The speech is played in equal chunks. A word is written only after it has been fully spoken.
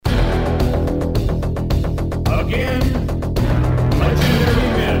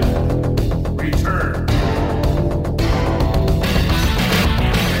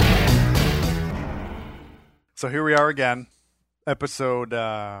So here we are again, episode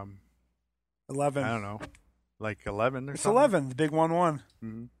 11. I don't know, like 11 or It's something. 11, the big 1-1.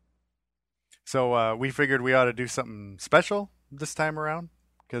 Mm-hmm. So we figured we ought to do something special this time around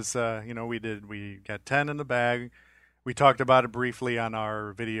because we got 10 in the bag. We talked about it briefly on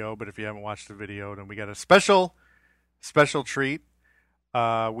our video, but if you haven't watched the video, then we got a special treat.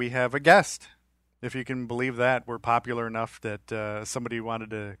 We have a guest. If you can believe that, we're popular enough that somebody wanted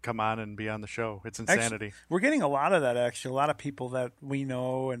to come on and be on the show. It's insanity. Actually, we're getting a lot of that, actually. A lot of people that we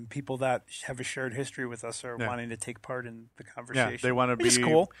know and people that have a shared history with us are wanting to take part in the conversation. Yeah, they want to be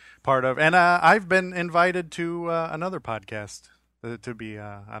cool. part of. And I've been invited to another podcast to be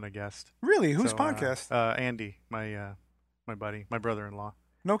on a guest. Really? Whose podcast? Andy, my buddy, my brother-in-law.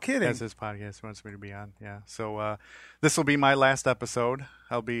 No kidding. That's his podcast. He wants me to be on. Yeah. So this will be my last episode.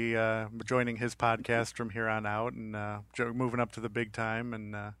 I'll be joining his podcast from here on out and moving up to the big time.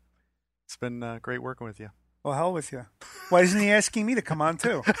 And it's been great working with you. Well, hell with you. Why isn't he asking me to come on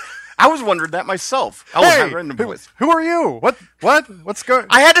too? I was wondering that myself. Who are you? What's going?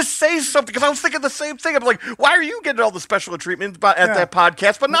 I had to say something because I was thinking the same thing. I'm like, why are you getting all the special treatment at that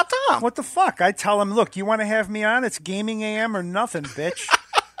podcast, but not Tom? What the fuck? I tell him, look, you want to have me on? It's Gaming AM or nothing, bitch.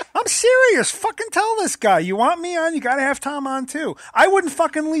 I'm serious. Fucking tell this guy. You want me on? You got to have Tom on too. I wouldn't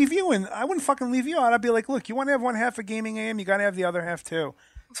fucking leave you in. I wouldn't fucking leave you out. I'd be like, look, you want to have one half of Gaming AM? You got to have the other half too.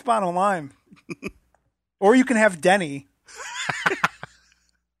 It's bottom line. Or you can have Denny.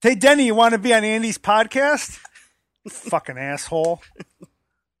 Hey, Denny, you want to be on Andy's podcast? Fucking asshole.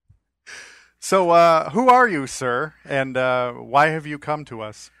 So, who are you, sir? And why have you come to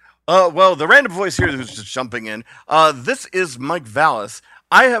us? Well, the random voice here who's just jumping in. This is Mike Vallis.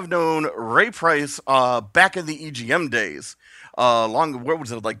 I have known Ray Price back in the EGM days. What was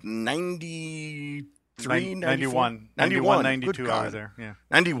it, like 93, 91, 92, I was there. Yeah.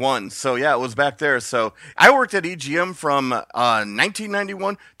 91. So, yeah, it was back there. So, I worked at EGM from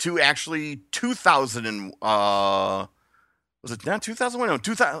 1991 to actually 2000. Was it not 2001? No,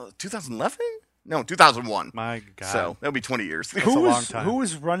 2011? No, 2001. My God. So, that'll be 20 years. That's a long time. Who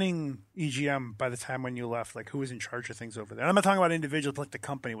was running EGM by the time when you left? Like, who was in charge of things over there? I'm not talking about individuals, but like the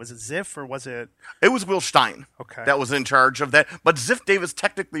company. Was it Ziff or was it? It was Will Stein. Okay. That was in charge of that. But Ziff Davis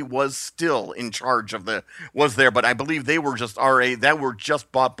technically was still in charge of was there, but I believe they were just that were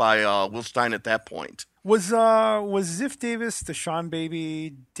just bought by Will Stein at that point. Was Ziff Davis the Sean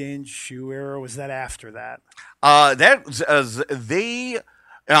Baby Dan Shu era? Or was that after that?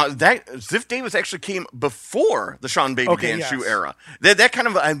 Ziff Davis actually came before the Sean Baby Dan Shu era.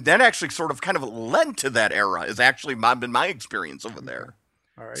 That actually sort of led to that era. Is actually been my experience over there.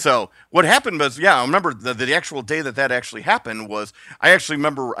 All right. So what happened was, I remember the actual day that actually happened was, I actually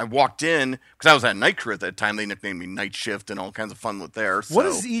remember I walked in because I was at Night Crew at that time. They nicknamed me Night Shift and all kinds of fun with there. So. What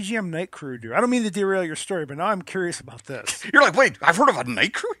does the EGM Night Crew do? I don't mean to derail your story, but now I'm curious about this. You're like, wait, I've heard of a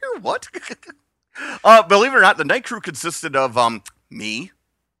Night Crew here? What? Believe it or not, the Night Crew consisted of me.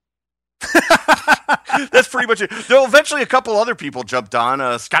 That's pretty much it. Though eventually a couple other people jumped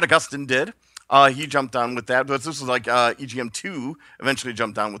on. Scott Augustine did. He jumped on with that. But this was like EGM 2 eventually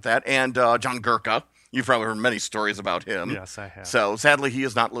jumped on with that. And John Gurka. You've probably heard many stories about him. Yes, I have. So sadly, he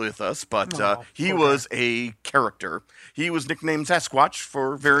is not with us, but he was a character. He was nicknamed Sasquatch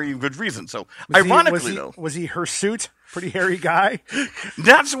for very good reason. So ironically, was he hirsute? Pretty hairy guy?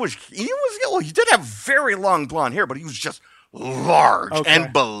 Not so much. He did have very long blonde hair, but he was just large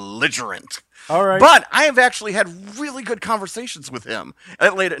and belligerent. All right. But I have actually had really good conversations with him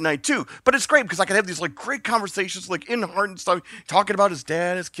late at night too. But it's great because I can have these like great conversations like in heart and stuff, talking about his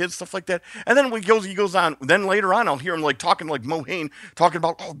dad, his kids, stuff like that. And then when he goes on, then later on I'll hear him like talking like Mohane, talking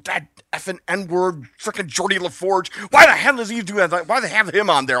about that effing N-word, freaking Geordie LaForge. Why the hell does he do that? Why do they have him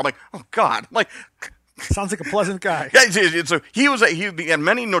on there? I'm like, oh God, I'm like. Sounds like a pleasant guy. Yeah, so he had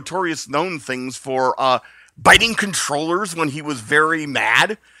many notorious known things for biting controllers when he was very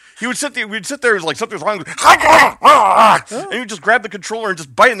mad. He would sit there like something's wrong, and he would just grab the controller and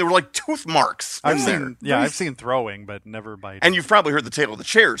just bite, and there were like tooth marks. I've seen throwing, but never biting. And you've probably heard the tale of the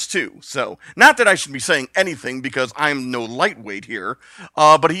chairs too. So, not that I should be saying anything because I'm no lightweight here,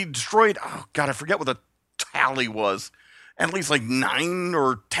 but he destroyed. Oh God, I forget what the tally was. At least like 9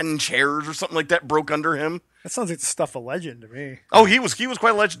 or 10 chairs or something like that broke under him. That sounds like the stuff of legend to me. Oh, he was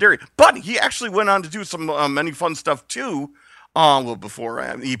quite legendary. But he actually went on to do some many fun stuff too.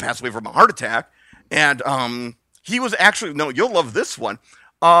 Before he passed away from a heart attack, and he was actually you'll love this one.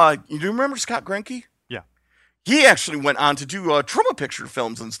 You do remember Scott Grenke? Yeah. He actually went on to do Truma picture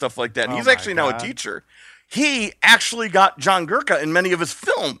films and stuff like that. And he's actually now a teacher. He actually got John Gurka in many of his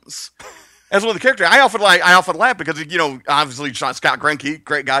films. as one of the characters. I often laugh because obviously Scott Grenke,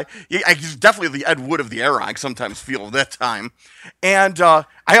 great guy. He's definitely the Ed Wood of the era. I sometimes feel at that time, and I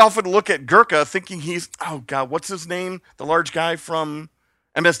often look at Gurka thinking he's what's his name? The large guy from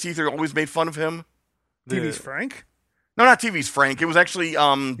MST. They always made fun of him. TV's Frank? No, not TV's Frank. It was actually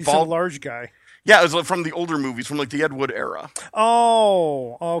He's a large guy. Yeah, it was from the older movies, from like the Ed Wood era.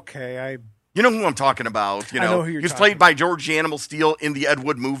 Oh, okay. You know who I'm talking about. I know who you're he was talking played by George Animal Steel in the Ed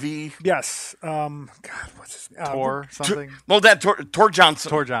Wood movie. Yes. God, what's his name? Tor something. Well, Tor Johnson.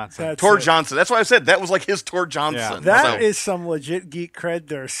 Tor Johnson. Tor Johnson. That's why I said that was like his Tor Johnson. Yeah. That is some legit geek cred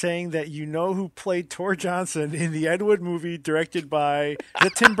there, saying that you know who played Tor Johnson in the Ed Wood movie directed by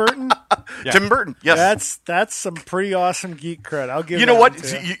Tim Burton? Yeah. Tim Burton, yes. That's some pretty awesome geek cred. I'll give you know what?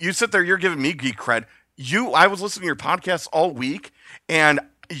 You. You sit there, you're giving me geek cred. I was listening to your podcast all week, and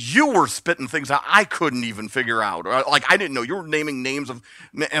you were spitting things out I couldn't even figure out. Like, I didn't know. You were naming names of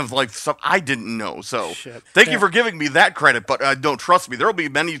like stuff I didn't know. So thank you for giving me that credit, but don't trust me. There will be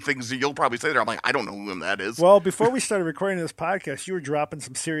many things that you'll probably say there. I'm like, I don't know who that is. Well, before we started recording this podcast, you were dropping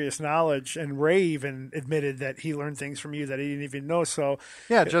some serious knowledge, and Ray even admitted that he learned things from you that he didn't even know. So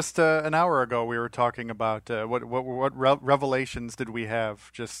yeah, just an hour ago we were talking about what revelations did we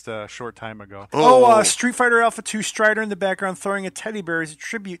have just a short time ago. Street Fighter Alpha 2 Strider in the background throwing a teddy bear is a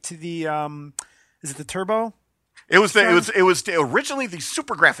tribute to the is it the Turbo? It was originally the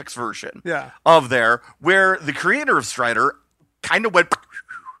Super Graphics version of there, where the creator of Strider kind of went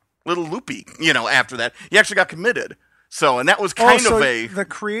little loopy, after that. He actually got committed. So, and that was the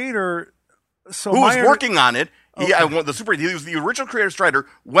creator who was working on it. Okay. He was the original creator of Strider,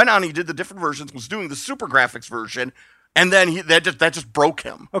 went on, he did the different versions, was doing the Super Graphics version. And then that just broke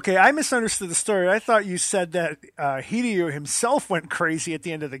him. Okay, I misunderstood the story. I thought you said that Hideo himself went crazy at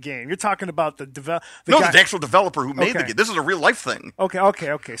the end of the game. You're talking about the actual developer who made the game. This is a real life thing.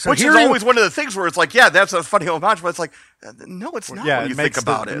 Okay. So which is always one of the things where it's like, yeah, that's a funny homage, but it's like, no, it's not. Yeah, when you think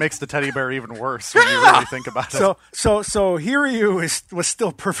about it. It makes the teddy bear even worse when you really think about it. So Hiryu was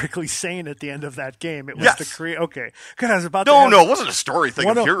still perfectly sane at the end of that game. It was the creator. Okay, good. I was about to. No, it wasn't a story thing.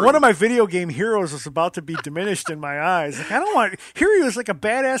 One of my video game heroes was about to be diminished in my eyes. Like, I don't want Hiryu is like a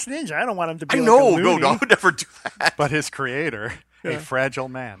badass ninja. I don't want him to be. No, I would never do that. But his creator, a fragile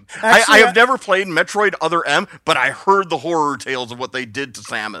man. Actually, I have never played Metroid Other M, but I heard the horror tales of what they did to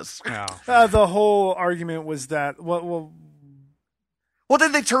Samus. Oh. The whole argument was that well,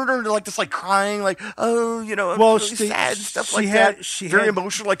 then they turned her into like this, like crying, like really sad and stuff like that. Very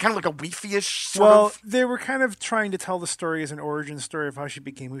emotional, like kind of like a weefy-ish sort of. They were kind of trying to tell the story as an origin story of how she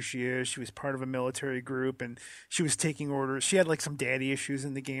became who she is. She was part of a military group, and she was taking orders. She had like some daddy issues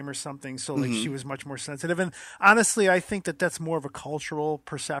in the game or something, so like she was much more sensitive. And honestly, I think that that's more of a cultural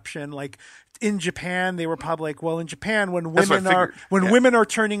perception. Like in Japan, they were probably like, well, in Japan, when women are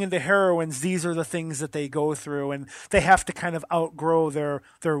turning into heroines, these are the things that they go through, and they have to kind of outgrow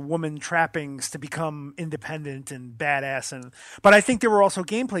their woman trappings to become independent and badass. But I think there were also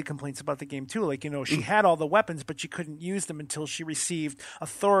gameplay complaints about the game too. Like, she had all the weapons, but she couldn't use them until she received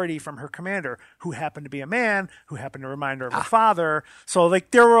authority from her commander, who happened to be a man, who happened to remind her of her father. So like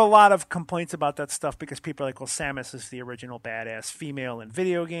there were a lot of complaints about that stuff because people are like, well, Samus is the original badass female in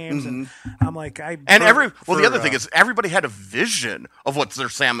video games, and I'm like, the other thing is everybody had a vision of what their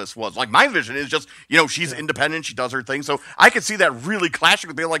Samus was. Like my vision is just, she's independent, she does her thing. So I could see that really clashing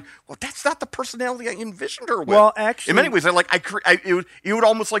with being like, well, that's not the personality I envisioned her with. Well, actually, in many ways, it would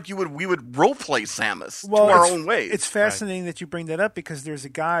almost like we would role play Samus to our own way. It's fascinating that you bring that up because there's a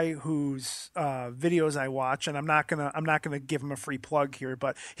guy whose videos I watch, and I'm not gonna give him a free plug here,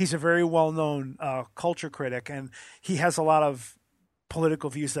 but he's a very well known culture critic, and he has a lot of political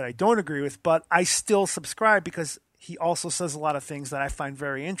views that I don't agree with, but I still subscribe because he also says a lot of things that I find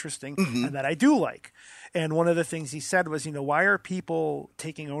very interesting and that I do like. And one of the things he said was, why are people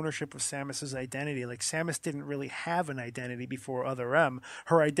taking ownership of Samus's identity? Like, Samus didn't really have an identity before Other M.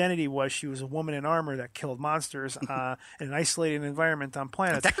 Her identity was she was a woman in armor that killed monsters in an isolated environment on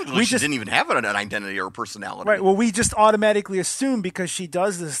planets. Technically, she didn't even have an identity or a personality. Right. Well, we just automatically assume because she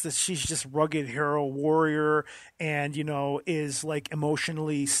does this that she's just rugged hero warrior and, is like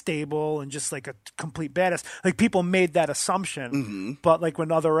emotionally stable and just like a complete badass. Like, people made that assumption. But like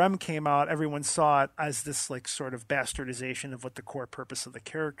when Other M came out, everyone saw it as this like sort of bastardization of what the core purpose of the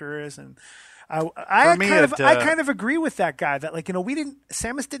character is, and I kind of agree with that guy that like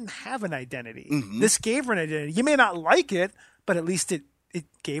Samus didn't have an identity. This gave her an identity. You may not like it, but at least it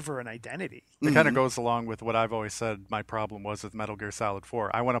gave her an identity. It kind of goes along with what I've always said my problem was with Metal Gear Solid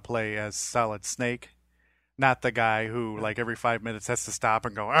 4. I want to play as Solid Snake, not the guy who like every 5 minutes has to stop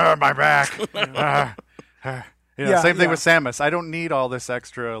and go, my back. You know, Yeah, same thing yeah. with Samus. I don't need all this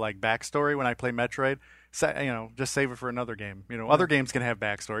extra like backstory when I play Metroid. Just save it for another game. You know, other games can have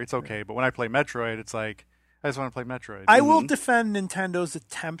backstory. It's okay, but when I play Metroid, it's like I just want to play Metroid. I will defend Nintendo's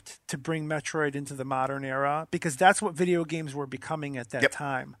attempt to bring Metroid into the modern era because that's what video games were becoming at that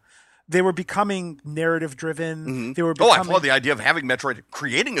time. They were becoming narrative driven. They were becoming, I applaud the idea of having Metroid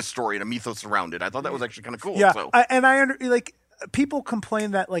creating a story and a mythos around it. I thought that was actually kind of cool. Yeah, So. like people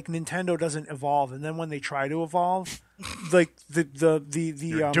complain that like Nintendo doesn't evolve, and then when they try to evolve, like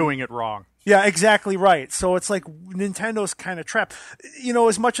You're doing it wrong. Yeah, exactly right. So it's like Nintendo's kind of trapped. You know,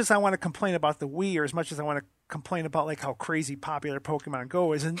 as much as I want to complain about the Wii, or as much as I want to complain about like how crazy popular Pokemon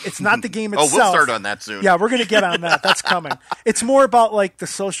Go is, and it's not the game itself. We'll start on that soon. Yeah, we're going to get on that. That's coming. It's more about like the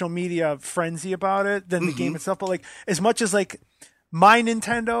social media frenzy about it than the game itself. But like as much as like my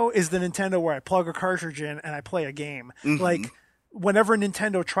Nintendo is the Nintendo where I plug a cartridge in and I play a game. Like whenever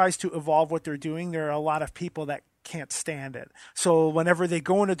Nintendo tries to evolve what they're doing, there are a lot of people that can't stand it. So whenever they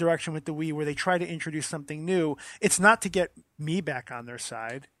go in a direction with the Wii where they try to introduce something new, it's not to get me back on their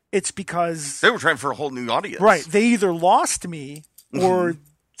side. It's because they were trying for a whole new audience. Right. They either lost me or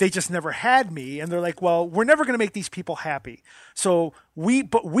they just never had me, and they're like, well, we're never going to make these people happy. So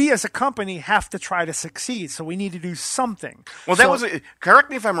we as a company have to try to succeed. So we need to do something. Well, that was correct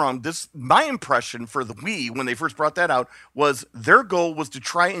me if I'm wrong. My impression for the Wii when they first brought that out was their goal was to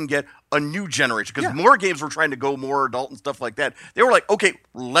try and get a new generation because more games were trying to go more adult and stuff like that. They were like, okay,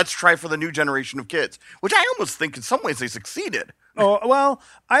 let's try for the new generation of kids, which I almost think in some ways they succeeded. Oh, well,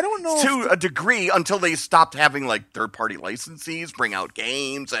 I don't know. To a degree until they stopped having like third-party licensees bring out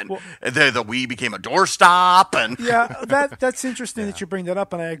games and the Wii became a doorstop. And yeah, that's interesting that you bring that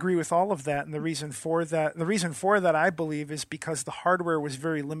up, and I agree with all of that. And the reason for that, I believe, is because the hardware was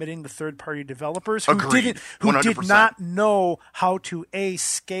very limiting to third-party developers who did 100%. not know how to A,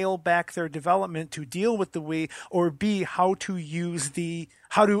 scale back their development to deal with the Wii, or B, how to use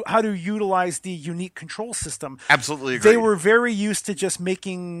how to utilize the unique control system. Absolutely agree. They were very used to just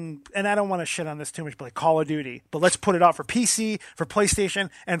making, and I don't want to shit on this too much, but like Call of Duty. But let's put it out for PC, for PlayStation,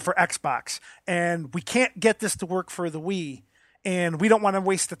 and for Xbox. And we can't get this to work for the Wii, and we don't want to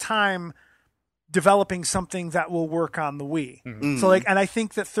waste the time developing something that will work on the Wii. So and I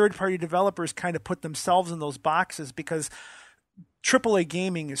think that third-party developers kind of put themselves in those boxes because AAA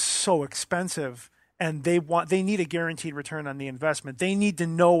gaming is so expensive. And they need a guaranteed return on the investment. They need to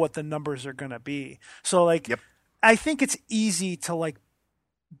know what the numbers are going to be. So I think it's easy to like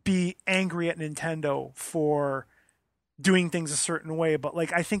be angry at Nintendo for doing things a certain way, but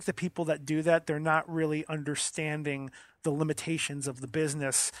like I think the people that do that, they're not really understanding the limitations of the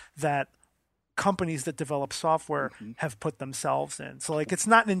business that companies that develop software have put themselves in. So like it's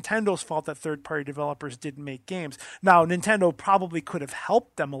not Nintendo's fault that third-party developers didn't make games. Now, Nintendo probably could have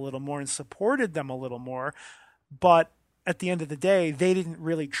helped them a little more and supported them a little more, but at the end of the day, they didn't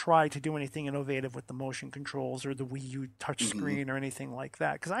really try to do anything innovative with the motion controls or the Wii U touchscreen or anything like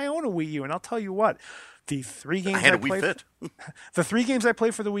that. Because I own a Wii U, and I'll tell you what, the three games I played, the 3 games I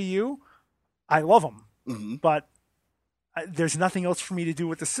play for the Wii U, I love them, but there's nothing else for me to do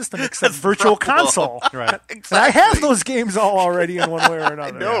with the system except Virtual Console. Right. Exactly. And I have those games all already in one way or another.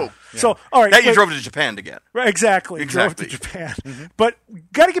 I know. Yeah. So, all right. That you drove to Japan to get. Right, exactly. Drove to Japan. But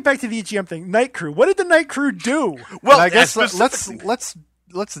got to get back to the EGM thing. Night Crew. What did the Night Crew do? Well, I guess let's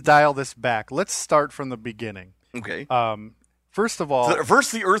dial this back. Let's start from the beginning. Okay. First of all,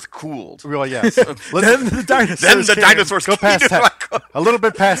 first the Earth cooled. Well, yes. Then the dinosaurs. Then the came. dinosaurs Go past came. that. A little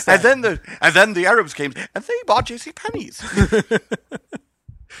bit past that. And then the Arabs came and they bought J.C. Penney's.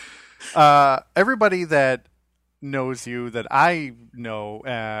 Everybody that knows you, that I know,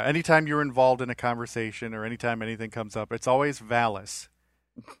 anytime you're involved in a conversation or anytime anything comes up, it's always Valis.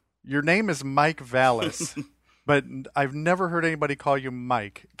 Your name is Mike Valis, but I've never heard anybody call you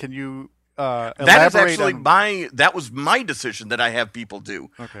Mike. Can you that is actually that was my decision that I have people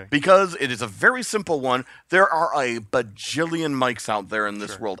do. Okay. Because it is a very simple one. There are a bajillion mics out there in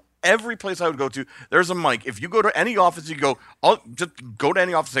this world. Every place I would go to, there's a mic. If you go to any office, you go, just go to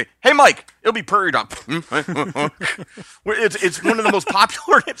any office and say, "Hey, Mike," it'll be Prairie Dog. It's one of the most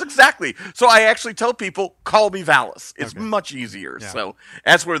popular names. Exactly. So I actually tell people, call me Valis. It's much easier. Yeah. So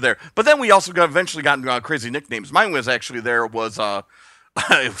that's where there. But then we also eventually got crazy nicknames. Mine was actually because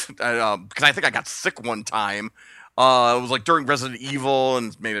I think I got sick one time. It was like during Resident Evil,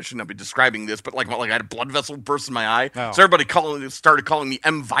 and maybe I should not be describing this, but like I had a blood vessel burst in my eye. Oh. So everybody started calling me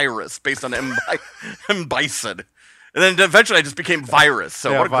M Virus based on M Bison. And then eventually I just became Virus.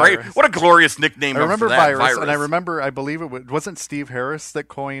 So what a glorious nickname. I remember for that, Virus, and I remember, I believe wasn't Steve Harris that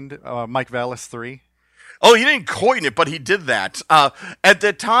coined Mike Valis 3? Oh, he didn't coin it, but he did that. At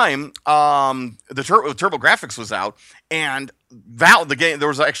that time, the TurboGrafx was out, and the game, there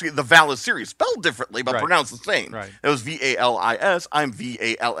was actually the Valis series, spelled differently, but Right. pronounced the same. Right. It was VALIS. I'm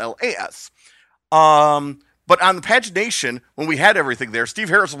VALLAS. But on the pagination, when we had everything there, Steve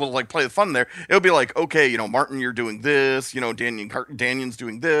Harris will like play the fun there. It would be like, okay, you know, Martin, you're doing this. You know, Danion's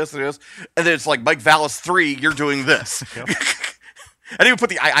doing this and this. And then it's like Mike Valis 3, you're doing this. I didn't even put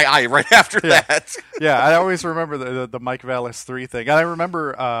the I right after that. Yeah, I always remember the Mike Valis 3 thing. And I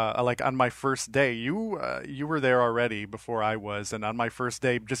remember, like, on my first day, you were there already before I was. And on my first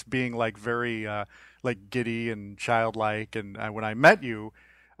day, just being, like, very, like, giddy and childlike. And when I met you,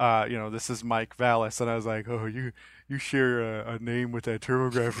 you know, this is Mike Valis. And I was like, oh, you share a name with that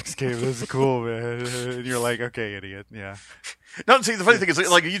TurboGrafx game. This is cool, man. And you're like, okay, idiot. Yeah. No, see, the funny thing is,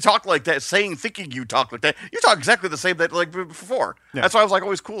 like, you talk like that, thinking you talk like that, you talk exactly the same that, like, before. Yeah. That's why I was, like,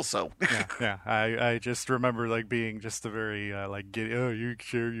 always cool, so. Yeah. I just remember, like, being just a very, like, giddy, oh, you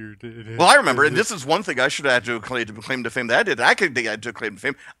share your... Well, I remember, and this is one thing I should have had to claim to fame that I did. I could add to claim to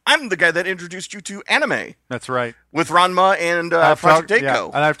fame. I'm the guy that introduced you to anime That's right. with Ranma and Project Daiko.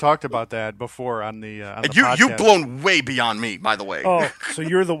 And I've talked about that before on the And podcast. you've blown way beyond me, by the way. Oh, so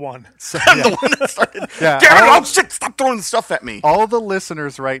you're the one. I'm the one that started. Yeah, Damn it, oh shit, stop throwing the stuff at me. All the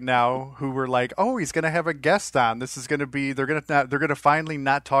listeners right now who were like, "Oh, he's going to have a guest on. This is going to be. They're going to finally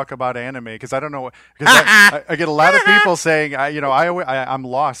not talk about anime," because I don't know. Because I get a lot of people saying, I'm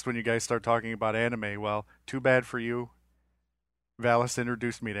lost when you guys start talking about anime. Well, too bad for you. Valis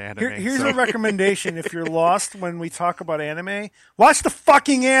introduced me to anime. Here's a recommendation: if you're lost when we talk about anime, watch the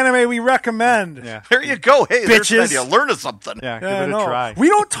fucking anime we recommend. Yeah. There you go. Hey, there's an Bitches. idea. Learn something. Yeah, give Yeah, it a no. try. We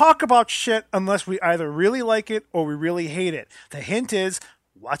don't talk about shit unless we either really like it or we really hate it. The hint is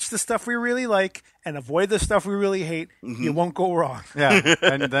watch the stuff we really like and avoid the stuff we really hate. You won't go wrong. Yeah,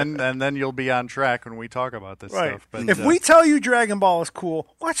 and then you'll be on track when we talk about this Right. stuff. But If we tell you Dragon Ball is cool,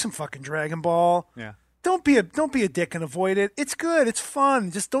 watch some fucking Dragon Ball. yeah. Don't be a dick and avoid it. It's good. It's fun.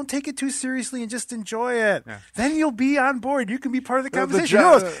 Just don't take it too seriously and just enjoy it. Yeah. Then you'll be on board. You can be part of the The conversation. gi-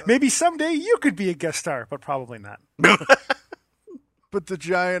 Who knows? Maybe someday you could be a guest star, but probably not. But the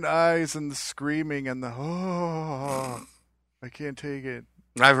giant eyes and the screaming and the I can't take it.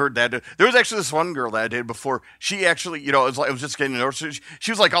 I've heard that. There was actually this one girl that I dated before. She actually, it was just getting to know her. She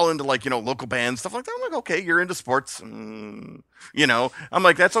was like all into like, local bands, stuff like that. I'm like, okay, you're into sports. I'm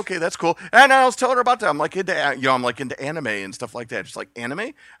like, that's okay. That's cool. And I was telling her about that. I'm like into anime and stuff like that. She's like,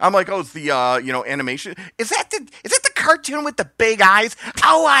 anime? I'm like, oh, it's the, animation. Is that the cartoon with the big eyes?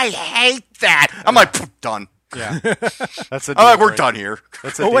 Oh, I hate that. I'm like, done. Yeah, that's a. I'm like, we're breaker. done here.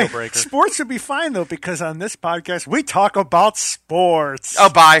 That's a Oh, deal wait. breaker. Sports would be fine, though, because on this podcast, we talk about sports. Oh,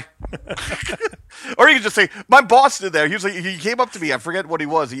 bye. Or you could just say, my boss did that. He was like, he came up to me. I forget what he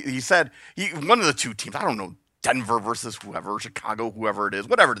was. He said, one of the two teams, I don't know, Denver versus whoever, Chicago, whoever it is,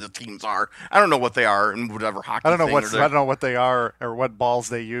 whatever the teams are. I don't know what they are and whatever hockey. I don't know thing what or I don't know what they are or what balls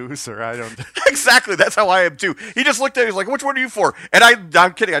they use or I don't. Exactly. That's how I am too. He just looked at me. He's like, which one are you for? And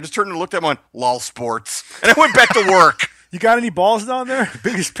I'm kidding. I just turned and looked at him and went, lol sports. And I went back to work. You got any balls down there?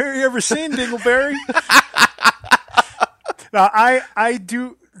 Biggest pair you ever seen, Dingleberry? Now, I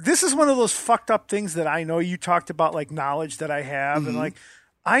do. This is one of those fucked up things that I know. You talked about, like, knowledge that I have. And, like,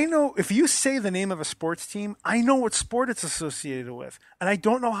 I know if you say the name of a sports team, I know what sport it's associated with. And I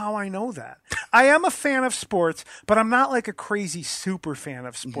don't know how I know that. I am a fan of sports, but I'm not like a crazy super fan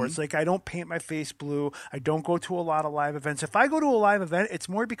of sports. Like, I don't paint my face blue. I don't go to a lot of live events. If I go to a live event, it's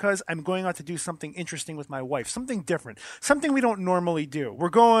more because I'm going out to do something interesting with my wife, something different, something we don't normally do.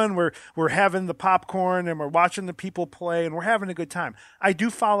 We're having the popcorn and we're watching the people play and we're having a good time. I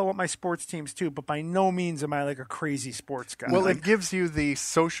do follow up my sports teams too, but by no means am I like a crazy sports guy. Well, it gives you the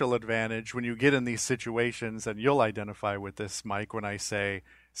social advantage when you get in these situations, and you'll identify with this, Mike, when I say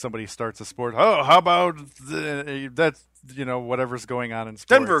somebody starts a sport. Oh, how about that's whatever's going on in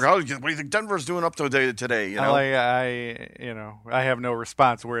sports. Denver, what do you think Denver's doing up to today? I have no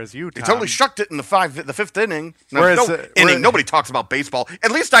response. Whereas you, They Tom, totally shucked it in the fifth inning. Whereas, Nobody talks about baseball.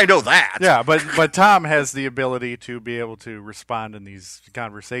 At least I know that. Yeah, but Tom has the ability to be able to respond in these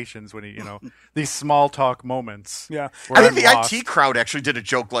conversations when he, these small talk moments. Yeah. where I think I'm the lost. IT crowd actually did a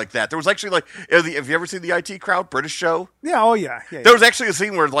joke like that. There was actually like, have you ever seen the IT crowd British show? yeah, oh yeah. There was actually a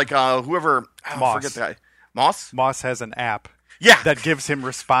scene where like whoever I Moss. forget the guy. Moss has an app. Yeah. That gives him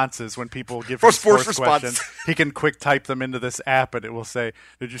responses when people give For him sports sports response. questions. He can quick type them into this app, and it will say,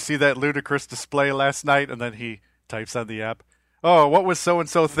 "Did you see that ludicrous display last night?" And then he types on the app, "Oh, what was so and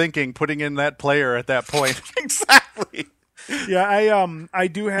so thinking putting in that player at that point?" Exactly. Yeah, I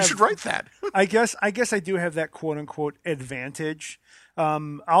do have. You should write that. I guess I do have that quote unquote advantage.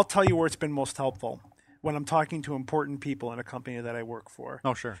 I'll tell you where it's been most helpful. when I'm talking to important people in a company that I work for.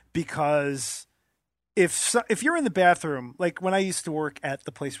 Oh, sure. Because if you're in the bathroom, like when I used to work at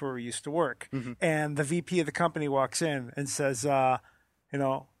the place where we used to work, and the VP of the company walks in and says, how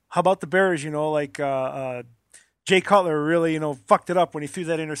about the Bears? Jay Cutler really, fucked it up when he threw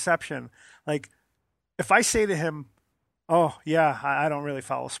that interception. Like, if I say to him, oh, yeah, I don't really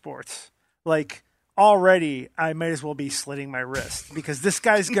follow sports, like, already I might as well be slitting my wrist because this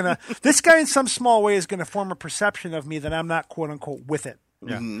guy in some small way is going to form a perception of me that I'm not, quote unquote, with it.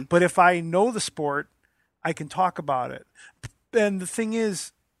 Yeah. But if I know the sport, I can talk about it. And the thing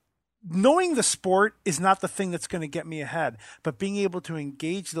is, knowing the sport is not the thing that's going to get me ahead, but being able to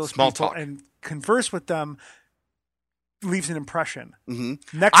engage those Small people talk. and converse with them leaves an impression.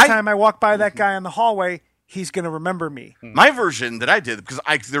 Mm-hmm. Next time I walk by that guy in the hallway, he's going to remember me. My version that I did,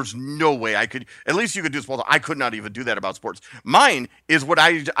 because there's no way I could, at least you could do small talk. I could not even do that about sports. Mine is what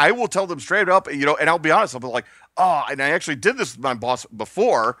I will tell them straight up, and I'll be honest. I'll be like, oh, and I actually did this with my boss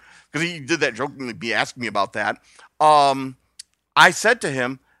before, because he did that jokingly, be asking me about that. I said to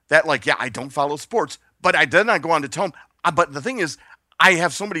him that, like, yeah, I don't follow sports, but I did not go on to tell him. But the thing is, I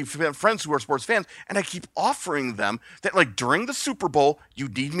have so many friends who are sports fans, and I keep offering them that, like, during the Super Bowl, you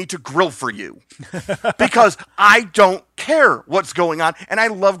need me to grill for you. Because I don't care what's going on, and I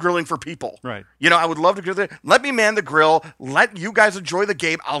love grilling for people. Right. I would love to grill there. Let me man the grill. Let you guys enjoy the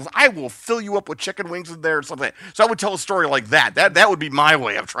game. I will fill you up with chicken wings in there or something. So I would tell a story like that. That would be my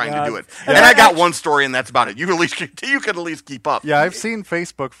way of trying to do it. Yeah. And I got one story, and that's about it. You can at least keep up. Yeah, I've seen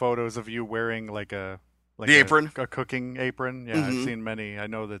Facebook photos of you wearing the apron? A cooking apron. Yeah, Mhm. I've seen many. I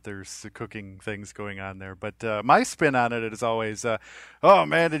know that there's cooking things going on there. But my spin on it is always, oh,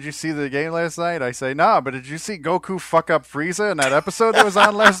 man, did you see the game last night? I say, nah, but did you see Goku fuck up Frieza in that episode that was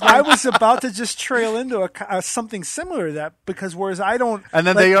on last night? I was about to just trail into something similar to that because whereas I don't... And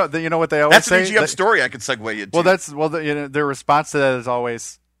then like, they you know what they always That's say? an EGF story I could segue into. Their response to that is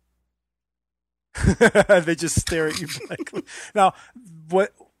always, they just stare at you blankly. Now,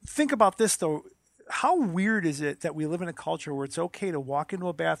 think about this, though. How weird is it that we live in a culture where it's okay to walk into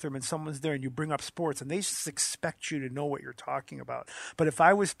a bathroom and someone's there and you bring up sports and they just expect you to know what you're talking about? But if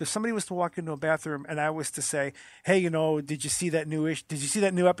somebody was to walk into a bathroom and I was to say, hey, did you see that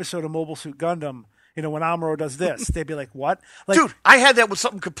new episode of Mobile Suit Gundam? When Amuro does this, they'd be like, what? Dude, I had that with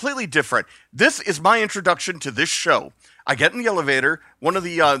something completely different. This is my introduction to this show. I get in the elevator, one of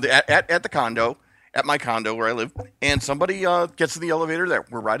the at the condo, at my condo where I live, and somebody gets in the elevator there.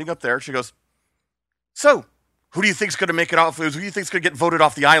 We're riding up there. She goes, so, who do you think's going to make it off? Who do you think's going to get voted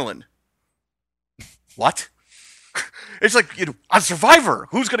off the island? What? It's like, on Survivor,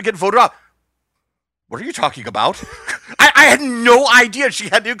 who's going to get voted off? What are you talking about? I had no idea. She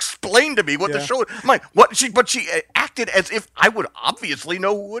had to explain to me what the show. I'm like, what? But she acted as if I would obviously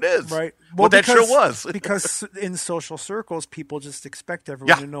know who it is. Right. What that show was. Because in social circles, people just expect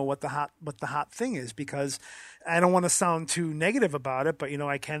everyone to know what the hot thing is. Because I don't want to sound too negative about it, but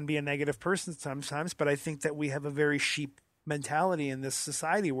I can be a negative person sometimes. But I think that we have a very sheep mentality in this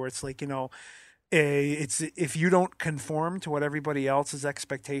society where it's like it's if you don't conform to what everybody else's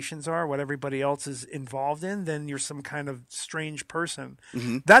expectations are, what everybody else is involved in, then you're some kind of strange person.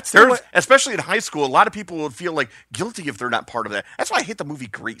 Mm-hmm. That's especially in high school, a lot of people would feel like guilty if they're not part of that. That's why I hate the movie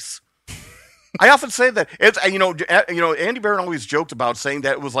Grease. I often say that it's Andy Barron always joked about saying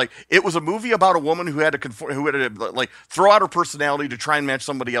that it was a movie about a woman who had to throw out her personality to try and match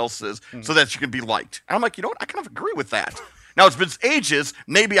somebody else's so that she could be liked. And I'm like, I kind of agree with that. Now, it's been ages.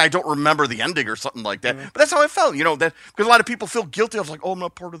 Maybe I don't remember the ending or something like that. But that's how I felt, that because a lot of people feel guilty. I was like, oh, I'm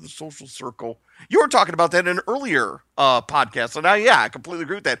not part of the social circle. You were talking about that in an earlier podcast. And I completely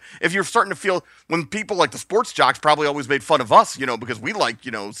agree with that. If you're starting to feel when people like the sports jocks probably always made fun of us, because we like,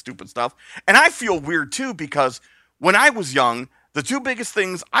 stupid stuff. And I feel weird, too, because when I was young, the two biggest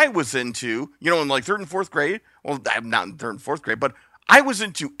things I was into, in like third and fourth grade, well, I'm not in third and fourth grade, but I was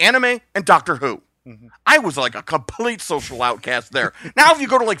into anime and Doctor Who. Mm-hmm. I was like a complete social outcast there. Now, if you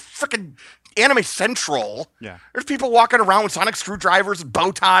go to like freaking Anime Central, there's people walking around with sonic screwdrivers and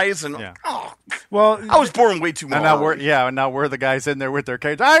bow ties, and well, I was born way too much. And now we're the guys in there with their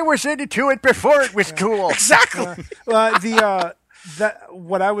kids. I was into it before it was cool. Exactly.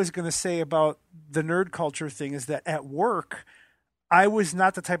 What I was going to say about the nerd culture thing is that at work, I was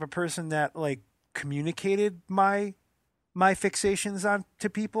not the type of person that like communicated my fixations on to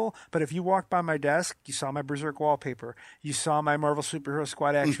people, but if you walked by my desk, you saw my Berserk wallpaper, you saw my Marvel Superhero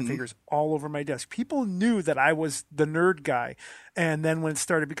Squad action figures all over my desk. People knew that I was the nerd guy, and then when it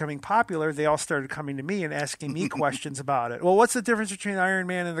started becoming popular, they all started coming to me and asking me questions about it. Well, what's the difference between Iron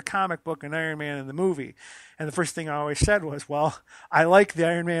Man in the comic book and Iron Man in the movie? And the first thing I always said was, well, I like the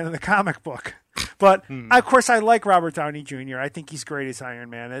Iron Man in the comic book. But of course, I like Robert Downey Jr. I think he's great as Iron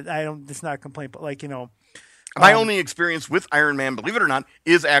Man. I don't. It's not a complaint, but like My only experience with Iron Man, believe it or not,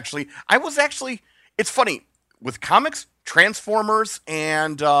 is actually it's funny with comics, Transformers,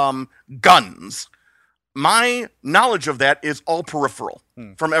 and guns. My knowledge of that is all peripheral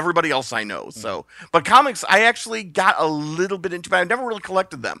from everybody else I know. So, but comics, I actually got a little bit into, but I never really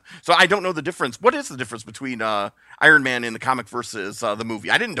collected them. So I don't know the difference. What is the difference between Iron Man in the comic versus the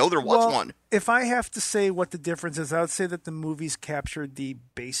movie? I didn't know there was one. If I have to say what the difference is, I would say that the movies captured the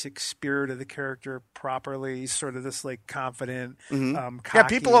basic spirit of the character properly, sort of this like confident, Yeah,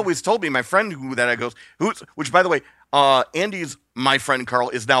 cocky. people always told me, my friend which by the way, Andy's my friend Carl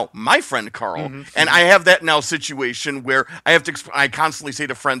is now my friend Carl, and I have that now situation where I have to. I constantly say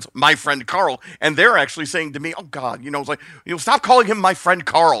to friends, "My friend Carl," and they're actually saying to me, "Oh God, it's like stop calling him my friend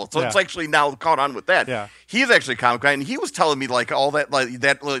Carl." So it's actually now caught on with that. Yeah. He's actually a comic guy, and he was telling me like all that,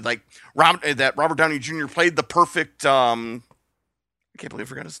 that Robert Downey Jr. played the perfect. I can't believe I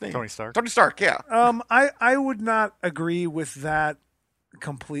forgot his name. Tony Stark. Tony Stark. Yeah. I would not agree with that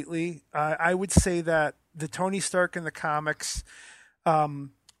completely. I would say that the Tony Stark in the comics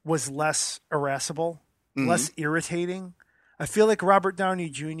was less irascible, less irritating. I feel like Robert Downey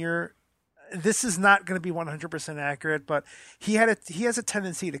Jr., this is not going to be 100% accurate, but he has a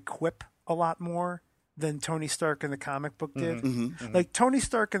tendency to quip a lot more than Tony Stark in the comic book did. Like Tony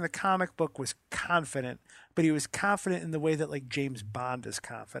Stark in the comic book was confident, but he was confident in the way that like James Bond is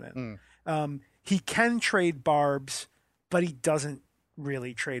confident. He can trade barbs, but he doesn't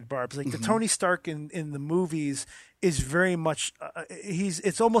really trade barbs. Like the Tony Stark in the movies is very much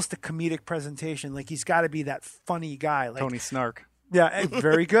it's almost a comedic presentation. Like he's got to be that funny guy, like Tony Snark. Yeah,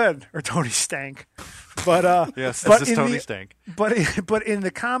 very good. Or Tony Stank. But Yes, but this is Tony Stank. But in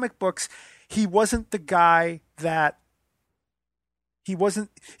the comic books, he wasn't the guy that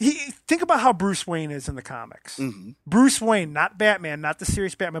think about how Bruce Wayne is in the comics. Bruce Wayne, not Batman, not the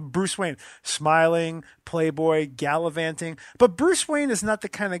serious Batman, Bruce Wayne, smiling, playboy, gallivanting. But Bruce Wayne is not the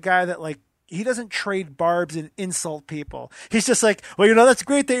kind of guy that like he doesn't trade barbs and insult people. He's just like, well, that's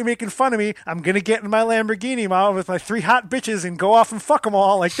great that you're making fun of me. I'm going to get in my Lamborghini, Mom, with my 3 hot bitches and go off and fuck them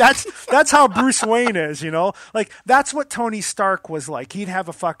all. Like, that's how Bruce Wayne is, Like, that's what Tony Stark was like. He'd have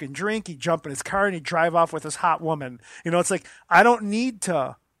a fucking drink, he'd jump in his car, and he'd drive off with his hot woman. It's like, I don't need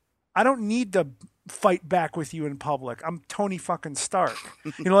to fight back with you in public. I'm Tony fucking Stark.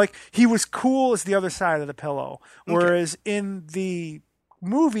 Like, he was cool as the other side of the pillow. Whereas in the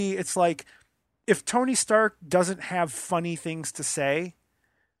movie, it's like, if Tony Stark doesn't have funny things to say,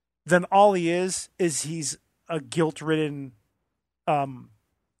 then all he is he's a guilt-ridden,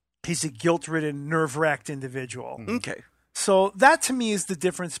 nerve-wracked individual. Okay. So that to me is the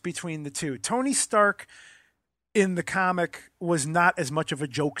difference between the two. Tony Stark in the comic was not as much of a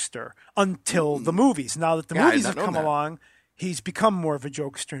jokester until the movies. Now that the movies have come along, he's become more of a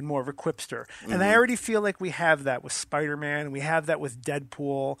jokester and more of a quipster. And I already feel like we have that with Spider-Man, and we have that with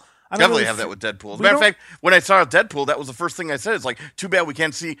Deadpool. Definitely have that with Deadpool. As a matter of fact, when I saw Deadpool, that was the first thing I said. It's like, too bad we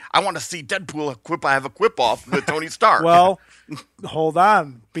can't see. I want to see Deadpool have a quip off with Tony Stark. Well, hold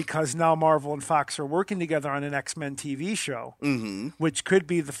on, because now Marvel and Fox are working together on an X-Men TV show, which could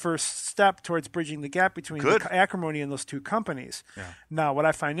be the first step towards bridging the gap between the acrimony in those two companies. Yeah. Now, what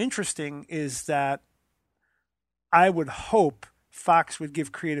I find interesting is that I would hope Fox would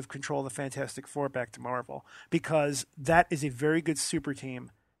give creative control of the Fantastic Four back to Marvel, because that is a very good super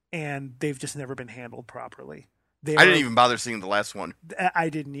team. And they've just never been handled properly. I didn't even bother seeing the last one. I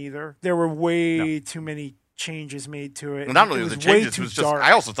didn't either. There were way too many changes made to it. And not only it the was changes, way it was too just. dark.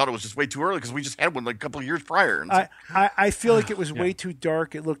 I also thought it was just way too early because we just had one like a couple of years prior. And I feel like it was way too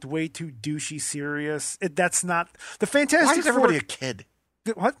dark. It looked way too douchey serious. That's not the Fantastic Why is everybody Four. a kid?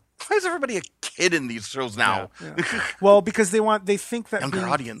 What? Why is everybody a kid in these shows now? Yeah. Well, because they think that Younger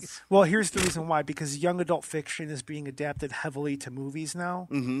audience. Well, here's the reason why. Because young adult fiction is being adapted heavily to movies now.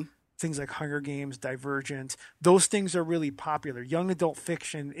 Mm-hmm. Things like Hunger Games, Divergent, those things are really popular. Young adult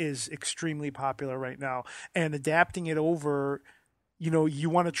fiction is extremely popular right now. And adapting it over, you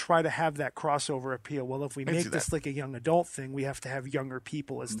want to try to have that crossover appeal. Well, if we make this like a young adult thing, we have to have younger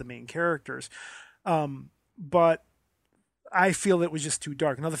people as the main characters. But I feel it was just too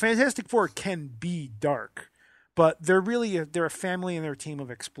dark. Now, the Fantastic Four can be dark, but they're a family and they're a team of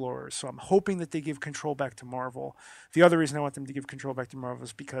explorers. So I'm hoping that they give control back to Marvel. The other reason I want them to give control back to Marvel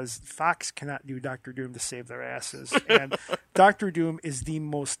is because Fox cannot do Doctor Doom to save their asses. And Doctor Doom is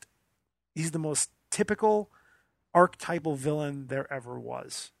he's the most typical archetypal villain there ever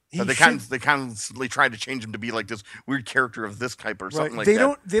was. They constantly tried to change him to be like this weird character of this type or something like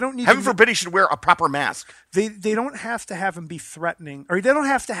that. They don't need. Heaven forbid he should wear a proper mask. They don't have to have him be threatening, or they don't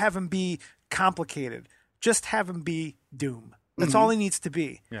have to have him be complicated. Just have him be Doom. That's all he needs to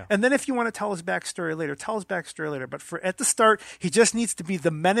be. Yeah. And then if you want to tell his backstory later, tell his backstory later. But at the start, he just needs to be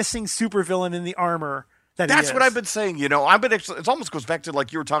the menacing supervillain in the armor that he is. That's what I've been saying, you know. It almost goes back to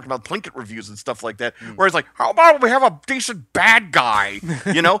like you were talking about Plinkett reviews and stuff like that, where it's like, how about we have a decent bad guy?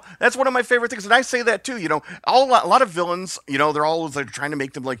 You know, that's one of my favorite things, and I say that too. You know, a lot of villains, you know, they're always like trying to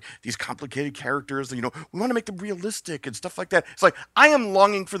make them like these complicated characters. You know, we want to make them realistic and stuff like that. It's like I am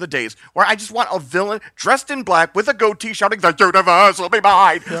longing for the days where I just want a villain dressed in black with a goatee, shouting, "The universe will be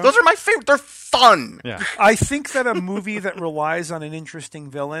mine." Yeah. Those are my favorite. They're fun. Yeah. I think that a movie that relies on an interesting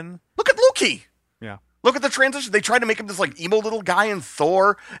villain. Look at Loki. Yeah. Look at the transition. They tried to make him this like emo little guy in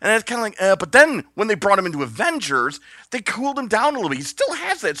Thor, and it's kind of like, but then when they brought him into Avengers, they cooled him down a little bit. He still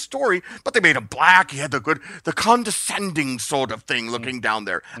has that story, but they made him black. He had the condescending sort of thing looking down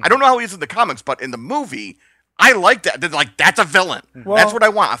there. I don't know how he is in the comics, but in the movie, I like that. They're like, that's a villain. Well, that's what I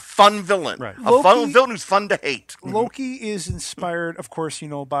want. A fun villain. Right. A fun villain who's fun to hate. Loki is inspired, of course, you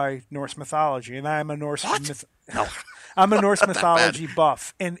know, by Norse mythology, and I'm a Norse I'm a Norse mythology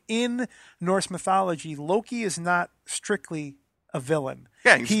buff. And in Norse mythology, Loki is not strictly a villain.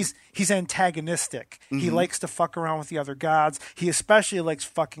 Yeah, he's antagonistic. He likes to fuck around with the other gods. He especially likes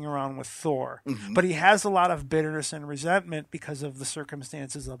fucking around with Thor. But he has a lot of bitterness and resentment because of the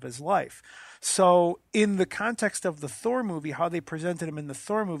circumstances of his life. So in the context of the Thor movie, how they presented him in the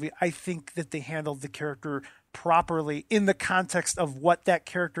Thor movie, I think that they handled the character properly in the context of what that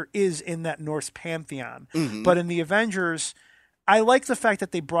character is in that Norse pantheon. But in the Avengers, I like the fact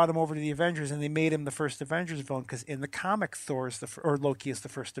that they brought him over to the Avengers and they made him the first Avengers villain, because in the comic, Loki is the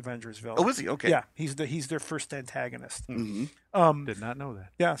first Avengers villain. Oh, is he? Okay. Yeah, he's their first antagonist. Did not know that.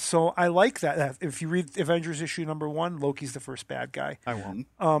 Yeah, so I like that. If you read Avengers issue number 1, Loki's the first bad guy. I won't.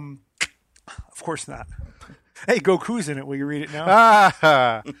 Of course not. Hey, Goku's in it. Will you read it now?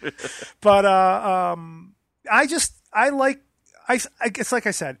 But it's like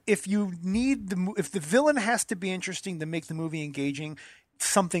I said, if the villain has to be interesting to make the movie engaging,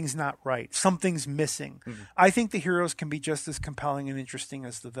 something's not right. Something's missing. I think the heroes can be just as compelling and interesting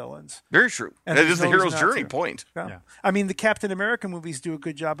as the villains. Very true. And that is the hero's not journey true. point. Yeah. I mean, the Captain America movies do a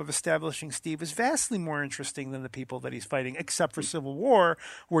good job of establishing Steve as vastly more interesting than the people that he's fighting, except for Civil War,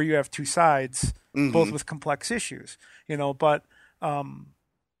 where you have two sides, both with complex issues. You know, but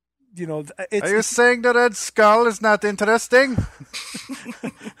you know, are you saying the Red Skull is not interesting?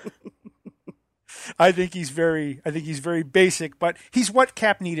 I think he's very basic, but he's what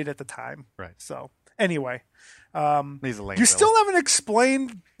Cap needed at the time. Right. So anyway, he's a lame you villain. still haven't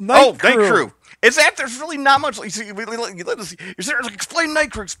explained Night Crew. Night Crew. It's that there's really not much. You see, you're sitting there, explain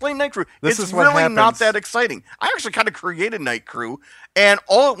Night Crew. Explain Night Crew. This it's is what really not happens. that exciting. I actually kind of created Night Crew, and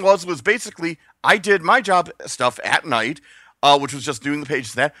all it was basically I did my job stuff at night, which was just doing the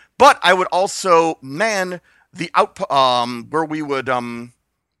pages of that. But I would also man the where we would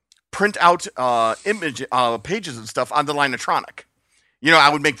print out image pages and stuff on the Linetronic. You know, I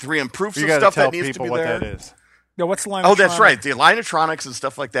would make 3M proofs You of got to stuff tell that needs to people be what there. that is. Yeah, what's the line? Oh, that's right. The Linetronics and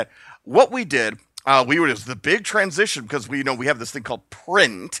stuff like that. What we did, it was the big transition because we have this thing called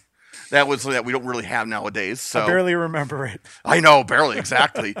print. That we don't really have nowadays. So I barely remember it. I know, barely,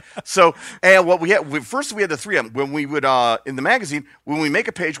 exactly. So, and what we had, first we had the 3M. When we would, in the magazine, when we make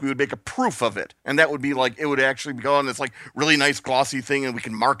a page, we would make a proof of it. And that would be like, it would actually go on this like really nice glossy thing, and we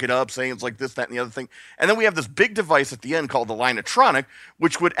can mark it up saying it's like this, that, and the other thing. And then we have this big device at the end called the Linetronic,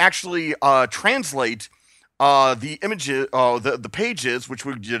 which would actually translate the images, the pages, which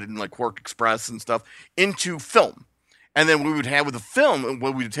we did in like Quark Express and stuff, into film. And then we would have with the film, and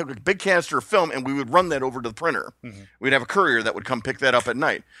we would take a big canister of film, and we would run that over to the printer. We'd have a courier that would come pick that up at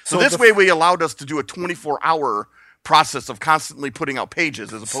night. So this way, we allowed us to do a 24-hour process of constantly putting out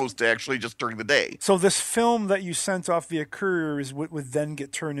pages, as opposed to actually just during the day. So this film that you sent off via courier is what would then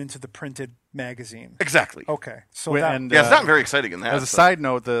get turned into the printed magazine. Exactly. Okay. So And, it's not very exciting in that. As a side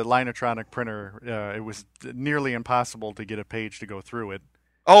note, the Linetronic printer, it was nearly impossible to get a page to go through it.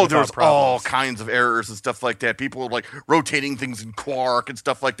 Oh, there was all problems. kinds of errors and stuff like that. People were like rotating things in Quark and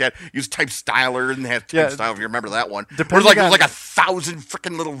stuff like that. Use Type Styler and have Type Styler, if you remember that one. There's like 1,000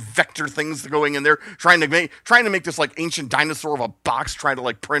 freaking little vector things going in there, trying to make this like ancient dinosaur of a box, trying to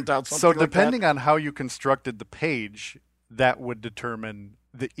like print out something. So depending on how you constructed the page, that would determine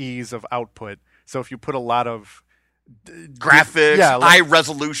the ease of output. So if you put a lot of graphics, high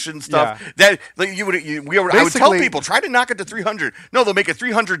resolution stuff. Yeah. That I would tell people, try to knock it to 300. No, they'll make it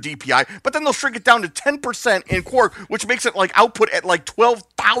 300 DPI, but then they'll shrink it down to 10% in Quark, which makes it like output at like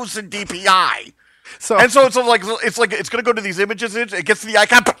 12,000 DPI. So it's going to go to these images. It gets to the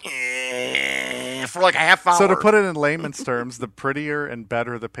icon, for like a half hour. So to put it in layman's terms, the prettier and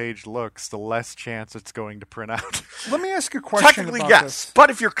better the page looks, the less chance it's going to print out. Let me ask you a question Technically, about yes. this. But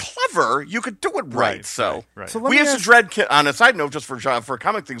if you're clever, you could do it right. Right, So, right. So let we me used to ask- dread, on a side note, just for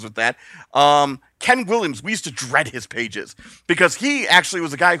comic things with that, Ken Williams, we used to dread his pages because he actually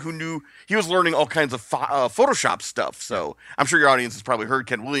was a guy who knew, he was learning all kinds of Photoshop stuff. So I'm sure your audience has probably heard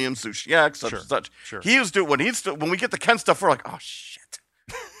Ken Williams, Sushi X, such and such. Sure. He was doing, when we get the Ken stuff, we're like, oh, shit.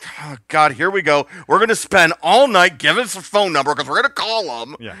 Oh, God, here we go. We're going to spend all night giving us a phone number because we're going to call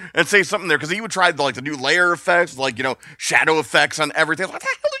him and say something there. Because he would try the new layer effects, shadow effects on everything. What the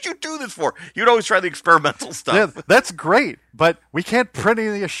hell did you do this for? You'd always try the experimental stuff. Yeah, that's great, but we can't print any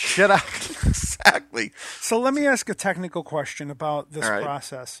of this shit out. Exactly. So let me ask a technical question about this All right.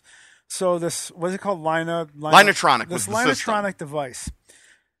 process. So this, what is it called? Linotronic This was the system. Linotronic device.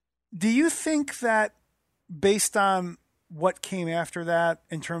 Do you think that based on what came after that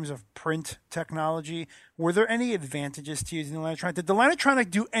in terms of print technology, were there any advantages to using the Linotronic? Did the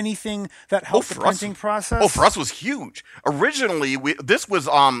Linotronic do anything that helped the printing process? Oh, for us was huge. Originally, this was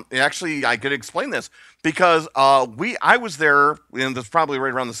actually I could explain this because I was there, and that's probably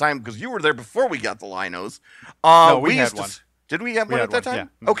right around the time because you were there before we got the Linos. No, we had used to, one. Did we have We one had at that one, time?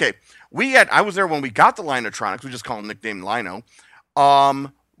 yeah. Okay, I was there when we got the Linotronics. We just call them nicknamed Lino.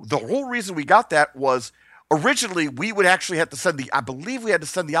 The whole reason we got that was originally we would actually have to send I believe we had to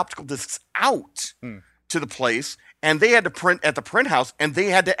send the optical discs out to the place, and they had to print at the print house, and they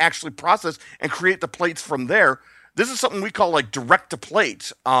had to actually process and create the plates from there. This is something we call direct to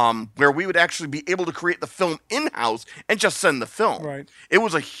plate, where we would actually be able to create the film in-house and just send the film. Right. It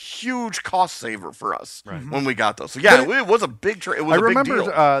was a huge cost saver for us when we got those. So yeah, it was a big it was I a big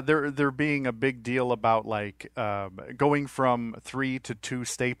remember deal. there being a big deal about going from 3 to 2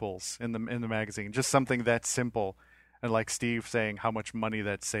 staples in the magazine, just something that simple, and like Steve saying how much money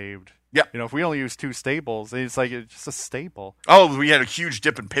that saved. Yeah. If we only use 2 staples, it's just a staple. Oh, we had a huge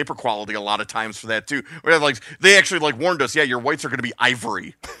dip in paper quality a lot of times for that too. We had they actually warned us, yeah, your whites are going to be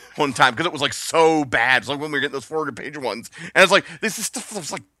ivory one time because it was so bad. It's like when we were getting those 400-page ones, and it's this is stuff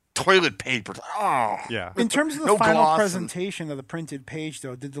that's like toilet paper. Oh, Yeah. In terms of the No final gloss presentation of the printed page,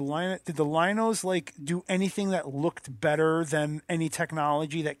 though, did the Linos do anything that looked better than any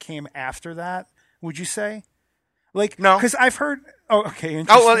technology that came after that? Would you say? No, because I've heard. Oh, okay.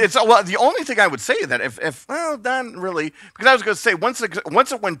 Oh Interesting. well, the only thing I would say that if not really, because I was going to say once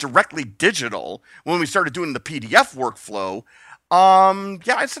it went directly digital when we started doing the PDF workflow.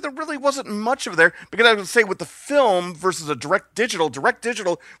 I'd say there really wasn't much of there because I would say with the film versus a direct digital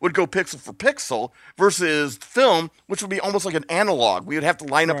would go pixel for pixel versus film, which would be almost like an analog. We would have to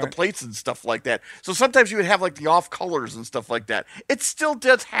line up the plates and stuff like that. So sometimes you would have the off colors and stuff like that. It still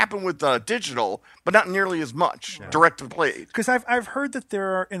does happen with digital, but not nearly as much direct to plate. Because I've heard that there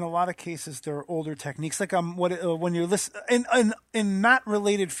are, in a lot of cases, there are older techniques when you're listening in not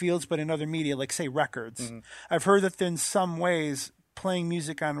related fields but in other media, like say records. Mm-hmm. I've heard that in some ways playing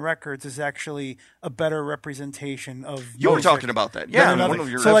music on records is actually a better representation of You were music talking about that, than yeah. another. One of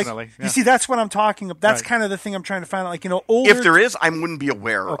your So Definitely, yeah. you see, that's what I'm talking about. That's Right. kind of the thing I'm trying to find out. Older. If there is, I wouldn't be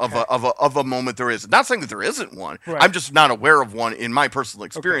aware of a moment there is. Not saying that there isn't one. Right. I'm just not aware of one in my personal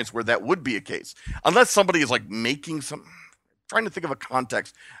experience where that would be a case. Unless somebody is making some. Trying to think of a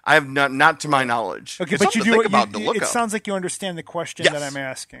context. I have not to my knowledge. Okay, It's but something you to do. think about and to look It up. sounds like you understand the question Yes. that I'm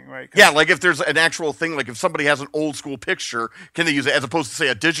asking, right? Yeah, if there's an actual thing, if somebody has an old school picture, can they use it as opposed to say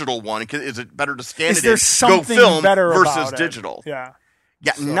a digital one? Is it better to scan Is it there in, something go film better versus about digital? It? Yeah.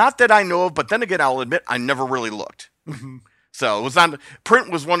 Yeah, not that I know of, but then again, I'll admit I never really looked. So it was not.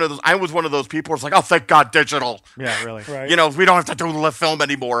 Print was one of those. I was one of those people. It's oh, thank God, digital. Yeah, really. Right. We don't have to do the film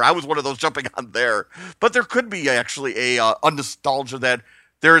anymore. I was one of those jumping on there. But there could be actually a nostalgia that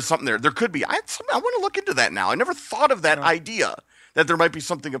there is something there. There could be. I want to look into that now. I never thought of that idea that there might be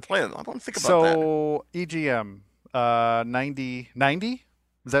something at play. I want to think about that. So EGM 90?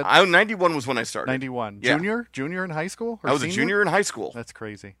 Is that 91 was when I started. 91? Yeah. Junior in high school? Or I was a senior? junior in high school. That's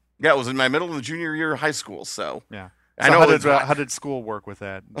crazy. Yeah, it was in my middle of the junior year of high school. So Yeah. I So know how did school work with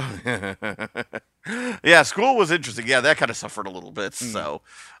that? yeah, school was interesting. Yeah, that kind of suffered a little bit. So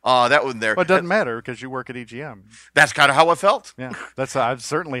that wasn't there. Well, it doesn't matter because you work at EGM. That's kind of how I felt. Yeah, that's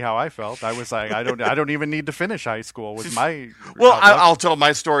certainly how I felt. I was like, I don't even need to finish high school with my. Well, outlook. I'll tell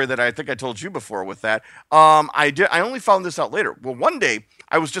my story that I think I told you before with that. I only found this out later. Well, one day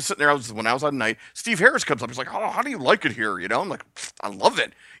I was just sitting there. When I was on night, Steve Harris comes up. He's like, "Oh, how do you like it here?" I'm like, "I love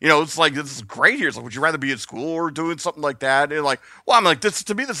it." It's like this is great here. It's like, would you rather be at school or doing something like that. And like, well, I'm like, this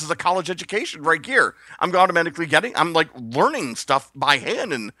to me, this is a college education right here. I'm automatically I'm like learning stuff by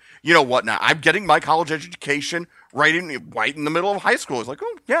hand and whatnot. I'm getting my college education right in the middle of high school. It's like,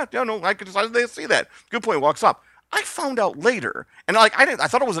 oh yeah, no, I could see that. Good point. Walks up. I found out later, and like I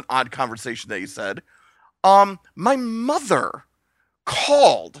thought it was an odd conversation that he said. My mother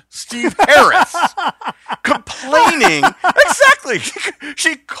called Steve Harris complaining. Exactly.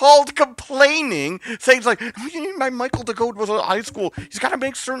 She called complaining, saying like, you need my Michael to go to high school. He's got to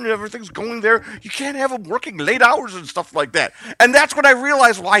make certain everything's going there. You can't have him working late hours and stuff like that. And that's when I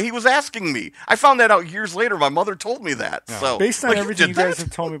realized why he was asking me. I found that out years later. My mother told me that. Yeah. So based on everything you guys have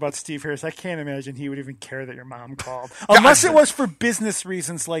told me about Steve Harris, I can't imagine he would even care that your mom called. Unless it was for business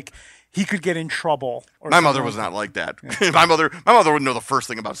reasons, like he could get in trouble. My mother was not like that. Yeah. my mother wouldn't know the first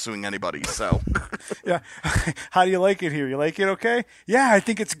thing about suing anybody. So, yeah. How do you like it here? You like it okay? Yeah, I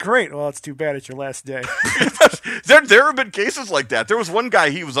think it's great. Well, it's too bad it's your last day. there have been cases like that. There was one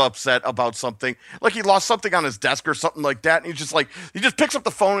guy, he was upset about something, like he lost something on his desk or something like that, and he just picks up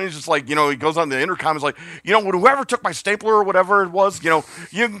the phone and he's just like, he goes on the intercom. He's like, whoever took my stapler or whatever it was, you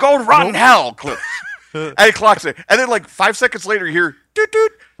can go to rotten hell, Cliff. And he clocks it. And then like 5 seconds later, you hear, doot,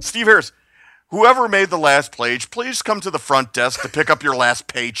 doot, Steve Harris, whoever made the last page, please come to the front desk to pick up your last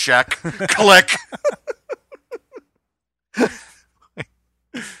paycheck. Click.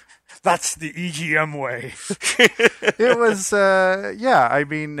 That's the EGM way. It was, I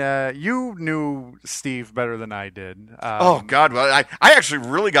mean, you knew Steve better than I did. Oh, God. Well, I actually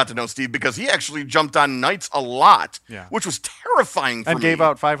really got to know Steve because he actually jumped on nights a lot, which was terrifying for me. And gave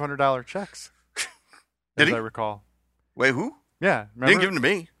out $500 checks. Did he? I recall. Wait, who? Yeah. Remember? Didn't give them to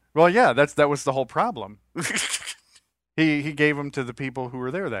me. Well, yeah, that was the whole problem. He gave them to the people who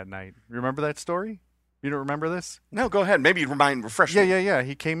were there that night. You remember that story? You don't remember this? No, go ahead. Maybe refresh me. Yeah.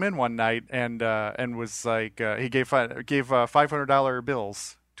 He came in one night and was like, he gave $500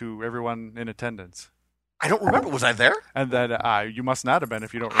 bills to everyone in attendance. I don't remember. Was I there? And then you must not have been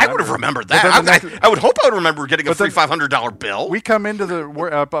if you don't remember. I would have remembered that. I would hope I would remember getting a free $500 bill. We come into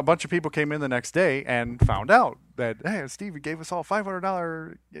a bunch of people came in the next day and found out that, hey, Steve gave us all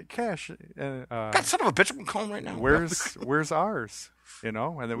 $500 cash. God, son of a bitch, I'm calling right now. Where's ours? And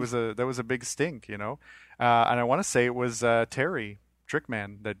that was a big stink, and I want to say it was Terry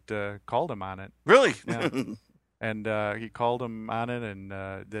Trickman that called him on it. Really? Yeah. And he called him on it, and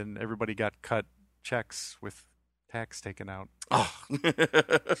then everybody got cut checks with tax taken out. Oh.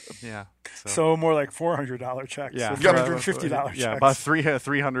 Yeah. So more like $400 checks. Yeah. $350 checks. Yeah, about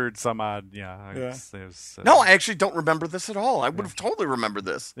 300 some odd. Yeah. No, I actually don't remember this at all. I would have totally remembered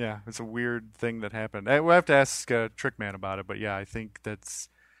this. Yeah, it's a weird thing that happened. We'll have to ask Trickman about it, but yeah, I think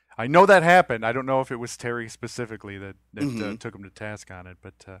I know that happened. I don't know if it was Terry specifically that took him to task on it,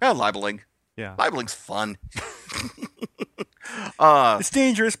 but libeling. Yeah. Libeling's fun. It's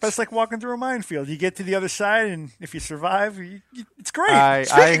dangerous, but it's like walking through a minefield. You get to the other side, and if you survive, it's great.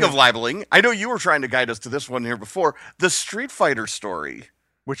 Speaking of libeling, I know you were trying to guide us to this one here before, the Street Fighter story.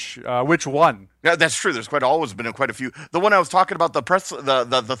 Which one? Yeah, that's true. There's always been quite a few. The one I was talking about,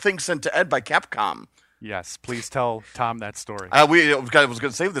 the thing sent to Ed by Capcom. Yes, please tell Tom that story. I was going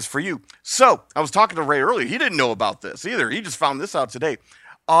to save this for you. So I was talking to Ray earlier. He didn't know about this either. He just found this out today.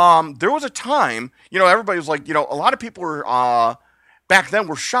 There was a time, everybody was like, a lot of people were, back then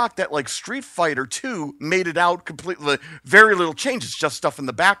were shocked that like Street Fighter 2 made it out completely, very little changes, just stuff in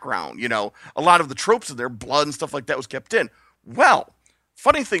the background, a lot of the tropes in there, blood and stuff like that was kept in. Well,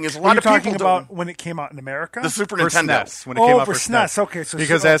 funny thing is a lot of people talking about when it came out in America? The Super for Nintendo. SNES, when it came out for SNES. Okay. So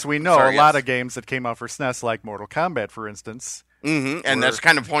because as we know, a lot of games that came out for SNES, like Mortal Kombat, for instance. Mm-hmm. And that's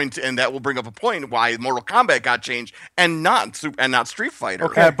kind of point, and that will bring up a point why Mortal Kombat got changed and not Street Fighter.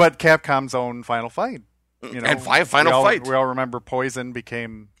 Okay, but Capcom's own Final Fight, and Final Fight. We all remember Poison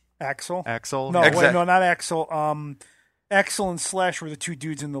became Axel. No, no, not Axel. Axel and Slash were the two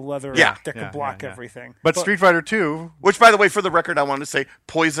dudes in the leather that could block everything. But Street Fighter 2, which, by the way, for the record, I want to say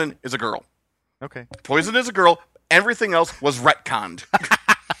Poison is a girl. Okay, Poison is a girl. Everything else was retconned.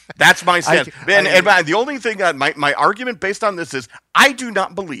 That's my stance. And the only thing that my argument based on this is I do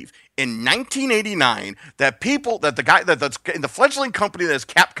not believe in 1989 that the guy that's in the fledgling company that is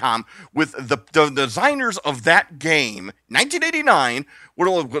Capcom with the designers of that game, 1989,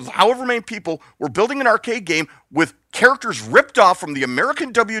 with however many people were building an arcade game with characters ripped off from the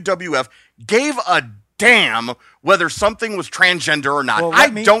American WWF, gave a damn whether something was transgender or not. I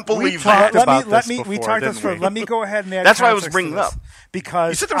don't believe that. We talked about this before. Let me go ahead and add that's why I was bringing it up.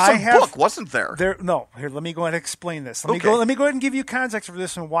 Because you said there was some book, wasn't there? Here, let me go ahead and explain this. Let me go ahead and give you context for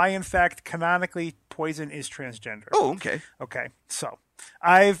this and why, in fact, canonically, Poison is transgender. Oh, okay. Okay, so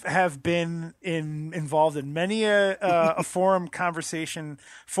I have been involved in many a forum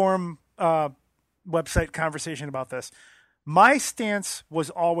website conversation about this. My stance was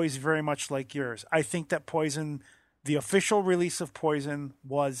always very much like yours. I think that Poison, the official release of Poison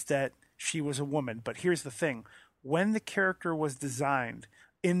was that she was a woman. But here's the thing. When the character was designed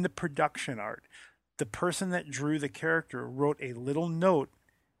in the production art, the person that drew the character wrote a little note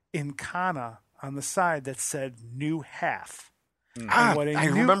in kana on the side that said new half. I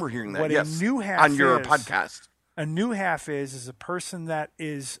remember hearing that, yes, a new half on your podcast. A new half is a person that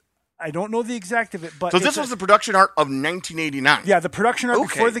is, I don't know the exact of it, but so this was the production art of 1989. Yeah, the production art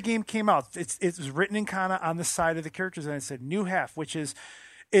before the game came out. It was written in kana on the side of the characters, and it said new half, which is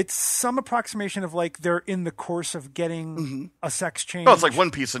it's some approximation of like they're in the course of getting a sex change. Oh, it's like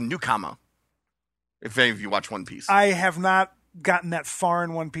One Piece and New Kama. If any of you watch One Piece, I have not gotten that far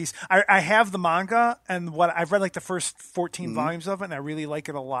in One Piece. I have the manga, and what I've read like the first 14 volumes of it, and I really like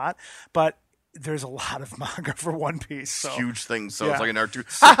it a lot. But there's a lot of manga for One Piece. So. Huge things. So Yeah. it's like an art too.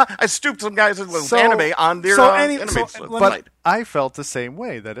 I stooped some guys with anime on their anime But I felt the same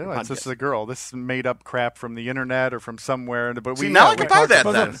way that this is a girl. This is made up crap from the internet or from somewhere. But See, now I can buy that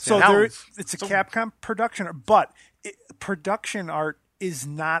then. So Now it's a Capcom production art, but production art is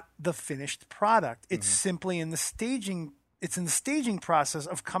not the finished product. It's simply in the staging. It's in the staging process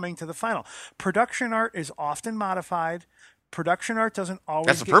of coming to the final. Production art is often modified. Production art doesn't always.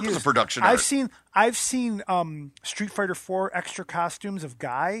 That's the get purpose used. of production art. I've seen Street Fighter 4 extra costumes of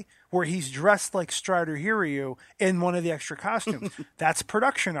Guy where he's dressed like Strider Hiryu in one of the extra costumes. That's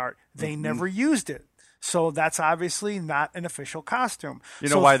production art. They never used it, so that's obviously not an official costume. You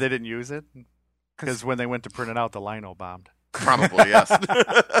know why they didn't use it? Because when they went to print it out, the lino bombed. Probably, yes.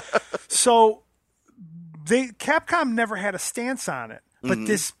 So Capcom never had a stance on it, but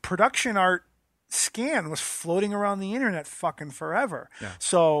this production art scan was floating around the internet fucking forever. Yeah.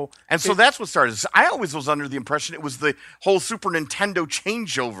 So that's what started. I always was under the impression it was the whole Super Nintendo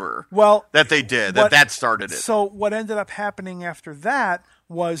changeover that they did, that started it. So what ended up happening after that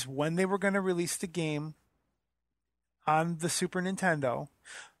was when they were going to release the game on the Super Nintendo,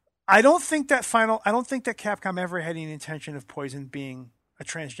 I don't think that Capcom ever had any intention of Poison being a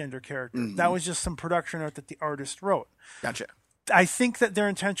transgender character. That was just some production art that the artist wrote. Gotcha. I think that their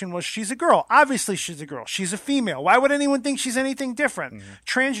intention was she's a girl. Obviously, she's a girl. She's a female. Why would anyone think she's anything different?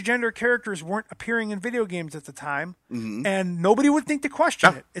 Transgender characters weren't appearing in video games at the time, and nobody would think to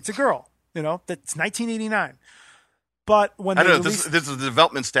question it. It's a girl. That's 1989. But when I don't know, this is the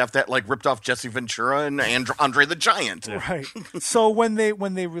development staff that like ripped off Jesse Ventura and Andre the Giant. Right. So when they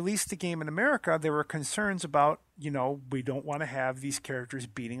released the game in America, there were concerns about, we don't want to have these characters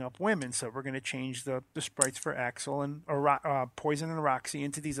beating up women, so we're going to change the sprites for Axel and Poison and Roxy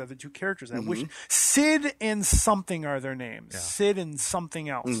into these other two characters. I wish Sid and something are their names. Yeah. Sid and something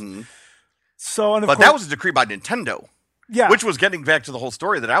else. So, and of course, that was a decree by Nintendo. Yeah. Which was getting back to the whole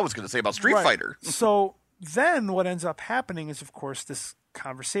story that I was going to say about Street Fighter. So then what ends up happening is, of course, this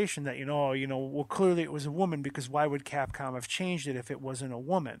conversation that, well, clearly it was a woman, because why would Capcom have changed it if it wasn't a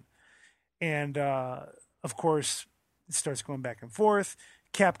woman? And, of course, it starts going back and forth.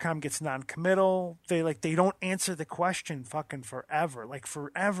 Capcom gets non-committal. They don't answer the question fucking forever. Like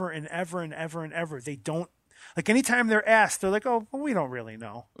forever and ever and ever and ever. They don't, like anytime they're asked, they're like, oh, well, we don't really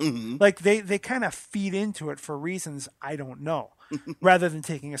know. Like they kind of feed into it for reasons I don't know, rather than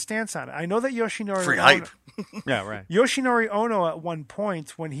taking a stance on it. I know that Yoshinori Free hype. Yeah, right. Yoshinori Ono at one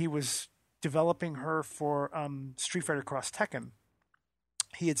point, when he was developing her for Street Fighter Cross Tekken,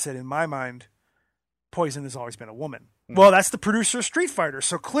 he had said, in my mind, Poison has always been a woman. Well, that's the producer of Street Fighter,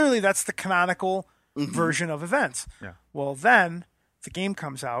 so clearly that's the canonical version of events. Yeah. Well, then the game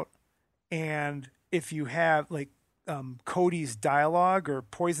comes out, and if you have like Cody's dialogue or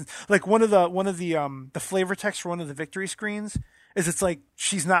Poison, like one of the flavor text for one of the victory screens is, it's like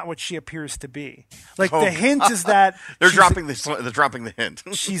she's not what she appears to be. Like the hint is that they're dropping the hint.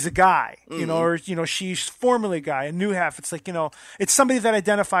 She's a guy, or she's formerly a guy. A new half, it's like it's somebody that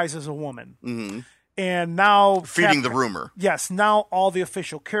identifies as a woman. And now feeding the rumor. Yes, now all the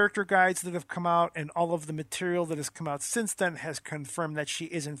official character guides that have come out and all of the material that has come out since then has confirmed that she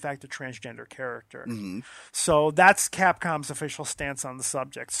is in fact a transgender character. So that's Capcom's official stance on the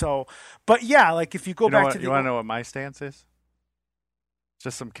subject. So, but yeah, like if you go back to you want to know what my stance is? It's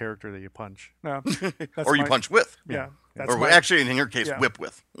just some character that you punch. No, or you punch with. Yeah. Or actually, in your case, whip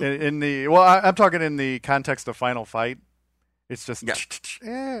with. I'm talking in the context of Final Fight. It's just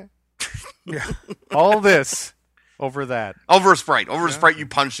Yeah. all this over that. Over a Sprite. Over a Sprite you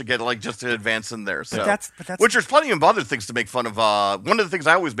punch to get, like, just to advance in there. So. But that's Which there's plenty of other things to make fun of. One of the things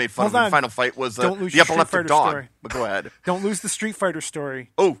I always made fun of in Final Fight was the epileptic dog. Story. But go ahead. Don't lose the Street Fighter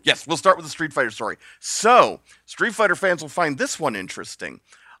story. Oh, yes. We'll start with the Street Fighter story. So, Street Fighter fans will find this one interesting.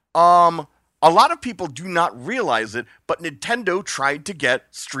 A lot of people do not realize it, but Nintendo tried to get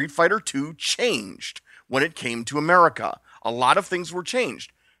Street Fighter 2 changed when it came to America. A lot of things were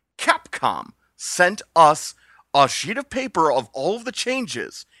changed. Capcom sent us a sheet of paper of all of the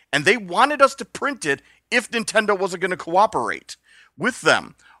changes, and they wanted us to print it if Nintendo wasn't going to cooperate with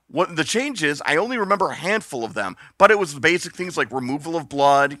them. What the changes, I only remember a handful of them, but it was basic things like removal of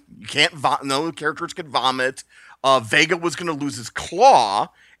blood. You can't no characters can vomit. Vega was going to lose his claw,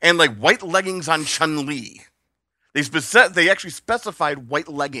 and like white leggings on Chun-Li. They actually specified white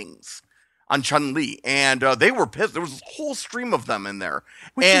leggings on Chun-Li, and they were pissed. There was a whole stream of them in there.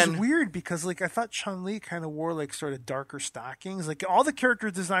 Which is weird because, like, I thought Chun-Li kind of wore, like, sort of darker stockings. Like, all the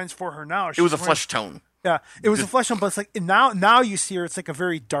character designs for her now. It was a flesh tone. Yeah, it was a flesh tone, but it's like now you see her. It's like a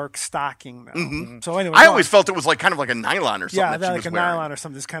very dark stocking now. Mm-hmm. So anyway, I always felt it was like kind of like a nylon or something. Yeah, that she like was a wearing. nylon or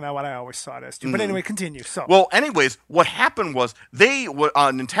something. Is kind of what I always saw it as too. But anyway, continue. So well, anyways, what happened was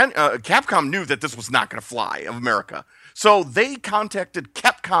Capcom knew that this was not going to fly of America, so they contacted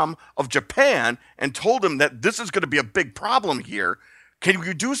Capcom of Japan and told them that this is going to be a big problem here. Can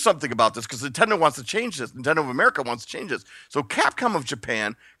you do something about this? Because Nintendo wants to change this. Nintendo of America wants to change this. So Capcom of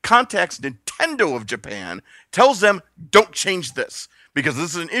Japan contacts Nintendo of Japan, tells them, don't change this. Because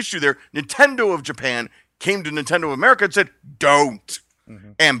this is an issue there. Nintendo of Japan came to Nintendo of America and said, don't.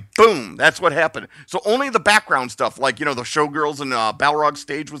 Mm-hmm. And boom, that's what happened. So only the background stuff, like, the Showgirls and Balrog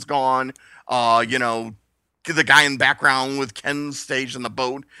stage was gone. The guy in the background with Ken's stage in the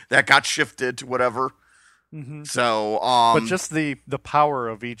boat, that got shifted to whatever. Mm-hmm. So, but just the power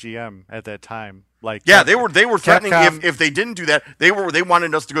of EGM at that time, like they were threatening Capcom, if they didn't do that, they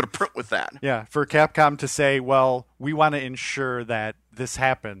wanted us to go to print with that. Yeah, for Capcom to say, well, we want to ensure that this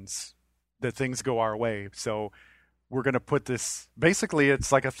happens, that things go our way, so we're going to put this. Basically,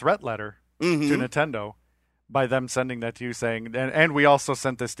 it's like a threat letter to Nintendo by them sending that to you, saying, and we also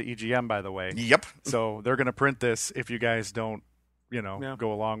sent this to EGM, by the way. Yep. So they're going to print this if you guys don't.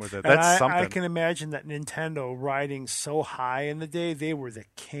 Go along with it. And That's something. I can imagine that Nintendo riding so high in the day, they were the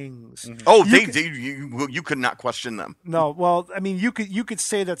kings. Mm-hmm. Oh, you could not question them. No, well, I mean, you could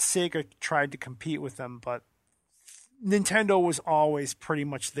say that Sega tried to compete with them, but Nintendo was always pretty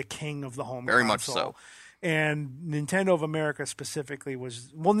much the king of the home console. Very much so. And Nintendo of America specifically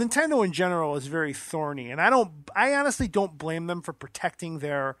Nintendo in general is very thorny, and I honestly don't blame them for protecting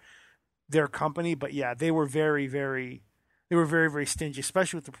their company, but yeah, they were very, very. They were very, very stingy,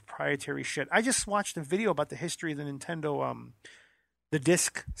 especially with the proprietary shit. I just watched a video about the history of the Nintendo, the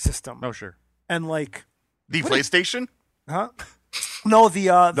disc system. Oh, sure. And like the PlayStation? Huh? No, the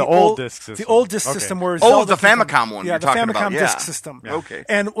old disc system. The old disc system where the Famicom one. Yeah, the Famicom disc system. Yeah. Okay.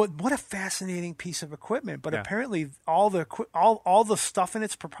 And what a fascinating piece of equipment. But apparently, all the stuff in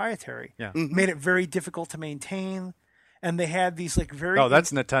it's proprietary. Yeah. Mm-hmm. Made it very difficult to maintain. And they had these like very. Oh,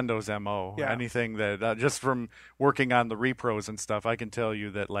 that's Nintendo's MO. Yeah. Anything that just from working on the repros and stuff, I can tell you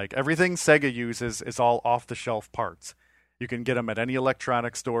that like everything Sega uses is all off the shelf parts. You can get them at any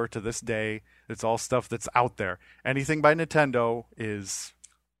electronics store to this day. It's all stuff that's out there. Anything by Nintendo is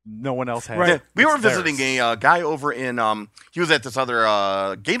no one else has. Right. It. We were visiting a guy over in. He was at this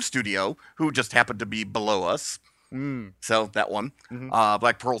other game studio who just happened to be below us. So that one,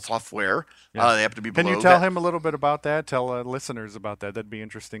 Black Pearl Software, Yeah. they have to be below. Can you tell him a little bit about that? Tell listeners about that. That'd be an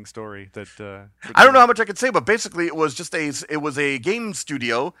interesting story. I don't know how much I could say, but basically it was just a game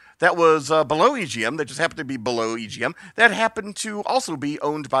studio that was below EGM, that just happened to be below EGM, that happened to also be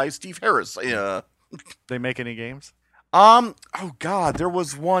owned by Steve Harris. They make any games? Oh God, there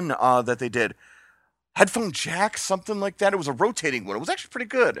was one that they did. Headphone jack, something like that. It was a rotating one. It was actually pretty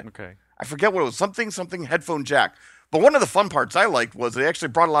good. Okay. I forget what it was. Something headphone jack. But one of the fun parts I liked was they actually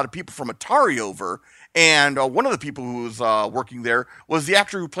brought a lot of people from Atari over. And one of the people who was working there was the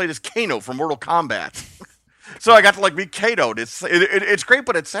actor who played as Kano from Mortal Kombat. So I got to meet Kano. It's great,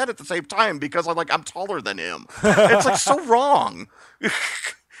 but it's sad at the same time because I'm taller than him. It's so wrong. I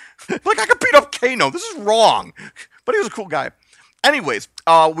could beat up Kano. This is wrong. But he was a cool guy. Anyways,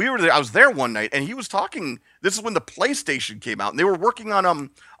 I was there one night, and he was talking. This is when the PlayStation came out, and they were working on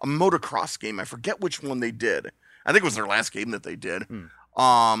a motocross game. I forget which one they did. I think it was their last game that they did. If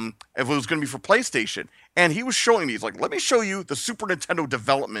it was going to be for PlayStation, and he was showing me. He's like, "Let me show you the Super Nintendo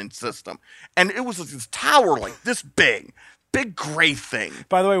development system," and it was this tower this big, big gray thing.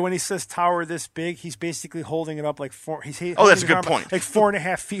 By the way, when he says tower this big, he's basically holding it up like four. He's Oh, that's a good point. Like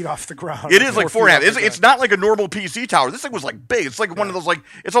 4.5 feet off the ground. It is like 4.5. feet off It's not like a normal PC tower. This thing was like big. It's like one of those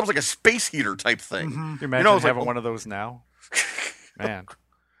it's almost like a space heater type thing. Can you imagine it's having one of those now? Man.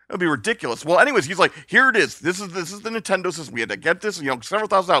 It'd be ridiculous. Well, anyways, he's like, here it is. This is the Nintendo system. We had to get this, several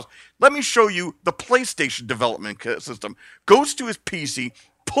 $1,000s. Let me show you the PlayStation development system. Goes to his PC,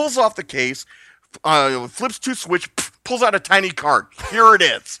 pulls off the case, flips to switch, pulls out a tiny card. Here it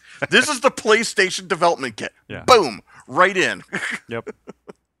is. This is the PlayStation development kit. Yeah. Boom, right in. Yep.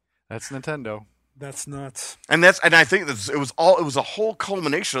 That's Nintendo. That's nuts. And I think it was a whole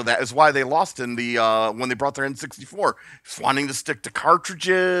culmination of that is why they lost in the when they brought their N64, just wanting to stick to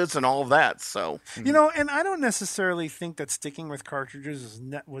cartridges and all of that. So and I don't necessarily think that sticking with cartridges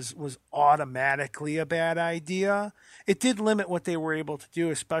was automatically a bad idea. It did limit what they were able to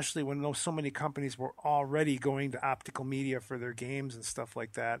do, especially when so many companies were already going to optical media for their games and stuff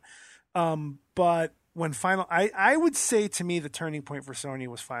like that. But when I would say to me the turning point for Sony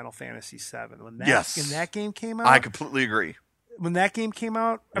was Final Fantasy VII. When that game came out, I completely agree. When that game came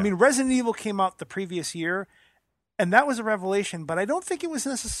out, I mean, Resident Evil came out the previous year, and that was a revelation. But I don't think it was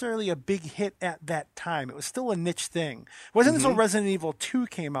necessarily a big hit at that time. It was still a niche thing. It wasn't until Resident Evil 2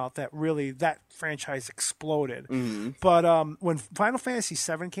 came out that really that franchise exploded. But when Final Fantasy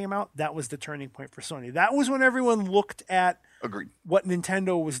VII came out, that was the turning point for Sony. That was when everyone looked at what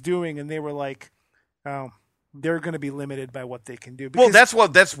Nintendo was doing, and they were like, oh, they're going to be limited by what they can do. Well,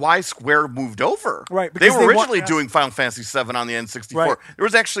 that's why Square moved over. Right. They were originally doing Final Fantasy VII on the N64. Right. There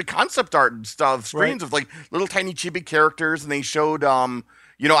was actually concept art and stuff, screens of like little tiny chibi characters, and they showed,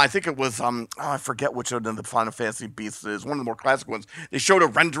 I think it was, I forget which of the Final Fantasy beasts is, one of the more classic ones. They showed a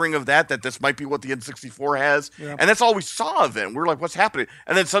rendering of that this might be what the N64 has. Yeah. And that's all we saw of it. And we were like, what's happening?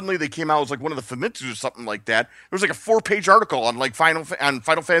 And then suddenly they came out, it was like one of the Famitsus or something like that. There was like a 4-page article on like Final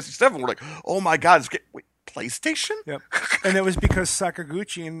Fantasy VII. We're like, oh my God, wait, PlayStation? Yep. And it was because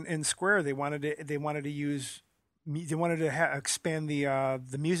Sakaguchi and Square, they wanted to expand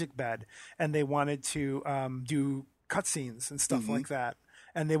the music bed, and they wanted to do cutscenes and stuff like that.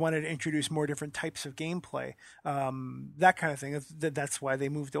 And they wanted to introduce more different types of gameplay, that kind of thing. That's why they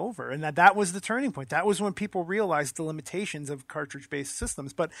moved over. And that was the turning point. That was when people realized the limitations of cartridge-based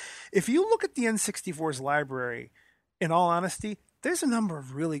systems. But if you look at the N64's library, in all honesty, there's a number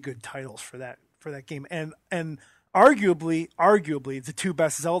of really good titles for that game. And arguably, the two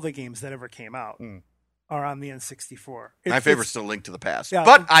best Zelda games that ever came out are on the N64. My favorite's still Link to the Past. Yeah,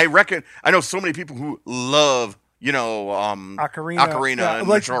 but I know so many people who love Ocarina and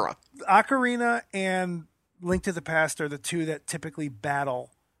Majora. Ocarina and Link to the Past are the two that typically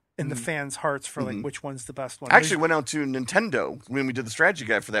battle in the fans' hearts for like which one's the best one. I actually went out to Nintendo when we did the strategy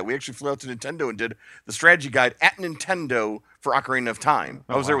guide for that. We actually flew out to Nintendo and did the strategy guide at Nintendo for Ocarina of Time.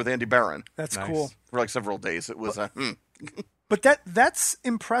 I was there with Andy Barron. That's cool. For like several days. It was But that's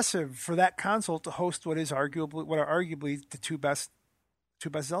impressive for that console to host what are arguably the two best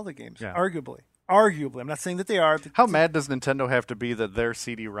Zelda games. Yeah. Arguably. I'm not saying that they are. How mad does Nintendo have to be that their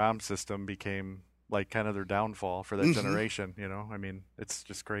CD-ROM system became like kind of their downfall for that generation? I mean, it's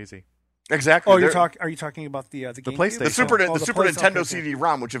just crazy. Exactly. Oh, are you talking about the PlayStation? The Super Nintendo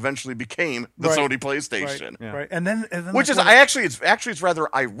CD-ROM, which eventually became the Sony PlayStation. Right. And then which is it's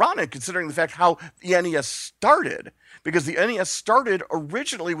rather ironic considering the fact how the NES started, because the NES started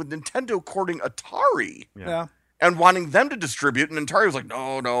originally with Nintendo courting Atari. Yeah. And wanting them to distribute, and Atari was like,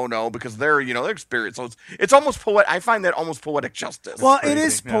 no, because they're experienced. So it's almost poetic. I find that almost poetic justice. Well, it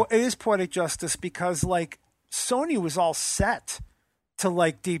is poetic justice because like Sony was all set to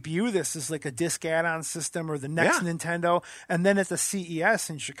like debut this as like a disc add-on system or the next Nintendo, and then at the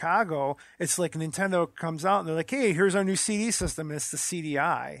CES in Chicago, it's like Nintendo comes out and they're like, hey, here's our new CD system, and it's the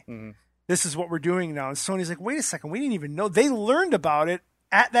CDI. Mm-hmm. This is what we're doing now. And Sony's like, wait a second, we didn't even know. They learned about it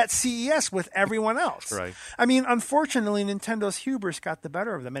at that CES with everyone else. Right. I mean, unfortunately, Nintendo's hubris got the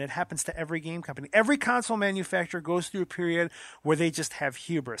better of them, and it happens to every game company. Every console manufacturer goes through a period where they just have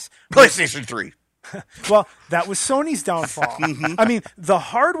hubris. PlayStation 3. Well, that was Sony's downfall. I mean, the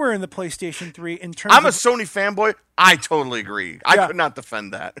hardware in the PlayStation 3 in terms I'm a Sony fanboy. I totally agree. I could not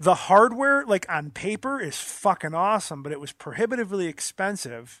defend that. The hardware, like on paper, is fucking awesome, but it was prohibitively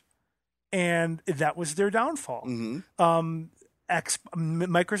expensive, and that was their downfall.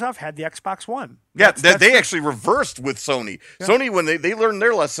 Microsoft had the Xbox One. Yeah, they actually reversed with Sony. Yeah. Sony, when they learned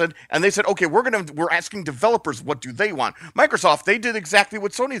their lesson, and they said, okay, we're asking developers what do they want. Microsoft, they did exactly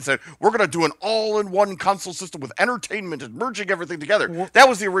what Sony said. We're going to do an all-in-one console system with entertainment and merging everything together. That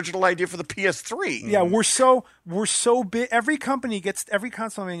was the original idea for the PS3. Yeah, we're so big. Every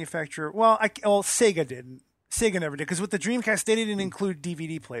console manufacturer. Well, Sega didn't. Sega never did, because with the Dreamcast they didn't include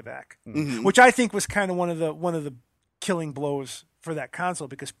DVD playback, which I think was kind of one of the killing blows for that console,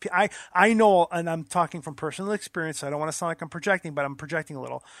 because I know, and I'm talking from personal experience, so I don't want to sound like I'm projecting, but I'm projecting a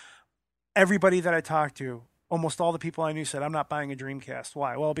little. Everybody that I talked to, almost all the people I knew, said, I'm not buying a Dreamcast.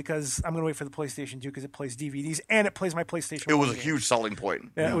 Why? Well, because I'm going to wait for the PlayStation 2 because it plays DVDs and it plays my PlayStation 1 It was a games. huge selling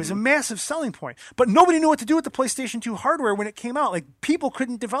point. Yeah, it was a massive selling point. But nobody knew what to do with the PlayStation 2 hardware when it came out. Like, people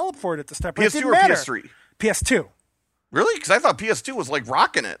couldn't develop for it at the start. But it PS2 didn't or matter. PS3? PS2. Really? Because I thought PS2 was like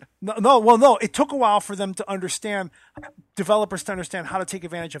rocking it. No. It took a while for them to understand, developers to understand how to take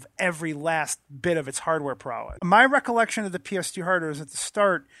advantage of every last bit of its hardware prowess. My recollection of the PS2 hardware is at the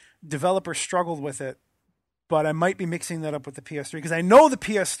start, developers struggled with it, but I might be mixing that up with the PS3 because I know the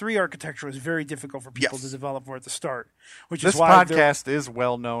PS3 architecture was very difficult for people to develop for at the start. Which This is why podcast is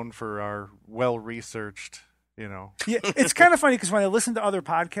well known for our well-researched, Yeah, it's kind of funny because when I listen to other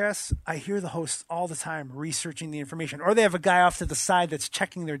podcasts, I hear the hosts all the time researching the information, or they have a guy off to the side that's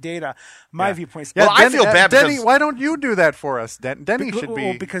checking their data. My viewpoint is, Well, I feel bad Denny, because- why don't you do that for us? Denny should be.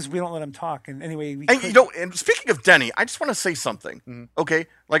 well, because we don't let him talk. And anyway, And speaking of Denny, I just want to say something. Okay,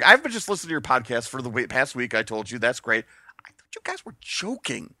 like I've been just listening to your podcast for the past week. I told you that's great. I thought you guys were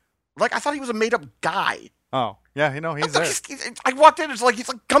joking. Like I thought he was a made-up guy. Oh, yeah, he's there. I walked in, he's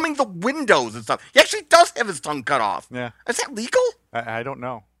like gumming the windows and stuff. He actually does have his tongue cut off. Yeah. Is that legal? I don't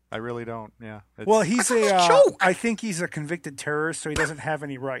know. I really don't. Yeah. well, he's a joke. I think he's a convicted terrorist, so he doesn't have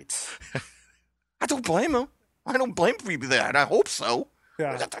any rights. I don't blame him. I don't blame him for that. I hope so.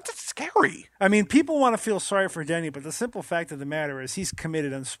 Yeah. That's scary. I mean, people want to feel sorry for Denny, but the simple fact of the matter is he's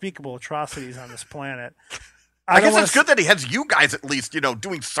committed unspeakable atrocities on this planet. I guess it's good that he has you guys at least,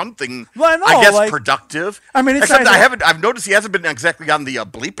 doing something. Well, I know, I guess like- productive. I mean, it's except either- I've noticed he hasn't been exactly on the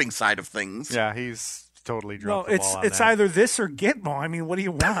bleeping side of things. Yeah, he's totally No, dropped the ball on it's that. either this or Gitmo. I mean, what do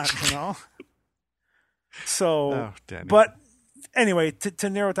you want, So, Oh, Denny. but anyway, to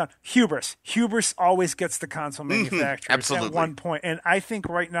narrow it down, hubris. Hubris always gets the console manufacturers at absolutely. one point. And I think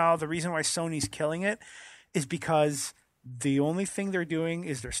right now the reason why Sony's killing it is because the only thing they're doing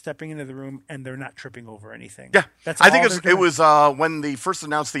is they're stepping into the room and they're not tripping over anything. Yeah, That's I think all it they're was when they first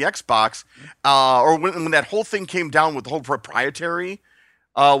announced the Xbox, or when that whole thing came down with the whole proprietary,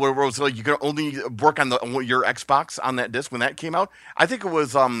 where it was like you could only work on your Xbox on that disc when that came out. I think it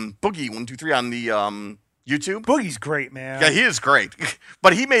was Boogie123 on the YouTube. Boogie's great, man. Yeah, he is great,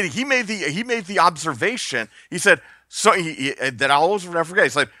 but he made the observation. He said so that I'll always never forget.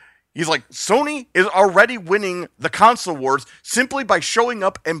 He's like, Sony is already winning the console wars simply by showing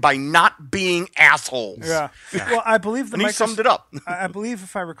up and by not being assholes. Yeah. Well, I believe And he summed it up. I believe,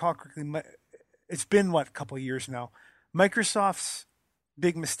 if I recall correctly, it's been a couple of years now. Microsoft's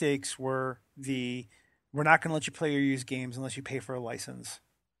big mistakes were we're not going to let you play or use games unless you pay for a license.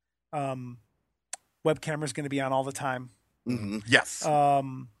 Webcamera's going to be on all the time. Mm-hmm. Yes.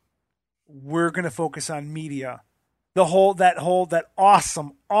 We're going to focus on media. That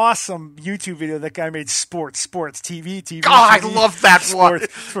awesome YouTube video that guy made, sports, TV. God, I love that one.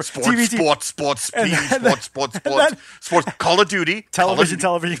 Sports, Sports, And TV, then- sports, Call of Duty, television,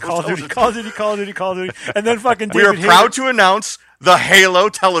 Call of Duty, and then fucking We David are proud Hayter, to announce the Halo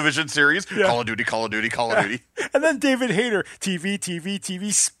television series, Yeah. Call of Duty. and then David Hayter,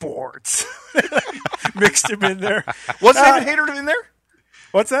 TV, sports, mixed him in there. Was David Hayter in there?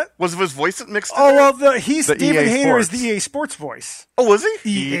 What's that? Was his voice mixed in Oh there? well, The David EA Hayter is Sports. the EA Sports voice. Oh, was he?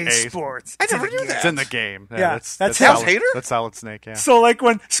 EA EA Sports. I never It's in knew the that. It's in the game. Yeah, that's him. Solid, Hater? That's Solid Snake, yeah. So like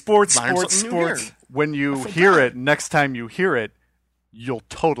when sports. Learn something new here. When you hear it, next time you hear it, you'll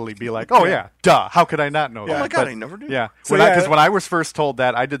totally be like, oh, yeah, duh. How could I not know that? Oh my God, But, I never knew. Yeah. So, Because yeah. when I was first told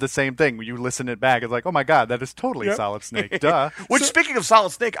that, I did the same thing. When you listen it back, it's like, oh my God, that is totally Yep. Solid Snake. Duh. Which, speaking of Solid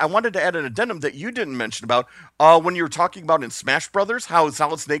Snake, I wanted to add an addendum that you didn't mention about when you were talking about in Smash Brothers how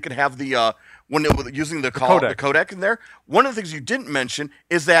Solid Snake could have the when it was using the codec in there. One of the things you didn't mention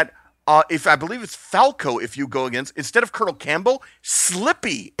is that if I believe it's Falco, if you go against instead of Colonel Campbell,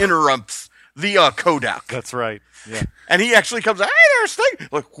 Slippy interrupts the codec, That's right. Yeah. and he actually comes, "Hey there, Snake!"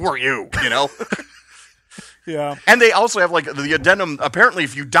 Like, who are you? Yeah. And they also have like the addendum. Apparently,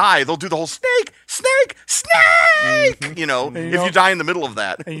 if you die, they'll do the whole snake. And you If know- you die in the middle of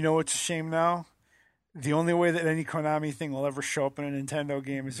that. And you know what's a shame now? The only way that any Konami thing will ever show up in a Nintendo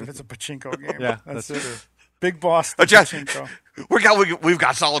game is if it's a pachinko game. Yeah, that's that's it. true. Big Boss the But yeah, pachinko. we've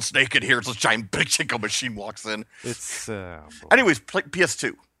got Solid Snake in here. It's a giant pachinko machine walks in. It's. Anyways,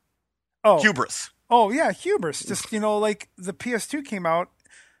 PS2. Oh, Hubris. oh yeah, hubris. Just like the PS2 came out,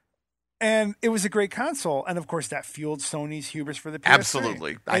 and it was a great console, and of course that fueled Sony's hubris for the PS3.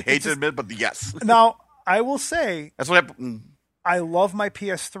 Absolutely. I Like, it hate to just- admit, but Now I will say that's what happened. I love my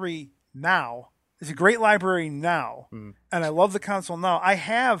PS3 now It's a great library now, Mm. and I love the console now. I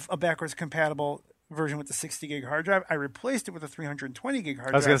have a backwards compatible version with the 60 gig hard drive. I replaced it with a 320 gig hard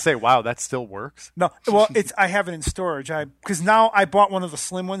drive. I was going to say, wow, that still works. No, well, I have it in storage. Because now I bought one of the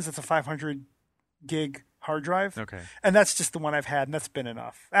slim ones that's a 500 gig hard drive. Okay. And that's just the one I've had, and that's been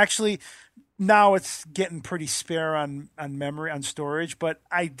enough. Actually, now it's getting pretty spare on memory, on storage, but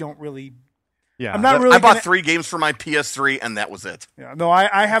I don't really. Yeah, I'm not really. I bought 3 games for my PS3, and that was it. Yeah, no,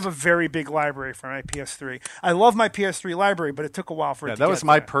 I have a very big library for my PS3. I love my PS3 library, but it took a while for it to that get was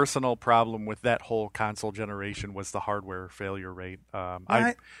my there. personal problem with that whole console generation was the hardware failure rate.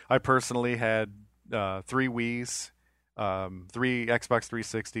 I personally had 3 Wiis, 3 Xbox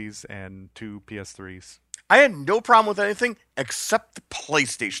 360s, and 2 PS3s. I had no problem with anything except the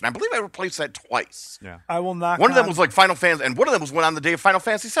PlayStation. I believe I replaced that twice. Yeah. I will knock One of them on- was like Final Fantasy, and one of them was when on the day of Final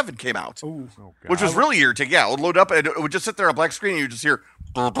Fantasy VII came out, Ooh. Oh, God. which was really irritating. Yeah, it would load up, and it would just sit there on a black screen, and you just hear.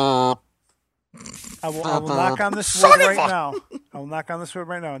 I will knock on this Son wood of right a- now. I will knock on this wood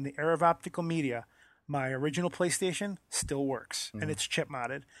right now. In the era of optical media, my original PlayStation still works, and it's chip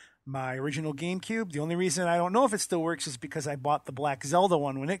modded. My original GameCube, the only reason I don't know if it still works is because I bought the Black Zelda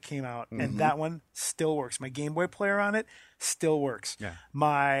one when it came out, and that one still works. My Game Boy player on it still works. Yeah.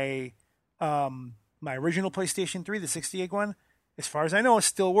 My original PlayStation 3, the 60 gig one, as far as I know, it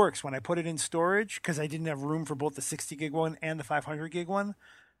still works. When I put it in storage, because I didn't have room for both the 60 gig one and the 500 gig one,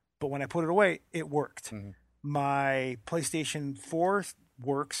 but when I put it away, it worked. My PlayStation 4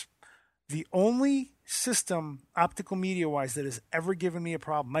 works. The only system, optical media wise, that has ever given me a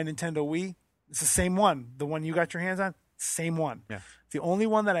problem, my Nintendo Wii, it's the same one. The one you got your hands on, same one. Yeah. The only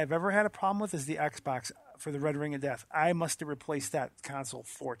one that I've ever had a problem with is the Xbox for the Red Ring of Death. I must have replaced that console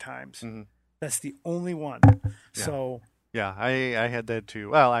 4 times. That's the only one. So Yeah, I had that too.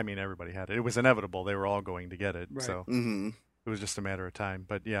 Well, I mean, everybody had it. It was inevitable. They were all going to get it. Right. So Mm-hmm. it was just a matter of time.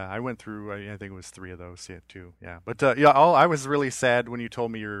 But yeah, I went through, I think it was 3 of those, yeah, 2. Yeah. But yeah, I was really sad when you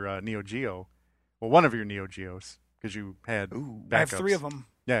told me your Neo Geo, well, one of your Neo Geos, because you had backups. I have 3 of them.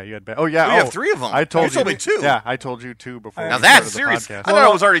 Yeah, you had. Oh, yeah. Oh, you have 3 of them. I told You told me 2. Yeah, I told you 2 before. Now we Now that's started the serious. I podcast. thought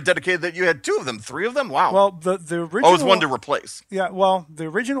it was already dedicated that you had 2 of them. 3 of them? Wow. Well, the original. oh, it was one to replace. Yeah, well, the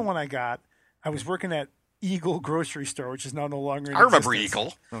original one I got, I was working at Eagle Grocery Store, which is now no longer in I remember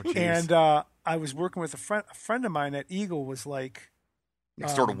existence. Eagle. Oh, jeez. And I was working with a friend of mine at Eagle was like,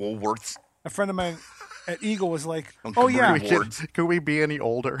 Next door to Woolworths. a friend of mine at Eagle was like, Uncle oh yeah, Marie Ward. Could we be any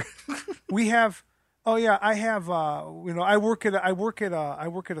older? we have, oh yeah, I have, I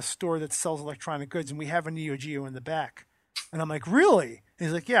work at a store that sells electronic goods, and we have a Neo Geo in the back. And I'm like, really? And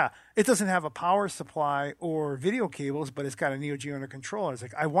he's like, yeah, it doesn't have a power supply or video cables, but it's got a Neo Geo and a controller. I was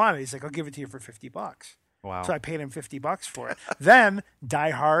like, I want it. He's like, I'll give it to you for $50. Wow. So I paid him $50 for it. Then Die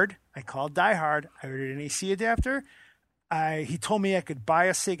Hard, I called Die Hard. I ordered an AC adapter. He told me I could buy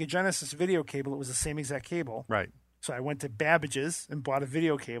a Sega Genesis video cable. It was the same exact cable. Right. So I went to Babbage's and bought a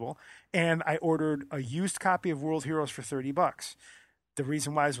video cable, and I ordered a used copy of World Heroes for $30. The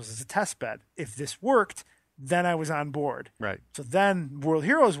reason why was as a test bed. If this worked, then I was on board. Right. So then World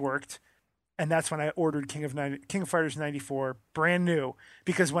Heroes worked, and that's when I ordered King of Fighters 94 brand new,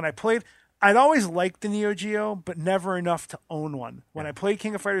 because when I played, I'd always liked the Neo Geo, but never enough to own one. When I played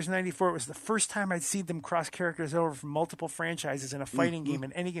King of Fighters 94, it was the first time I'd seen them cross characters over from multiple franchises in a fighting game,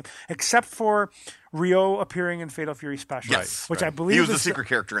 in any game, except for Ryo appearing in Fatal Fury Special, Yes, which I right. believe He was the is secret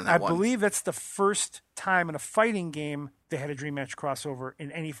character in that I one. believe that's the first time in a fighting game they had a Dream Match crossover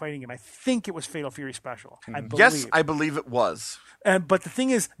in any fighting game. I think it was Fatal Fury Special. I believe. Yes, I believe it was. But the thing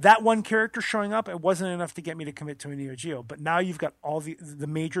is, that one character showing up, it wasn't enough to get me to commit to a Neo Geo. But now you've got all the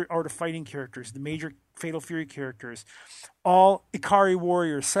major Art of Fighting characters, the major Fatal Fury characters, all Ikari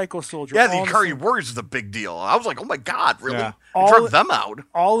Warriors, Psycho Soldier. Yeah, the all in Ikari same- Warriors is a big deal. I was like, oh my God, really? Yeah. You All- drug them out.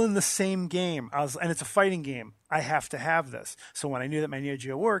 all in the same game. And it's a fighting game. I have to have this. So when I knew that my Neo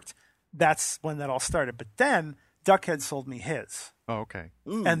Geo worked, that's when that all started. But then Duckhead sold me his. Oh, okay.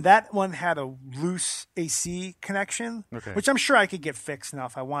 And that one had a loose AC connection, Okay. which I'm sure I could get fixed now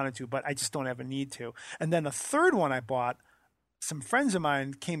if I wanted to, but I just don't have a need to. And then the third one I bought, some friends of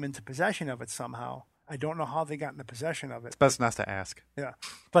mine came into possession of it somehow. I don't know how they got into possession of it. Best not to ask. Yeah.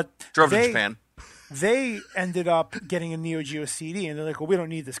 But Drove they, to Japan. They ended up getting a Neo Geo CD, and they're like, well, we don't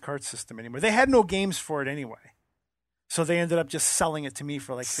need this card system anymore. They had no games for it anyway. So they ended up just selling it to me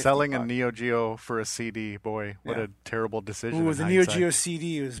for like $50. Selling a Neo Geo for a CD, boy, what Yeah. a terrible decision. Ooh, in the Neo hindsight. Geo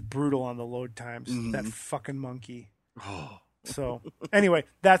CD was brutal on the load times. Mm-hmm. That fucking monkey. So anyway,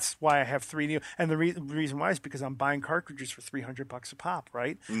 that's why I have 3 Neo. And the reason why is because I'm buying cartridges for $300 a pop,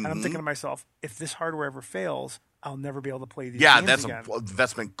 right? And I'm thinking to myself, if this hardware ever fails, I'll never be able to play these Yeah, games that's again. an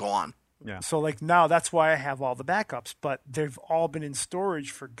investment gone. Yeah. So like now that's why I have all the backups, but they've all been in storage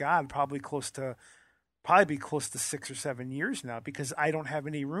for God, probably close to probably be close to 6 or 7 years now because I don't have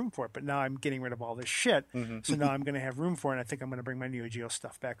any room for it. But now I'm getting rid of all this shit. So now I'm going to have room for it. And I think I'm going to bring my Neo Geo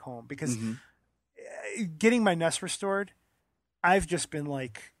stuff back home because getting my NES restored, I've just been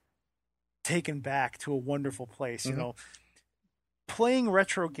like taken back to a wonderful place, you know. Playing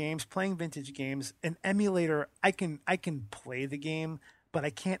retro games, playing vintage games, an emulator, I can play the game, but I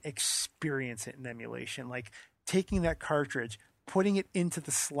can't experience it in emulation. Like taking that cartridge, putting it into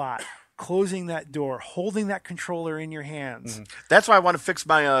the slot, closing that door, holding that controller in your hands. That's why I want to fix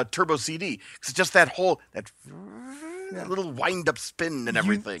my Turbo CD. It's just that little wind-up spin and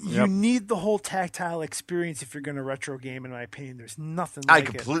everything. You need the whole tactile experience if you're going to retro game, in my opinion. There's nothing like it.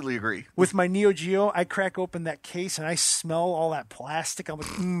 I completely agree. With my Neo Geo, I crack open that case and I smell all that plastic. I'm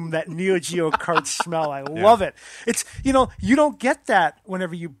like, that Neo Geo cart smell. I love it. It's, you don't get that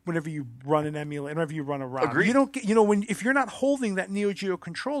whenever you run an emulator, whenever you run a ROM. Agreed. You don't get, if you're not holding that Neo Geo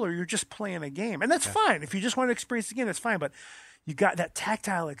controller, you're just playing a game. And that's fine. If you just want to experience the game, that's fine. But you got that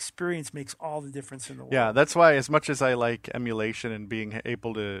tactile experience makes all the difference in the world. Yeah, that's why as much as I like emulation and being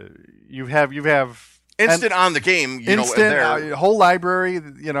able to, you have instant on the game, whole library,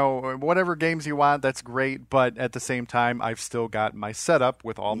 whatever games you want, that's great. But at the same time, I've still got my setup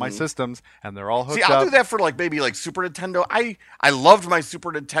with all my systems, and they're all hooked up. I'll do that for maybe Super Nintendo. I loved my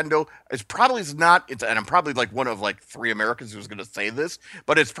Super Nintendo. It's probably not, and I'm probably one of 3 Americans who's going to say this,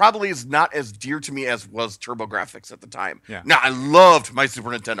 but it's probably is not as dear to me as was TurboGrafx at the time. Yeah. Now I loved my Super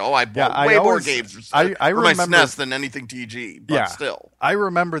Nintendo. Oh, I bought way more games for my SNES than anything TG. But still, I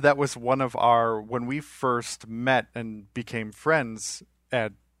remember that was one of when we first met and became friends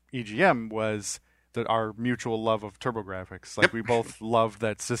at EGM was our mutual love of TurboGrafx. We both loved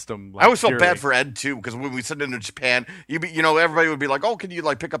that system. I always felt dearly. bad for Ed too, because when we sent into Japan, everybody would be like, "Oh, can you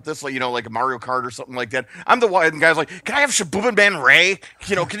pick up this, like a Mario Kart or something like that?" I'm the one, and guys like, "Can I have Shaboom Man Ray?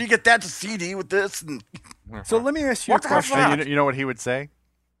 Can you get that to CD with this?" And so let me ask you a question. And you know what he would say?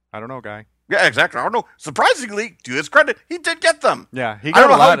 I don't know, guy. Yeah, exactly. I don't know. Surprisingly, to his credit, he did get them. Yeah, I don't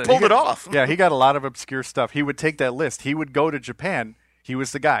know how he pulled it off. Yeah, he got a lot of obscure stuff. He would take that list. He would go to Japan. He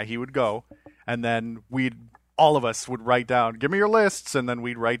was the guy. He would go, and then all of us would write down, give me your lists, and then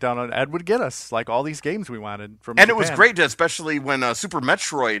we'd write down, and Ed would get us all these games we wanted from Japan. And it was great, especially when Super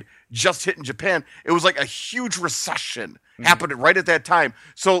Metroid just hit in Japan. It was like a huge recession happened right at that time.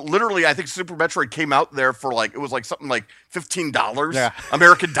 So literally, I think Super Metroid came out there for it was something like $15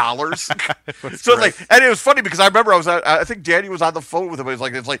 American dollars. So and it was funny because I remember I think Danny was on the phone with him.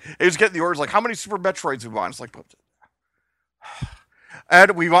 He was getting the orders how many Super Metroids we want. It's like,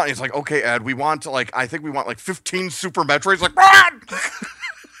 Ed, we want. He's like, okay, Ed, we want I think we want 15 Super Metroids. Run!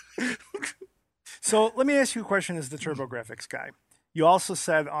 So let me ask you a question as the TurboGrafx guy. You also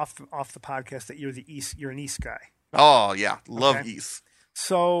said off the podcast that you're an East guy. Oh yeah, love East.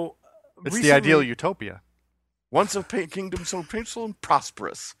 So it's the ideal utopia. Once a kingdom so peaceful and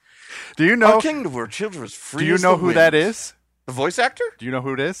prosperous. Do you know a kingdom where children is free? Do you know who that is? The voice actor? Do you know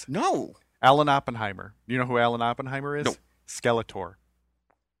who it is? No. Alan Oppenheimer. Do you know who Alan Oppenheimer is? No. Skeletor.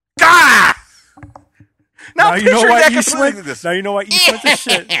 Ah! Now you know why East went. Now you know why East went to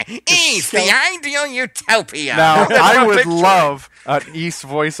shit. East, the ideal utopia. Now I would love an East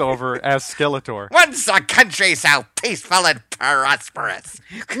voiceover as Skeletor. Once a country so peaceful and prosperous.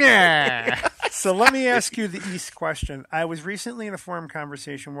 So let me ask you the East question. I was recently in a forum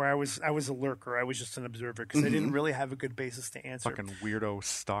conversation where I was a lurker. I was just an observer because I didn't really have a good basis to answer. Fucking weirdo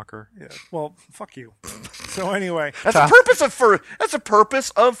stalker. Yeah. Well, fuck you. So anyway, that's the purpose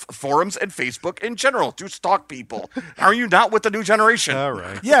of forums and Facebook in general, to stalk people. Are you not with the new generation? All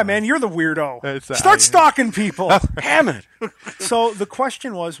right. Yeah, man, you're the weirdo. Start stalking people. Damn it. So the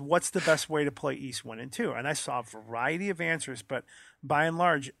question was, what's the best way to play East 1 and 2? And I saw a variety of answers, but by and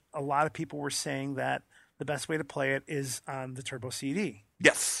large, a lot of people were saying that the best way to play it is on the Turbo CD.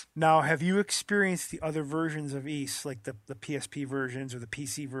 Yes. Now, have you experienced the other versions of East, like the PSP versions or the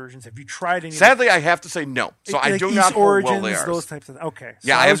PC versions? Have you tried any? Sadly, I have to say no. So I do not hold well they are. Those types of okay.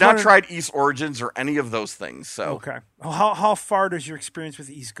 Yeah, I have not tried East Origins or any of those things. So okay. How far does your experience with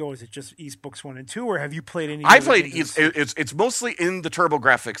East go? Is it just East Books 1 and 2, or have you played any? I played East. It's mostly in the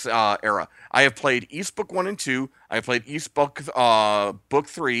TurboGrafx era. I have played East Book 1 and 2. I played East Book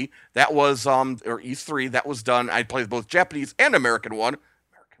 3. That was or East 3. That was done. I played both Japanese and American one.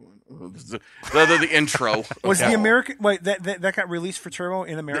 The intro was the American. Wait, that got released for Turbo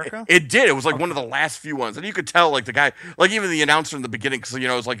in America. It did. It was one of the last few ones, and you could tell the guy, even the announcer in the beginning, because it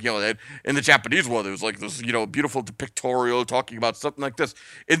was in the Japanese one, there was this beautiful pictorial talking about something like this.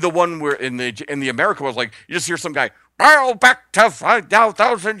 In the one where in the American was you just hear some guy back to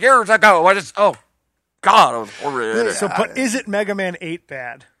 5,000 years ago. I just God, it was horrible. So, but is it Mega Man 8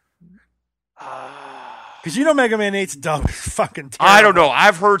 bad? Because Mega Man 8's dub is fucking terrible. I don't know.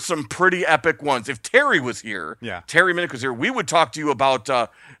 I've heard some pretty epic ones. If Terry was here, Yeah. Terry Minnick was here, we would talk to you about the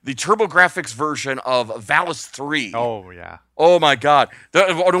TurboGrafx version of Valis 3. Oh, yeah. Oh my God!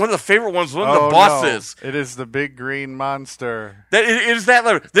 One of the favorite ones, one of the bosses. No. It is the big green monster.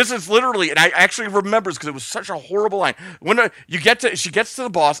 This is literally, and I actually remember because it was such a horrible line. When she gets to the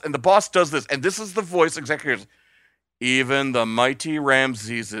boss, and the boss does this, and this is the voice exactly. Even the mighty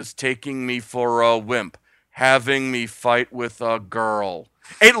Ramses is taking me for a wimp, having me fight with a girl.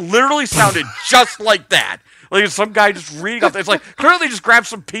 It literally sounded just like that. Like some guy just reading off. It's like clearly just grabbed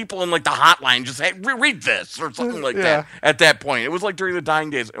some people in like the hotline, and just hey, read this or something like that. At that point, it was like during the dying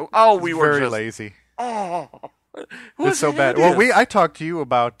days. Oh, we were very just, lazy. Oh, It's so bad. Well, I talked to you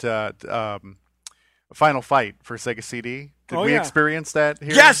about Final Fight for Sega CD. Did we experience that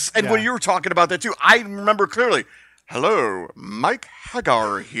here? Yes, and when you were talking about that too, I remember clearly. Hello, Mike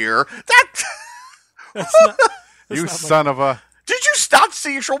Hagar here. You son of a. Did you stop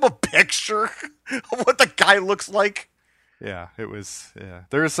seeing show him a picture of what the guy looks like? Yeah, it was. Yeah,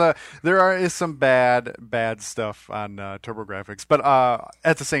 there is some bad stuff on TurboGrafx, but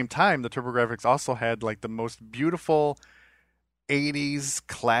at the same time, the TurboGrafx also had like the most beautiful 80s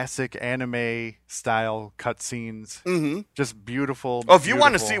classic anime style cutscenes. Mm-hmm. Just beautiful. Oh, if you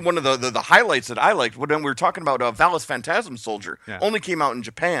want to see one of the highlights that I liked, when we were talking about Valis Phantasm Soldier, only came out in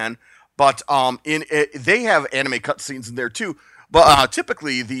Japan, but they have anime cutscenes in there too. But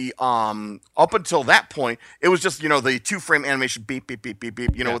typically, up until that point, it was just the 2-frame animation, beep beep beep beep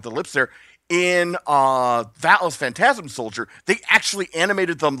beep, with the lips there. In Valis Phantasm Soldier, they actually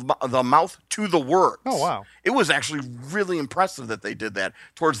animated the mouth to the words. Oh wow! It was actually really impressive that they did that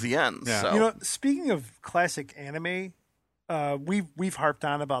towards the end. Yeah. So. Speaking of classic anime, we've harped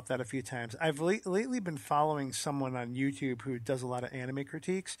on about that a few times. I've lately been following someone on YouTube who does a lot of anime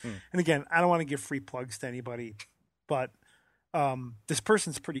critiques. And again, I don't want to give free plugs to anybody, but this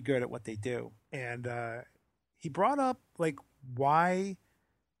person's pretty good at what they do. And he brought up like why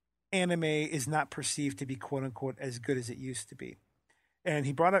anime is not perceived to be quote unquote as good as it used to be. And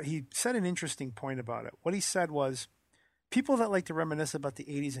he said an interesting point about it. What he said was people that like to reminisce about the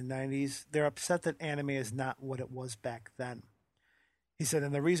 80s and 90s, they're upset that anime is not what it was back then. He said,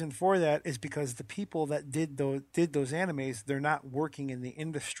 and the reason for that is because the people that did those animes, they're not working in the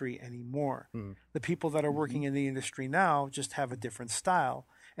industry anymore. The people that are working in the industry now just have a different style,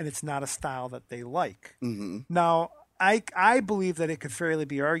 and it's not a style that they like. Now, I believe that it could fairly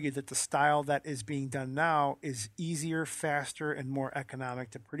be argued that the style that is being done now is easier, faster, and more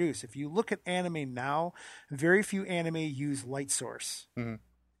economic to produce. If you look at anime now, very few anime use light source,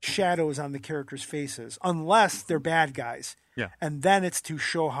 shadows on the characters' faces, unless they're bad guys. Yeah. And then it's to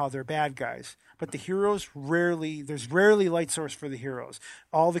show how they're bad guys. But the heroes there's rarely light source for the heroes.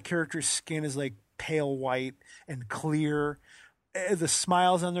 All the characters' skin is like pale white and clear. The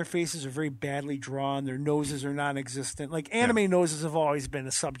smiles on their faces are very badly drawn. Their noses are non-existent. Like anime noses have always been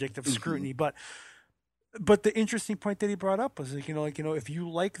a subject of scrutiny, but the interesting point that he brought up was if you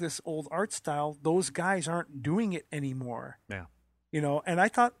like this old art style, those guys aren't doing it anymore. Yeah. And I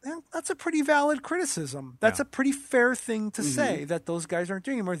thought that's a pretty valid criticism. That's a pretty fair thing to say that those guys aren't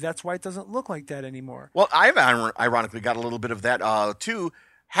doing anymore. That's why it doesn't look like that anymore. Well, I've ironically got a little bit of that too.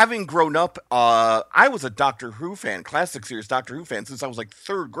 Having grown up, I was a Doctor Who fan, classic series Doctor Who fan, since I was like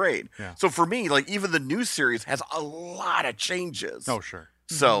 3rd grade. Yeah. So for me, like even the new series has a lot of changes. Oh, sure.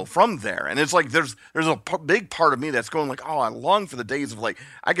 So from there, and it's like there's a big part of me that's going like, oh, I long for the days of like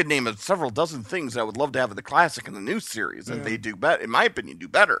I could name several dozen things I would love to have in the classic and the new series, and they do better, in my opinion, do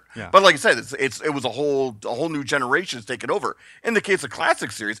better. Yeah. But like I said, it was a whole new generation that's taken over. In the case of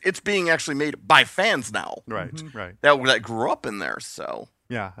classic series, it's being actually made by fans now, right, right, that grew up in there. So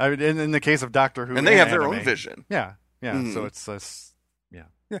yeah, I mean, in the case of Doctor Who, and they have anime, their own vision. Yeah, yeah. So it's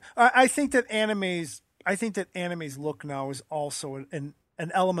yeah. I think that anime's look now is also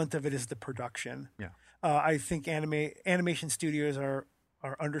an element of it is the production. Yeah. I think animation studios are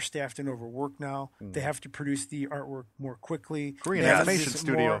understaffed and overworked now. They have to produce the artwork more quickly. Korean animation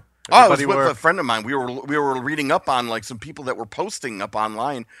studio. I was with a friend of mine. We were reading up on like some people that were posting up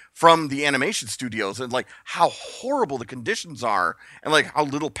online from the animation studios and like how horrible the conditions are and like how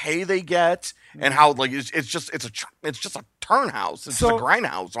little pay they get and how like it's just a turn house. It's just a grind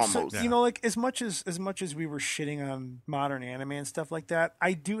house almost. So, like as much as we were shitting on modern anime and stuff like that,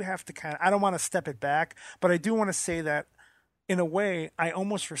 I do have to I don't want to step it back, but I do want to say that in a way, I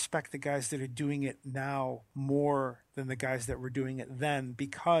almost respect the guys that are doing it now more than the guys that were doing it then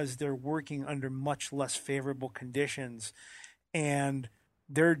because they're working under much less favorable conditions and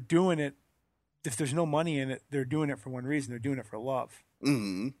they're doing it. If there's no money in it, they're doing it for one reason. They're doing it for love.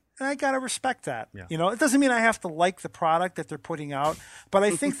 Mm-hmm. And I got to respect that. Yeah. You know, it doesn't mean I have to like the product that they're putting out, but I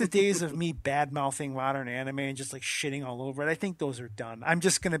think the days of me bad-mouthing modern anime and just like shitting all over it, I think those are done. I'm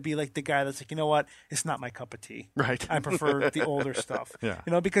just going to be like the guy that's like, you know what? It's not my cup of tea. Right. I prefer the older stuff. Yeah.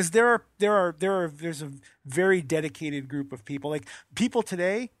 You know, because there's a very dedicated group of people. Like people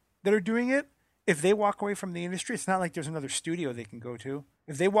today that are doing it, if they walk away from the industry, it's not like there's another studio they can go to.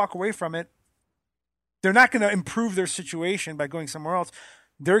 If they walk away from it, they're not going to improve their situation by going somewhere else.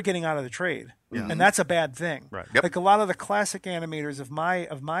 They're getting out of the trade, and that's a bad thing. Right. Yep. Like a lot of the classic animators of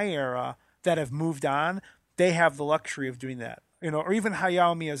my era that have moved on, they have the luxury of doing that. You know, or even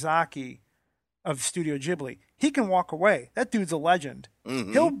Hayao Miyazaki of Studio Ghibli, he can walk away. That dude's a legend.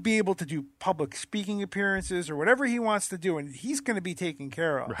 Mm-hmm. He'll be able to do public speaking appearances or whatever he wants to do, and he's going to be taken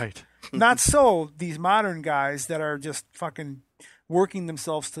care of. Right. Not so these modern guys that are just fucking working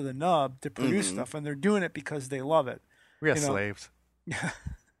themselves to the nub to produce stuff, and they're doing it because they love it. We got You know. slaves. They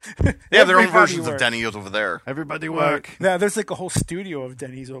have their own Everybody versions of works. Denny's over there. Everybody work. Yeah, there's like a whole studio of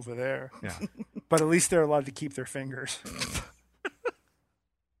Denny's over there. Yeah. But at least they're allowed to keep their fingers.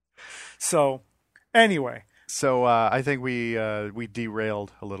 So, anyway, So I think we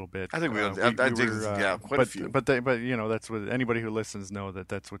derailed a little bit. I think we- Uh, I think yeah, quite a but, few. But you know, that's what anybody who listens know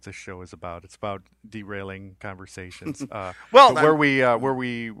that's what this show is about. It's about derailing conversations. Well, but where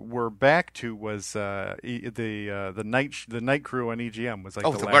we were back to was the night crew on EGM was like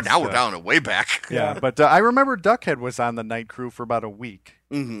Oh, the we're last, now we're down way back. Yeah, but I remember Duckhead was on the night crew for about a week.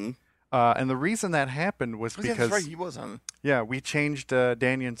 Mm-hmm. And the reason that happened was Yeah, because that's right. He was on. we changed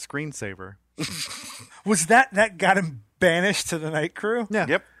Danion's screensaver. was that got him banished to the night crew? Yeah.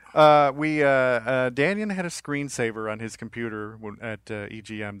 Yep. Danion had a screensaver on his computer at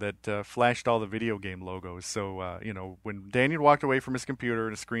EGM that flashed all the video game logos. So, when Danion walked away from his computer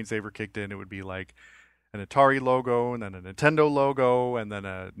and a screensaver kicked in, it would be like an Atari logo and then a Nintendo logo and then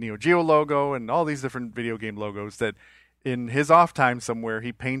a Neo Geo logo and all these different video game logos that in his off time somewhere,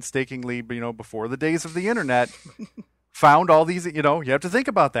 he painstakingly, before the days of the internet, found all these, you have to think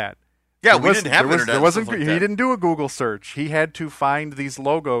about that. Yeah, There we wasn't- didn't have there was- internet. There wasn't. and stuff like He that. didn't do a Google search. He had to find these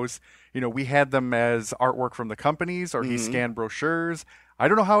logos. We had them as artwork from the companies, or he scanned brochures. I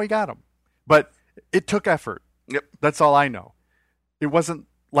don't know how he got them, but it took effort. Yep. That's all I know. It wasn't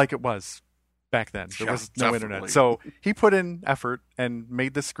like it was back then. There Yeah, was no definitely. internet, so he put in effort and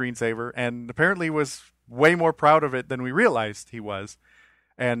made this screensaver, and apparently was way more proud of it than we realized he was.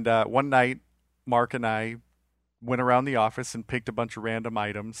 And one night, Mark and I went around the office and picked a bunch of random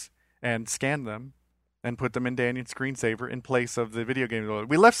items and scanned them and put them in Danion's screensaver in place of the video game.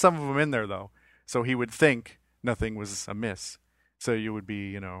 We left some of them in there, though, so he would think nothing was amiss. So you would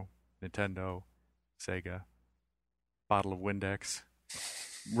be, Nintendo, Sega, bottle of Windex,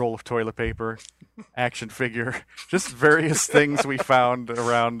 roll of toilet paper, action figure, just various things we found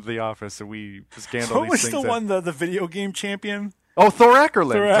around the office, and we scanned all What these was things. the one, the video game champion? Oh, Thor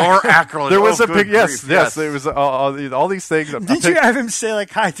Ackerland. Thor Or Ackerland. There was Oh, a big good yes. grief, It was all these things. Did you have him say like,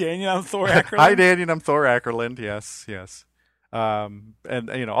 "Hi, Daniel, I'm Thor Ackerland"? Hi, Daniel. I'm Thor Ackerland. Yes.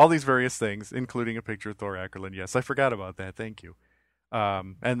 And all these various things, including a picture of Thor Ackerland. Yes, I forgot about that. Thank you.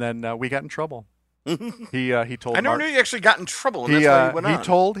 And then we got in trouble. He told. I never Martin, knew you actually got in trouble, and that's why you went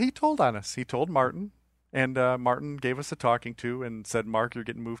on. he told on us. He told Martin, and Martin gave us a talking to and said, "Mark, you're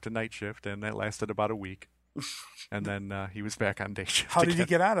getting moved to night shift," and that lasted about a week. And then he was back on day shift. How did you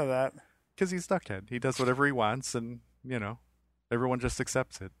get out of that? Because he's Duckhead. He does whatever he wants, and everyone just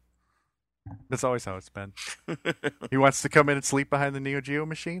accepts it. That's always how it's been. He wants to come in and sleep behind the Neo Geo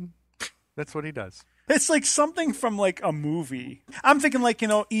machine. That's what he does. It's like something from like a movie. I'm thinking like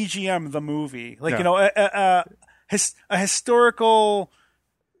EGM the movie, like Yeah. a historical.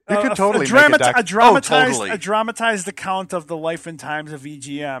 You could totally a, make a doc- dramatized, totally. a dramatized account of the life and times of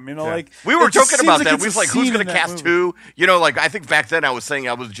EGM. Like We were it just joking seems about that. it's We a was like, who's scene going in to that cast movie. who? Like I think back then I was saying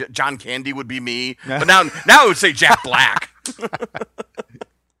I was John Candy would be me, but now I would say Jack Black.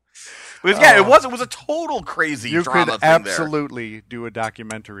 It was a total crazy You drama could thing absolutely do a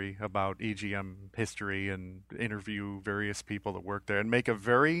documentary about EGM history and interview various people that work there and make a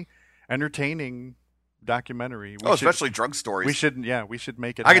very entertaining documentary. there. Especially drug stories. We should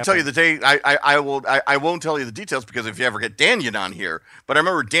make it. I can tell you happen. the day. I won't tell you the details because if you ever get Danion on here, but I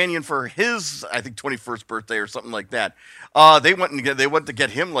remember Danion for his 21st birthday or something like that. They went to get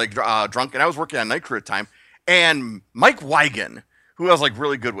him drunk, and I was working on night crew at the time, and Mike Wigan, who I was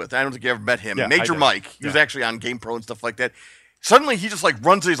really good with. I don't think you ever met him. Yeah, I Major did. Mike. He was Yeah. actually on Game Pro and stuff like that. Suddenly he just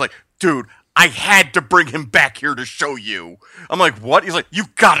runs in. He's like, dude, I had to bring him back here to show you. I'm like, what? He's like, you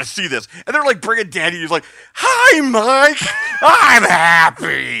gotta see this. And they're bringing Danny. He's like, hi, Mike. I'm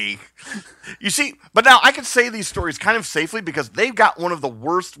happy. You see, but now I can say these stories kind of safely because they've got one of the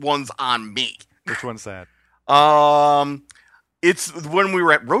worst ones on me. Which one's that? It's when we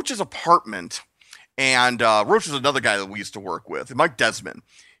were at Roach's apartment, and Roach is another guy that we used to work with, Mike Desmond.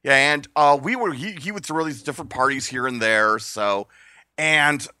 Yeah, and he would throw these different parties here and there. So,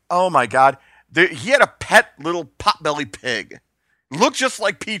 and oh my God, he had a pet little potbelly pig, looked just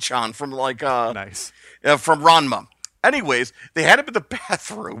like Peachon from Nice. From Ranma. Anyways, they had him in the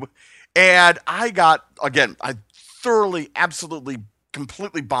bathroom, and I thoroughly, absolutely,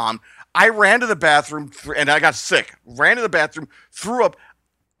 completely bombed. I ran to the bathroom, and I got sick. Ran to the bathroom, threw up.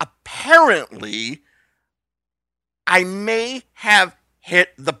 Apparently, I may have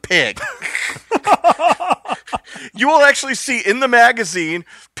hit the pig. You will actually see in the magazine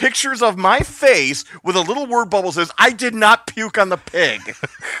pictures of my face with a little word bubble that says, "I did not puke on the pig."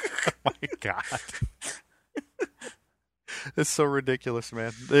 Oh my God. It's so ridiculous,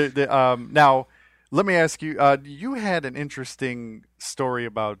 man. Now, let me ask you, you had an interesting story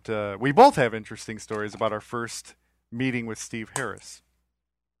about, we both have interesting stories about our first meeting with Steve Harris.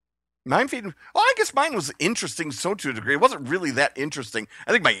 I guess mine was interesting to a degree. It wasn't really that interesting.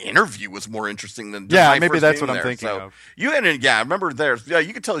 I think my interview was more interesting than yeah, my maybe first that's what meeting I'm there. thinking of. You had, I remember theirs. Yeah,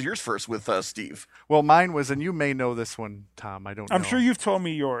 you could tell yours first with Steve. Well, mine was, and you may know this one, Tom. I don't know. I'm sure you've told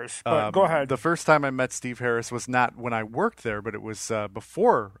me yours, but go ahead. The first time I met Steve Harris was not when I worked there, but it was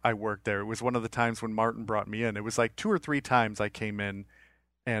before I worked there. It was one of the times when Martin brought me in. It was like 2 or 3 times I came in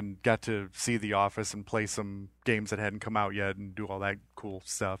and got to see The Office and play some games that hadn't come out yet and do all that cool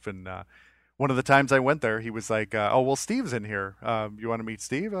stuff. And one of the times I went there, he was like, "Oh, well, Steve's in here. You want to meet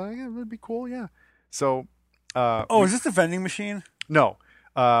Steve?" Yeah, that'd be cool. Yeah. So. Is this the vending machine? No.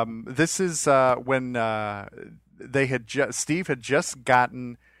 This is when Steve had just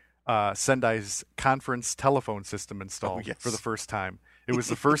gotten Sendai's conference telephone system installed for the first time. It was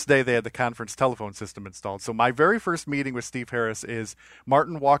the first day they had the conference telephone system installed. So my very first meeting with Steve Harris is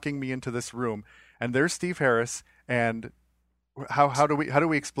Martin walking me into this room, and there's Steve Harris. And how do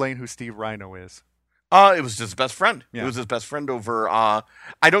we explain who Steve Rhino is? It was his best friend. Yeah. It was his best friend over. I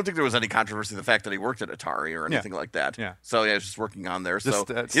don't think there was any controversy the fact that he worked at Atari or anything like that. Yeah. So yeah, he was just working on there. So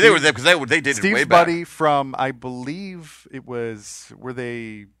Steve, they were there because they did Steve's it way back. buddy from, I believe it was, were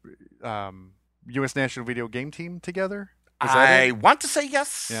they U.S. National Video Game Team together? Was that I it? want to say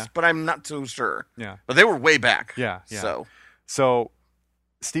yes, but I'm not too sure. Yeah. But they were way back. Yeah. So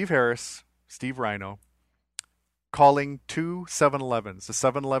Steve Harris, Steve Rhino, calling 2 7-Elevens, the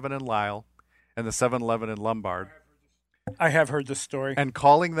 7-Eleven in Lisle and the 7-Eleven in Lombard. I have heard this story. And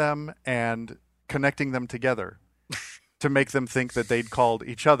calling them and connecting them together to make them think that they'd called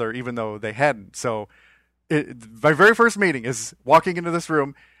each other, even though they hadn't. So my very first meeting is walking into this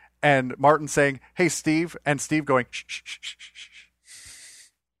room and Martin saying, "Hey, Steve," and Steve going, "Shh, shh, shh, shh, shh.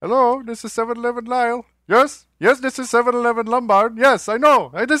 Hello, this is 7-Eleven Lisle. Yes, this is 7-Eleven Lombard. Yes, I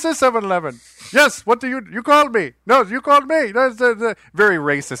know. This is 7-Eleven. Yes, what do you called me? No, you called me. That's the very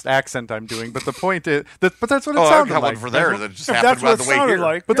racist accent I'm doing, but the point is, but that's what it sounded like. For there, that just That's happened what by it the way sounded here.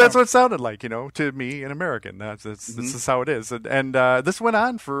 like. But that's what it sounded like, to me, an American. This is how it is. And this went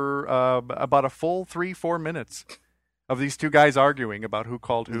on for about a full 3-4 minutes of these two guys arguing about who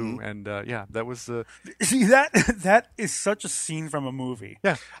called who. And that was See, that is such a scene from a movie.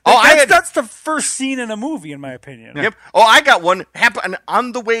 yeah. That's the first scene in a movie, in my opinion. Yep. Oh, I got one happen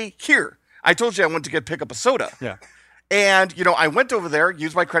on the way here. I told you I went to pick up a soda. Yeah. And I went over there,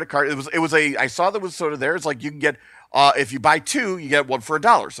 used my credit card. I saw there was soda there. It's like you can get if you buy 2, you get 1 for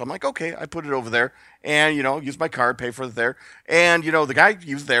 $1. So I'm like, okay, I put it over there and use my card, pay for it there. And the guy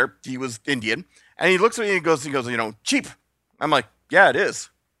he was there, he was Indian, and he looks at me and he goes, cheap. I'm like, yeah, it is.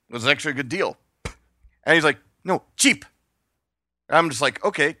 It was actually a good deal. And he's like, no, cheap. I'm just like,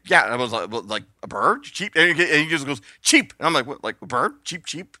 okay, yeah. I was like a bird, cheap, and he just goes cheap, and I'm like, what, like a bird,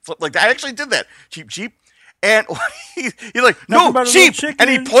 cheap, something like that. I actually did that, cheap, and he's like, no, cheap, and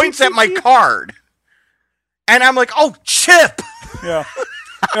he points at my card, and I'm like, oh, chip. Yeah,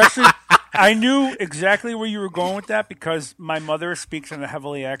 actually, I knew exactly where you were going with that because my mother speaks in a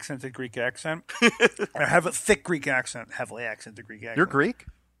heavily accented Greek accent. I have a thick Greek accent, heavily accented Greek accent. You're Greek?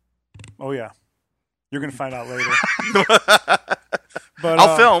 Oh yeah, you're gonna find out later. But,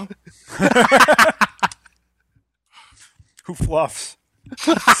 I'll film. Who fluffs?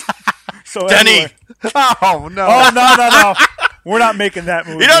 So Denny. anyway. Oh, no. Oh, no. We're not making that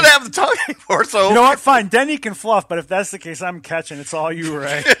movie. He doesn't have the tongue anymore, so... You know what? Fine. Denny can fluff, but if that's the case, I'm catching. It's all you,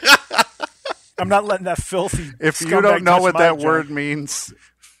 Ray. I'm not letting that filthy If you scumbag don't know touch what my that joint. word means,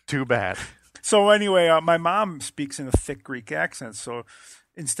 too bad. So anyway, my mom speaks in a thick Greek accent, so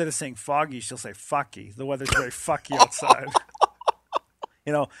instead of saying foggy, she'll say fucky. The weather's very fucky outside.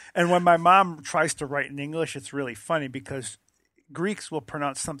 And when my mom tries to write in English, it's really funny because Greeks will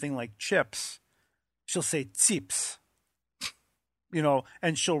pronounce something like chips. She'll say tsips,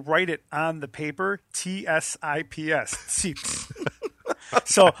 and she'll write it on the paper, Tsips, tsips.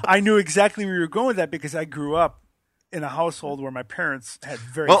 So I knew exactly where you were going with that because I grew up in a household where my parents had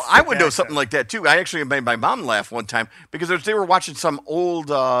very Well, I thick would know accents. something like that too. I actually made my mom laugh one time because they were watching some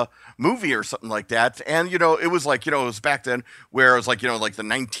old movie or something like that, and it was like it was back then where it was like like the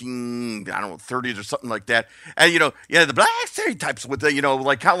 30s or something like that, and the black stereotypes with the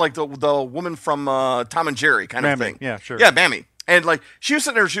like kind of like the woman from Tom and Jerry kind of Mammy. thing. Yeah, sure. Yeah, Mammy. And like she was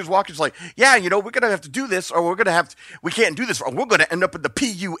sitting there, she was walking. She's like, "Yeah, we're gonna have to do this, or we can't do this, or we're gonna end up in the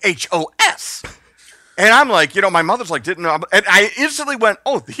PUHOS." And I'm like, my mother's like, didn't know. And I instantly went,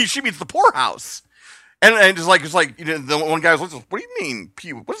 oh, she means the poorhouse. And it's like, the one guy was like, what do you mean?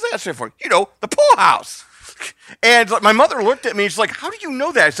 What does that stand for? The poorhouse. And my mother looked at me. She's like, how do you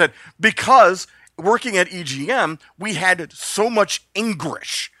know that? I said, because working at EGM, we had so much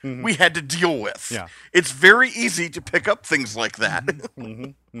English we had to deal with. Yeah. It's very easy to pick up things like that.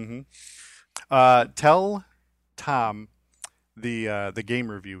 Tell Tom the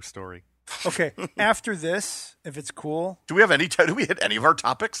game review story. Okay, after this, if it's cool, Do we hit any of our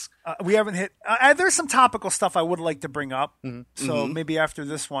topics? we haven't hit. There's some topical stuff I would like to bring up. So maybe after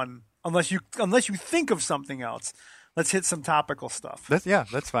this one, unless you think of something else, let's hit some topical stuff.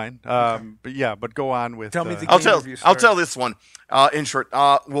 That's fine. But go on with. Tell me the I'll game tell. review I'll story. tell this one in short.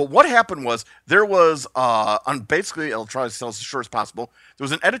 Well, what happened was there was basically I'll try to tell as short as possible. There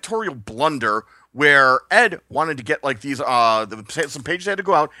was an editorial blunder where Ed wanted to get like these some pages had to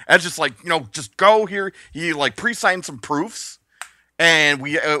go out. Ed's just like just go here. He like pre-signed some proofs, and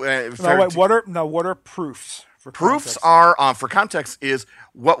we What are proofs? For Proofs context? are, for context, is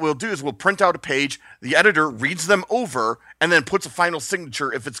what we'll do is we'll print out a page, the editor reads them over, and then puts a final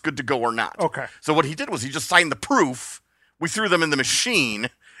signature if it's good to go or not. Okay. So what he did was he just signed the proof, we threw them in the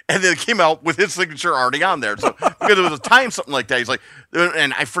machine, and then it came out with his signature already on there. So because it was a time, something like that, he's like,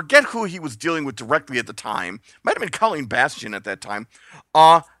 and I forget who he was dealing with directly at the time. Might have been Colleen Bastian at that time.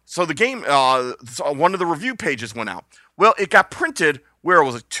 So the game, so one of the review pages went out. Well, it got printed, where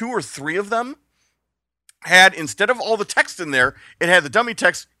was it, 2 or 3 of them? Had, instead of all the text in there, it had the dummy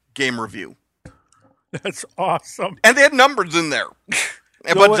text, game review. That's awesome. And they had numbers in there.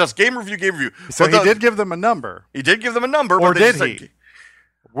 But just game review. So But he did give them a number, He did give them a number. or but they did just he? said-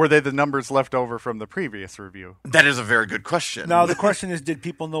 Were they the numbers left over from the previous review? That is a very good question. Now the question is, did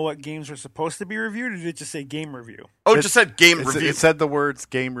people know what games were supposed to be reviewed, or did it just say game review? it just said game review. It said the words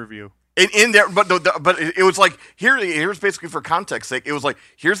game review. In there, but it was like here's basically for context sake. It was like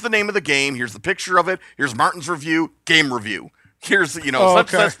here's the name of the game, here's the picture of it, here's Martin's review, game review. Here's such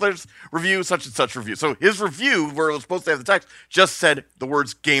and such review, such and such review. So his review, where it was supposed to have the text, just said the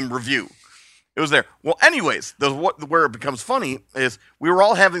words game review. It was there. Well, anyways, where it becomes funny is we were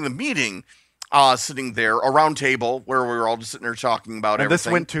all having the meeting, sitting there, a round table where we were all just sitting there talking about And everything.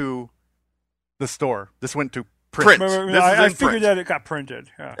 this went to the store. This went to Print. print. This is I in figured print. that it got printed.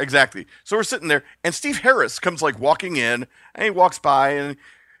 Yeah. Exactly. So we're sitting there, and Steve Harris comes like walking in, and he walks by, and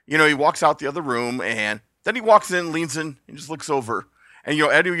he walks out the other room, and then he walks in, leans in, and just looks over, and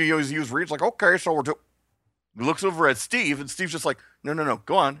Eddie he was reads like, okay, so we're he looks over at Steve, and Steve's just like, no,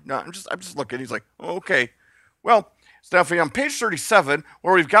 go on, no, I'm just looking. He's like, oh, okay, well, so now on page 37,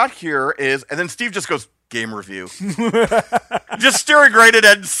 what we've got here is, and then Steve just goes, game review, just staring right at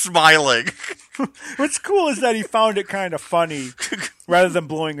Ed, and smiling. What's cool is that he found it kind of funny rather than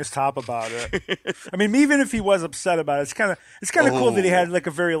blowing his top about it. I mean, even if he was upset about it, it's kind of cool that he had like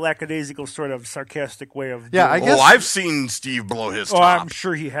a very lackadaisical sort of sarcastic way of. Yeah, doing I it. guess- I've seen Steve blow his Oh, top. I'm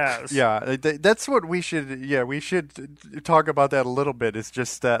sure he has. Yeah, that's what we should. Yeah, we should talk about that a little bit. It's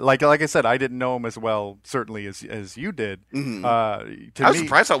just like I said, I didn't know him as well, certainly as you did. Mm-hmm. To I was me,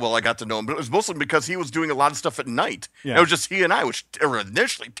 surprised how well I got to know him, but it was mostly because he was doing a lot of stuff at night. Yeah. It was just he and I, which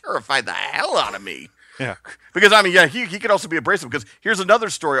initially terrified the hell out of me. Yeah, Because, he could also be abrasive, because here's another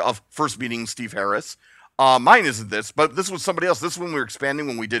story of first meeting Steve Harris. Mine isn't this, but this was somebody else. This one we were expanding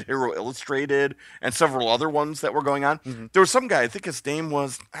when we did Hero Illustrated and several other ones that were going on. Mm-hmm. There was some guy, I think his name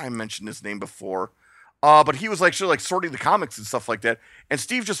was, I mentioned his name before, but he was actually like sorting the comics and stuff like that. And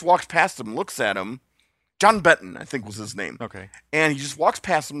Steve just walks past him, looks at him. John Benton, I think was his name. okay. And he just walks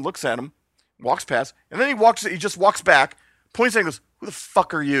past him, looks at him, walks past, and then he just walks back, points at him and goes, who the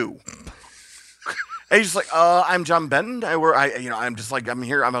fuck are you? And he's just like, I'm John Benton. I'm just like, I'm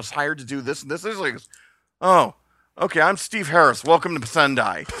here. I was hired to do this and this. And he's like, oh, okay, I'm Steve Harris. Welcome to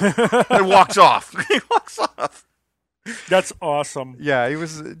Sendai. And walks off. He walks off. That's awesome. Yeah, he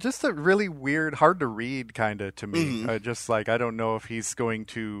was just a really weird, hard to read kind of to me. Mm-hmm. Just like I don't know if he's going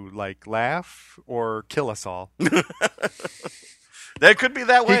to like laugh or kill us all. That could be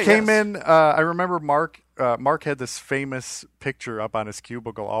that way. He came yes. in. I remember Mark. Mark had this famous picture up on his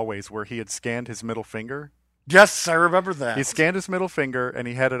cubicle always, where he had scanned his middle finger. Yes, I remember that. He scanned his middle finger and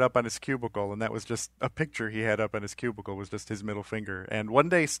he had it up on his cubicle, and that was just a picture he had up on his cubicle was just his middle finger. And one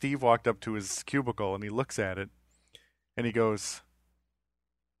day Steve walked up to his cubicle and he looks at it and he goes,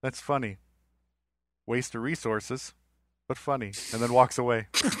 "That's funny. Waste of resources, but funny," and then walks away.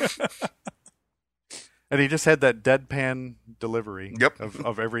 And he just had that deadpan delivery Yep.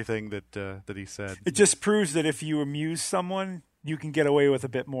 of everything that he said. It just proves that if you amuse someone, you can get away with a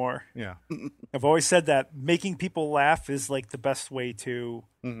bit more. Yeah. I've always said that making people laugh is like the best way to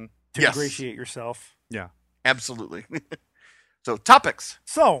Yes. ingratiate yourself. Yeah. Absolutely. So, topics.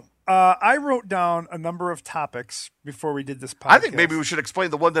 So I wrote down a number of topics before we did this podcast. I think maybe we should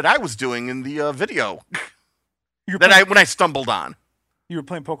explain the one that I was doing in the video you were, that playing, when I stumbled on. you were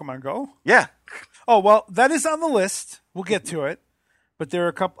playing Pokemon Go? Yeah. Oh, well, that is on the list. We'll get to it. But there are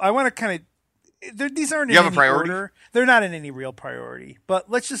a couple. I want to kind of. These aren't in You have a any priority? order. They're not in any real priority. But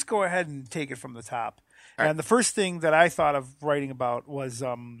let's just go ahead and take it from the top. All right. And the first thing that I thought of writing about was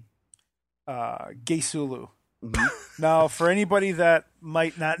Gay Sulu. Now, for anybody that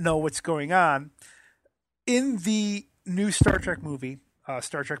might not know what's going on, in the new Star Trek movie,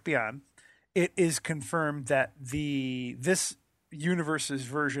 Star Trek Beyond, it is confirmed that this universe's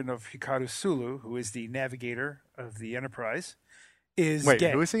version of Hikaru Sulu, who is the navigator of the Enterprise, is Wait,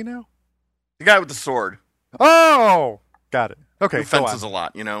 gay. who is he now? The guy with the sword. Oh, got it. Okay, Who go fences on. a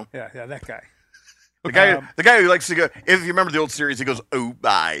lot, you know? Yeah, that guy. The guy who likes to go, if you remember the old series, he goes, "Oh,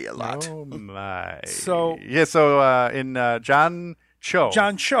 bye," a lot. Oh my! So- in John Cho,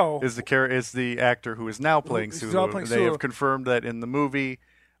 John Cho is the actor who is now playing Who's Sulu. now playing They Sulu. have confirmed that in the movie,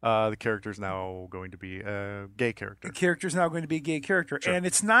 the character is now going to be a gay character. the character is now going to be a gay character, Sure. and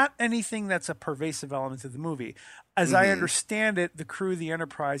it's not anything that's a pervasive element of the movie. As I understand it, the crew of the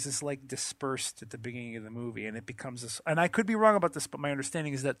Enterprise is like dispersed at the beginning of the movie, and it becomes this. And I could be wrong about this, but my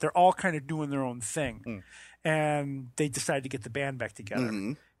understanding is that they're all kind of doing their own thing, and they decided to get the band back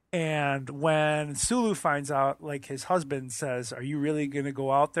together. And when Sulu finds out, like his husband says, "Are you really going to go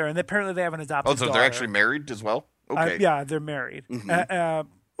out there?" And apparently they have an adopted Oh, so daughter. they're actually married as well? Okay. Yeah, they're married,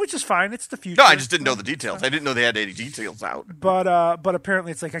 which is fine. It's the future. No, I just didn't know the details. I didn't know they had any details out. But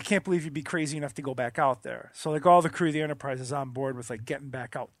apparently it's like, I can't believe you'd be crazy enough to go back out there. So like all the crew of the Enterprise is on board with like getting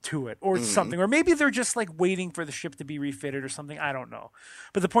back out to it or something. Or maybe they're just like waiting for the ship to be refitted or something. I don't know.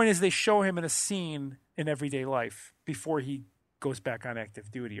 But the point is they show him in a scene in everyday life before he goes back on active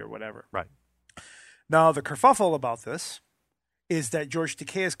duty or whatever. Right. Now the kerfuffle about this is that George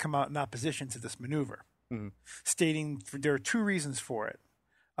Takei has come out in opposition to this maneuver, stating there are two reasons for it.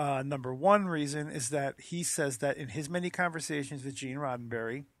 Number one reason is that he says that in his many conversations with Gene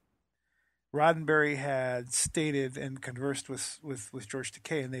Roddenberry, Roddenberry had stated and conversed with George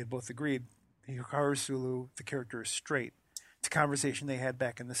Takei, and they had both agreed Hikaru Sulu, the character, is straight. It's a conversation they had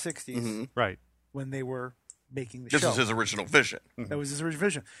back in the 60s Right. when they were making the This show. is his original vision. That was his original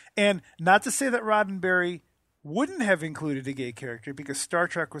vision. And not to say that Roddenberry wouldn't have included a gay character, because Star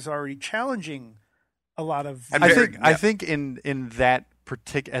Trek was already challenging a lot of... And I very- think yeah. I think in that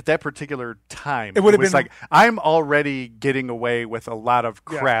at that particular time, It would have was been- like I'm already getting away with a lot of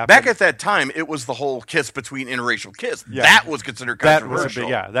Yeah. crap. Back and at that time, it was the whole kiss between interracial kiss. Yeah. That was considered that was controversial.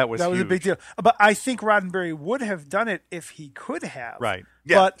 that was that was a huge. big deal. But I think Roddenberry would have done it if he could have. Right.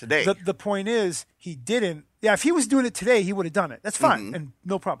 Yeah, but today. The point is, he didn't. Yeah, if he was doing it today, he would have done it. That's fine, and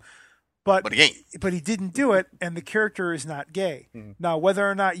no problem. But he ain't. But he didn't do it, and the character is not gay. Now, whether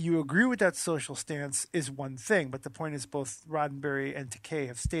or not you agree with that social stance is one thing, but the point is both Roddenberry and Takei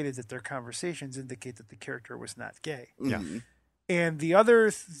have stated that their conversations indicate that the character was not gay. Yeah. And the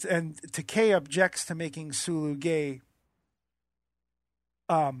other, and Takei objects to making Sulu gay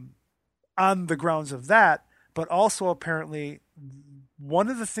on the grounds of that, but also apparently one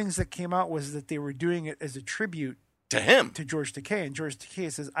of the things that came out was that they were doing it as a tribute To him. to George Takei, and George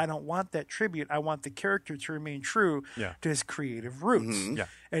Takei says, "I don't want that tribute. I want the character to remain true Yeah. to his creative roots." Yeah.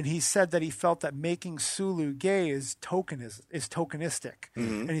 And he said that he felt that making Sulu gay is tokenistic.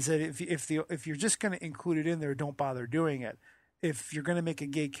 And he said, if you're just going to include it in there, don't bother doing it. If you're going to make a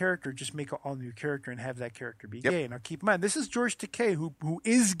gay character, just make an all new character and have that character be gay. Now keep in mind, this is George Takei who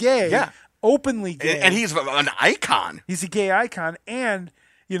is gay, Yeah. openly gay, And he's an icon. he's a gay icon, and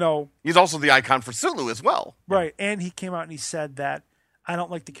He's also the icon for Sulu as well. right. And he came out and he said that I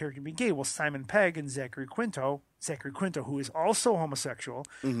don't like the character being gay. Well, Simon Pegg and Zachary Quinto, who is also homosexual,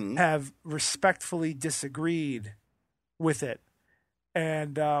 have respectfully disagreed with it.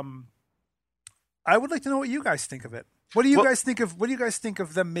 And I would like to know what you guys think of it. What do you guys think of? What do you guys think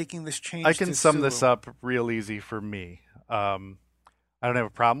of them making this change? I can to sum Sulu? this up real easy for me. I don't have a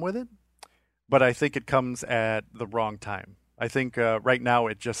problem with it, but I think it comes at the wrong time. I think right now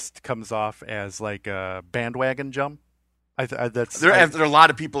it just comes off as like a bandwagon jump. There are a lot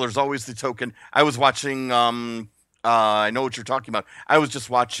of people. There's always the token. I was watching. I know what you're talking about. I was just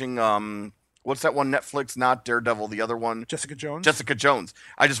watching. What's that one Netflix? Not Daredevil. The other one. Jessica Jones. Jessica Jones.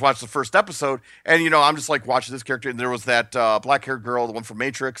 I just watched the first episode, and I'm just like watching this character. And there was that black-haired girl, the one from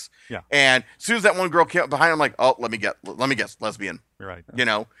Matrix. Yeah. And as soon as that one girl came up behind, I'm like, oh, let me guess, lesbian. You're right.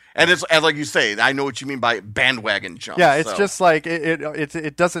 And it's like you say. I know what you mean by bandwagon jump. Yeah, it's just like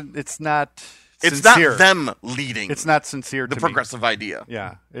it doesn't. It's not. It's sincere. not them leading. It's not sincere. The to progressive me. idea.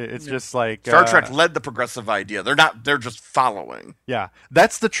 Yeah, it's just like Star Trek led the progressive idea. They're not. They're just following. Yeah,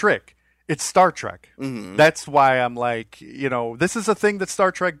 that's the trick. It's Star Trek. Mm-hmm. That's why I'm like, this is a thing that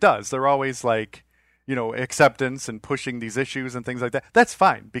Star Trek does. They're always like, acceptance and pushing these issues and things like that. That's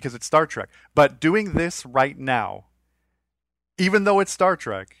fine because it's Star Trek. But doing this right now, even though it's Star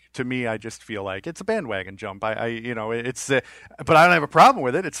Trek, to me, I just feel like it's a bandwagon jump. But I don't have a problem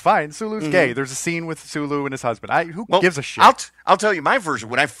with it. It's fine. Sulu's gay. There's a scene with Sulu and his husband. Who gives a shit? I'll tell you my version.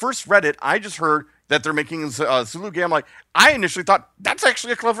 When I first read it, I just heard that they're making Sulu gay. I'm like, I initially thought that's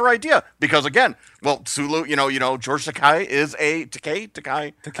actually a clever idea because again, Sulu, George Takei is a Takei.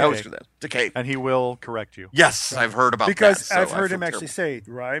 I always do that. Takei, and he will correct you. Yes, I've heard about because that. I've heard him actually say it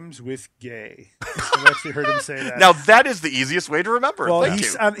rhymes with gay. I've actually heard him say that. Now that is the easiest way to remember. Well, Thank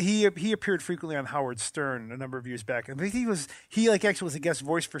you. He appeared frequently on Howard Stern a number of years back, and I think he actually was a guest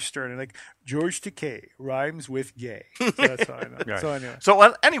voice for Stern, and like George Takei rhymes with gay. So that's how I know. Right. So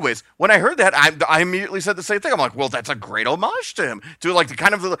anyway, anyways, when I heard that, I immediately said the same thing. I'm like, well, that's a great homage to him, to like the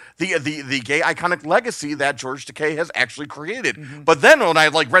kind of the gay iconic legacy that George Takei has actually created. Mm-hmm. But then when I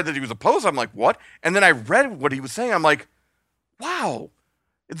read that he was opposed, I'm like, what? And then I read what he was saying. I'm like, wow,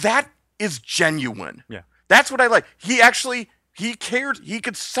 that is genuine. Yeah, that's what I like. He cared. He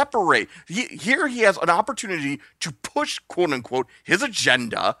could separate. Here he has an opportunity to push, quote unquote, his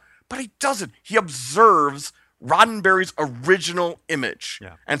agenda, but he doesn't. He observes Roddenberry's original image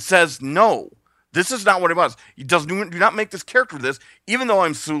and says, no, this is not what it was. He do not make this character this, even though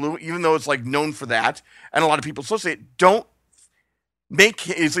I'm Sulu, even though it's like known for that, and a lot of people associate, don't make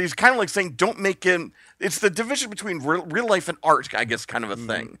him, so he's kind of like saying, don't make him, it's the division between real life and art, I guess, kind of a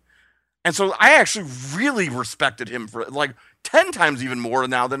thing. And so I actually really respected him for 10 times even more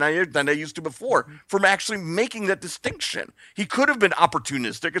now than I used to before from actually making that distinction. He could have been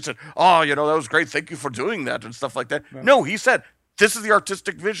opportunistic and said, oh, that was great. Thank you for doing that and stuff like that. Yeah. No, he said, this is the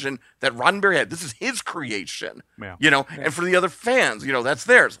artistic vision that Roddenberry had. This is his creation, and for the other fans, that's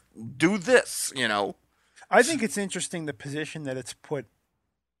theirs. Do this, I think it's interesting the position that it's put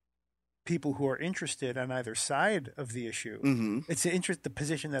people who are interested on either side of the issue. Mm-hmm. It's the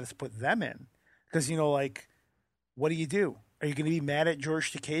position that it's put them in. Because, what do you do? Are you going to be mad at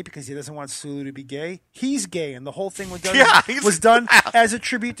George Takei because he doesn't want Sulu to be gay? He's gay, and the whole thing was done as a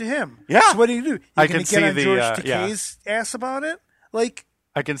tribute to him. Yeah. So what do? You're going to get on George Takei's ass about it?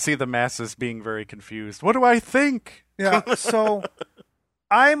 I can see the masses being very confused. What do I think? Yeah, so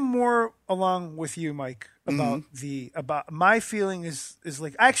I'm more along with you, Mike, about my feeling is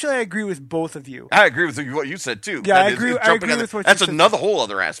like actually I agree with both of you. I agree with what you said too. Yeah, I agree with what you said. That's another whole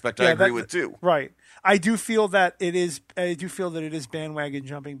other aspect I agree with too. Right. I do feel that it is bandwagon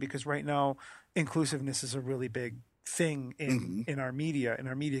jumping because right now inclusiveness is a really big thing in our media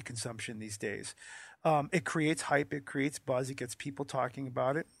consumption these days. It creates hype, it creates buzz, it gets people talking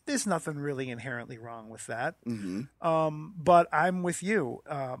about it. There's nothing really inherently wrong with that. Mm-hmm. But I'm with you,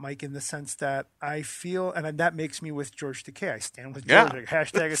 Mike, in the sense that I feel, and that makes me with George Takei. I stand with George. Yeah.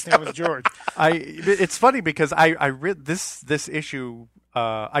 Hashtag I stand with George. It's funny because I read this issue.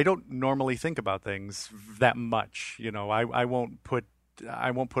 I don't normally think about things that much. I won't put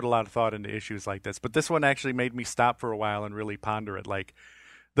a lot of thought into issues like this. But this one actually made me stop for a while and really ponder it. Like,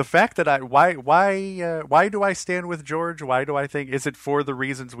 the fact that why do I stand with George? Why do I think, is it for the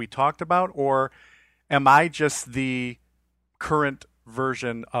reasons we talked about, or am I just the current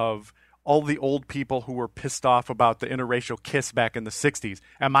version of all the old people who were pissed off about the interracial kiss back in the 60s?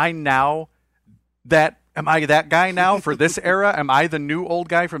 Am I that guy now for this era? Am I the new old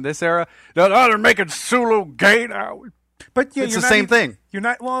guy from this era? No, they're making Sulu gay now. But yeah, it's the same thing. You're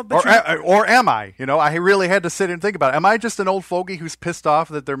not well, or am I? I really had to sit and think about it. Am I just an old fogey who's pissed off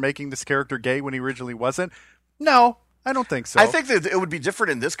that they're making this character gay when he originally wasn't? No, I don't think so. I think that it would be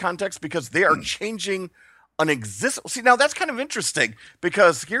different in this context because they are changing an existing. See, now that's kind of interesting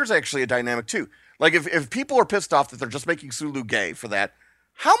because here's actually a dynamic too. Like, if people are pissed off that they're just making Sulu gay for that,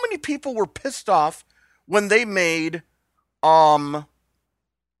 how many people were pissed off when they made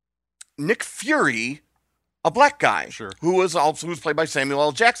Nick Fury a black guy, Sure. who's played by Samuel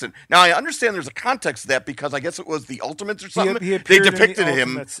L. Jackson. Now, I understand there's a context to that because I guess it was the Ultimates or something. He They appeared in depicted the him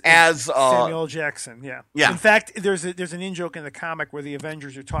Ultimates as Samuel L. Jackson. Yeah. Yeah. In fact, there's an in joke in the comic where the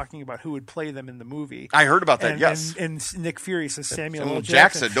Avengers are talking about who would play them in the movie. I heard about that. And, yes, and Nick Fury says Samuel L.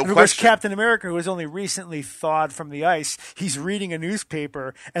 Jackson. Jackson. No And of course, question. Captain America, who was only recently thawed from the ice, he's reading a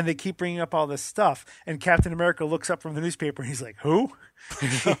newspaper, and they keep bringing up all this stuff. And Captain America looks up from the newspaper, and he's like, "Who?"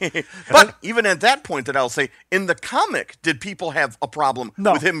 But even at that point, that I'll say, in the comic, did people have a problem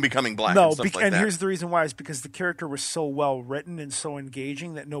No. with him becoming black? No, and stuff like and that? here's the reason why: is because the character was so well written and so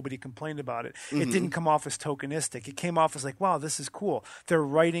engaging that nobody complained about it. Mm-hmm. It didn't come off as tokenistic. It came off as like, wow, this is cool. They're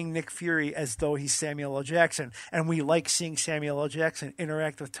writing Nick Fury as though he's Samuel L. Jackson, and we like seeing Samuel L. Jackson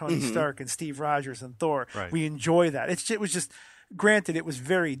interact with Tony Stark and Steve Rogers and Thor. Right. We enjoy that. It was just. Granted, it was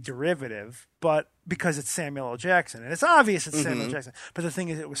very derivative, but because it's Samuel L. Jackson, and it's obvious it's Samuel L. Jackson. But the thing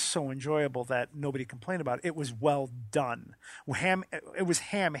is, it was so enjoyable that nobody complained about it. It was well done. It was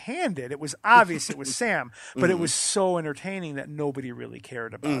ham-handed. It was obvious it was Sam, but it was so entertaining that nobody really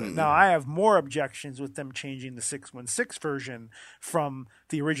cared about it. Now, I have more objections with them changing the 616 version from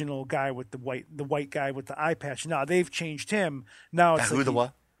the original guy with the white guy with the eye patch. Now they've changed him. Now it's Who like the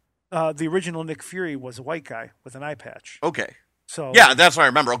what? the original Nick Fury was a white guy with an eye patch. Okay. So Yeah, that's what I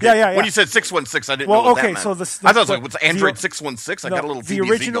remember. Okay. Yeah. When you said 616, I didn't Well, know what okay, that meant. so I thought it was like, the- what's Android the- 616? I no, got a little the TBC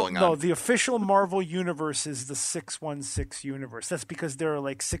original, going on. No, the official Marvel universe is the 616 universe. That's because there are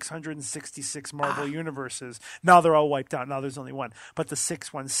like 666 Marvel universes. Now they're all wiped out. Now there's only one. But the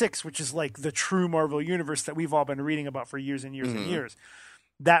 616, which is like the true Marvel universe that we've all been reading about for years and years and years,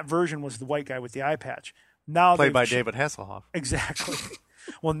 that version was the white guy with the eye patch. Now Played they've by ch- David Hasselhoff. Exactly.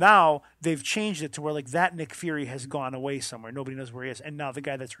 Well, now they've changed it to where like that Nick Fury has gone away somewhere. Nobody knows where he is. And now the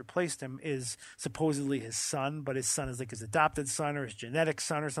guy that's replaced him is supposedly his son, but his son is like his adopted son or his genetic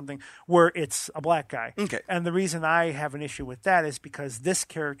son or something, where it's a black guy. Okay. And the reason I have an issue with that is because this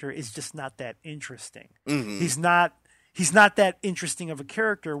character is just not that interesting. He's not that interesting of a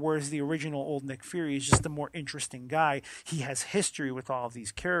character, whereas the original old Nick Fury is just a more interesting guy. He has history with all of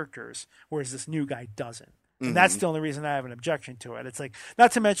these characters, whereas this new guy doesn't. And that's the only reason I have an objection to it. It's like,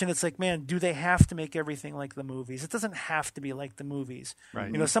 not to mention, it's like, man, do they have to make everything like the movies? It doesn't have to be like the movies.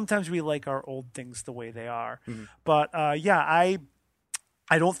 Right. You know, sometimes we like our old things the way they are. But yeah, I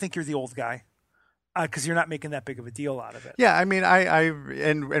don't think you're the old guy because you're not making that big of a deal out of it. Yeah, I mean,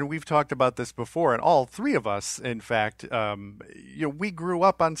 and we've talked about this before, and all three of us, in fact, we grew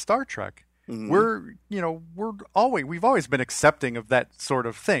up on Star Trek. We've always been accepting of that sort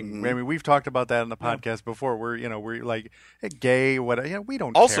of thing. I mean, we've talked about that in the podcast before. We're like gay, whatever. Yeah, we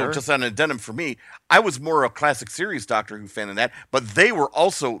don't Also, care. just an addendum for me, I was more a classic series Doctor Who fan than that, but they were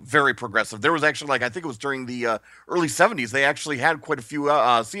also very progressive. There was actually, I think it was during the early 70s, they actually had quite a few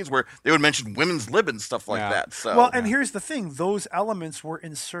scenes where they would mention women's lib and stuff like Yeah. that. So, Well, and here's the thing. Those elements were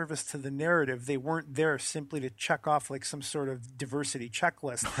in service to the narrative. They weren't there simply to check off like some sort of diversity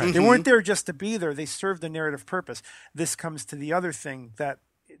checklist. They weren't there just to be there. They served the narrative purpose. This comes to the other thing that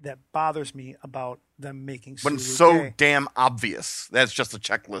bothers me about them making when Sulu it's so gay. damn obvious, that's just a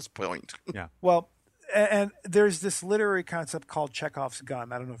checklist point. Yeah. Well, and there's this literary concept called Chekhov's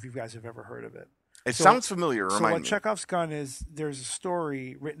gun. I don't know if you guys have ever heard of it. It So- sounds familiar. So Remind what me. Chekhov's gun is, there's a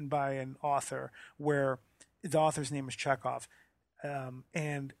story written by an author where the author's name is Chekhov.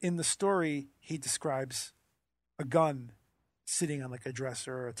 And in the story, he describes a gun sitting on like a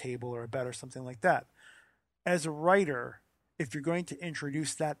dresser or a table or a bed or something like that. As a writer, if you're going to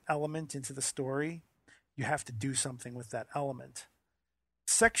introduce that element into the story, you have to do something with that element.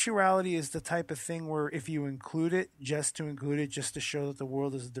 Sexuality is the type of thing where if you include it, just to show that the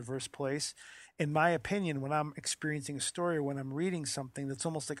world is a diverse place, in my opinion, when I'm experiencing a story or when I'm reading something, that's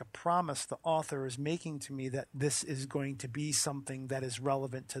almost like a promise the author is making to me that this is going to be something that is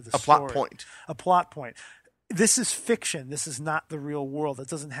relevant to the A story. plot point. A plot point. This is fiction. This is not the real world. It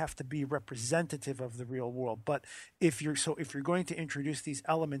doesn't have to be representative of the real world. But if you're going to introduce these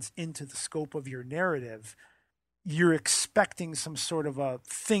elements into the scope of your narrative, you're expecting some sort of a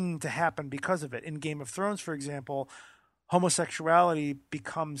thing to happen because of it. In Game of Thrones, for example, homosexuality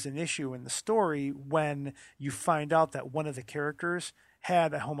becomes an issue in the story when you find out that one of the characters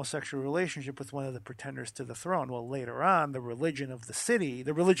had a homosexual relationship with one of the pretenders to the throne. Well, later on, the religion of the city,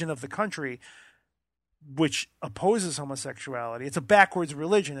 the religion of the country, which opposes homosexuality. It's a backwards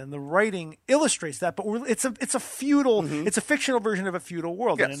religion, and the writing illustrates that. But it's a feudal, it's a fictional version of a feudal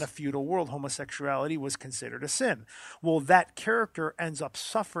world, and Yes. in a feudal world, homosexuality was considered a sin. Well, that character ends up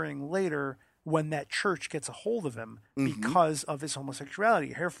suffering later when that church gets a hold of him because of his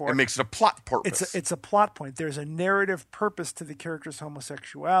homosexuality. Therefore, It makes it a plot purpose. it's a plot point. There's a narrative purpose to the character's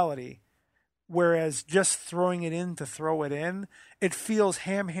homosexuality, whereas just throwing it in to throw it in, it feels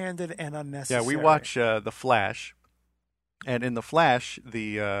ham-handed and unnecessary. Yeah, we watch The Flash, and in The Flash,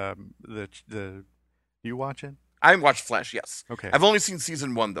 you watch it? I watched Flash, yes. Okay. I've only seen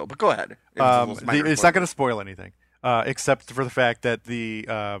season 1, though, but go ahead. It's not going to spoil anything, except for the fact that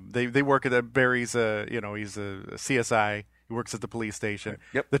they work at Barry's. He's a CSI. He works at the police station.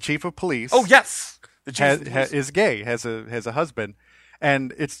 Yep. The chief of police. Oh, yes. The chief of police. is gay. Has a husband.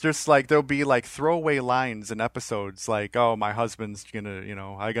 And it's just like there'll be like throwaway lines in episodes like, oh, my husband's gonna,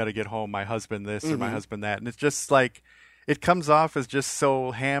 I got to get home. My husband this or my husband that. And it's just like, it comes off as just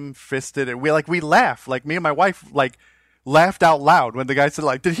so ham-fisted. And we laugh. Like me and my wife laughed out loud when the guy said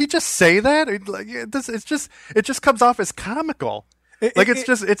like, did he just say that? It just comes off as comical.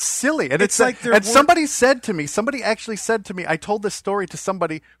 It's silly. And it's like somebody actually said to me, I told this story to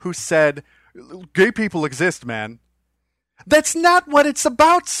somebody who said, gay people exist, man. That's not what it's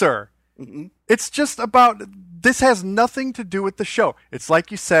about, sir. Mm-hmm. It's just about, this has nothing to do with the show. It's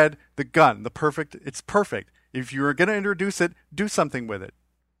like you said, the gun, it's perfect. If you're going to introduce it, do something with it.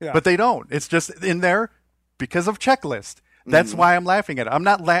 Yeah. But they don't. It's just in there because of checklist. That's why I'm laughing at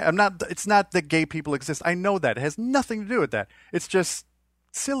it. It's not that gay people exist. I know that. It has nothing to do with that. It's just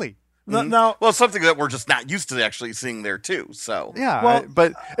silly. Now, well, something that we're just not used to actually seeing there too. So yeah,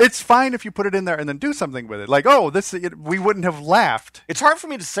 but it's fine if you put it in there and then do something with it. Like, we wouldn't have laughed. It's hard for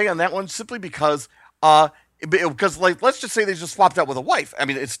me to say on that one simply because like, let's just say they just swapped out with a wife. I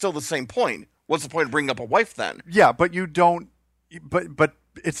mean, it's still the same point. What's the point of bringing up a wife then? Yeah, but you don't. But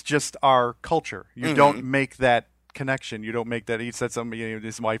it's just our culture. You don't make that connection. You don't make that. He said something.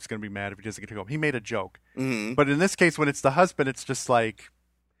 His wife's going to be mad if he doesn't get to go home. He made a joke. But in this case, when it's the husband, it's just like,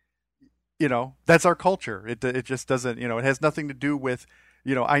 that's our culture. It just doesn't. It has nothing to do with.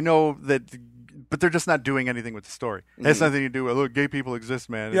 I know that, but they're just not doing anything with the story. It has nothing to do with, look, gay people exist,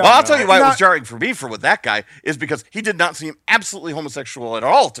 man. Yeah. Well, I'll tell you why it was jarring for me with that guy is because he did not seem absolutely homosexual at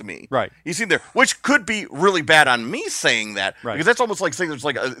all to me. Right. He seemed there, which could be really bad on me saying that. Right. Because that's almost like saying there's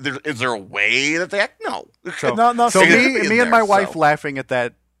like, is there a way that they act? No. So me and my wife laughing at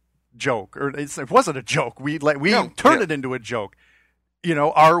that joke, or it wasn't a joke. We turned it into a joke.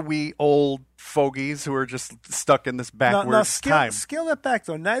 Are we old fogies who are just stuck in this backwards time? Scale that back,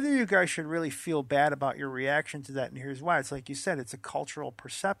 though. Neither of you guys should really feel bad about your reaction to that, and here's why. It's like you said, it's a cultural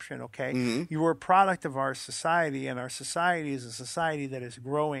perception, okay? You are a product of our society, and our society is a society that is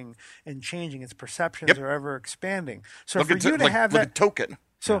growing and changing. Its perceptions are ever expanding. So for you to have that token.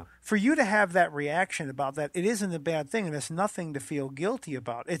 So for you to have that reaction about that, it isn't a bad thing, and it's nothing to feel guilty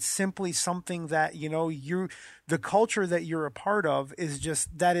about. It's simply something that, the culture that you're a part of is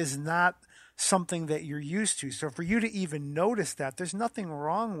just, that is not something that you're used to. So for you to even notice that, there's nothing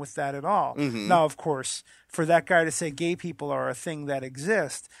wrong with that at all. Now, of course, for that guy to say gay people are a thing that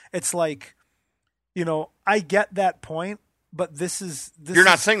exists, it's like, I get that point. But you're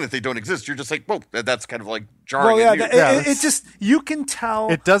not saying that they don't exist. You're just like, well, that's kind of like jarring. Well, it just, you can tell.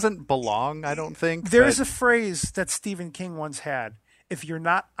 It doesn't belong, I don't think. There's a phrase that Stephen King once had. If you're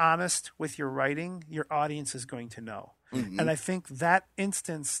not honest with your writing, your audience is going to know. And I think that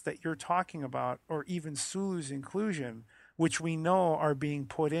instance that you're talking about, or even Sulu's inclusion, which we know are being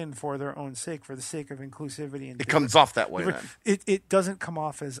put in for their own sake, for the sake of inclusivity. And it comes off that way then. It doesn't come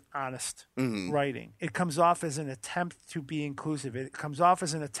off as honest writing. It comes off as an attempt to be inclusive. It comes off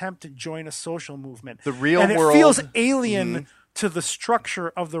as an attempt to join a social movement. The real world. And it feels alien to the structure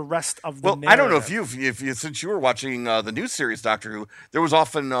of the rest of the narrative. I don't know if you since you were watching the new series Doctor Who, there was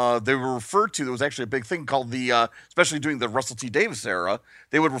often they were referred to. There was actually a big thing called especially during the Russell T Davies era,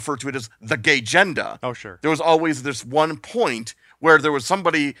 they would refer to it as the gay gender. Oh, sure. There was always this one point where there was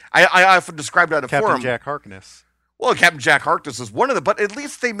somebody. I often described that at a forum. Captain Jack Harkness. Well, Captain Jack Harkness is one of them, but at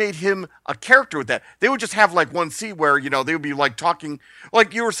least they made him a character with that. They would just have like one scene where they would be like talking,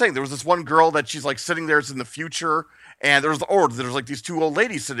 like you were saying. There was this one girl that she's like sitting there, it's in the future. And there's like these two old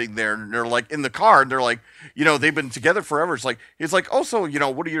ladies sitting there, and they're like in the car, and they're like, they've been together forever. It's like, he's like, oh, so,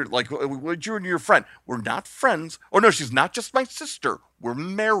 what are your, like, what you and your friend? We're not friends. Oh, no, she's not just my sister. We're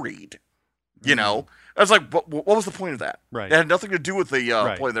married. I was like, what was the point of that? Right. It had nothing to do with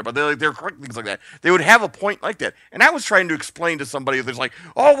the point there, but they're correct things like that. They would have a point like that. And I was trying to explain to somebody that's like,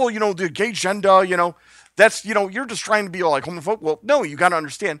 oh, well, the gay gender, that's, you're just trying to be like homophobic. Well, no, you got to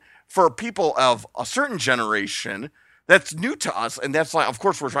understand, for people of a certain generation, that's new to us, and that's like, of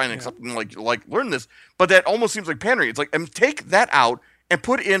course, we're trying to accept and like learn this, but that almost seems like pandering. It's like, take that out and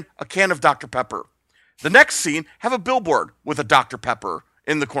put in a can of Dr. Pepper. The next scene, have a billboard with a Dr. Pepper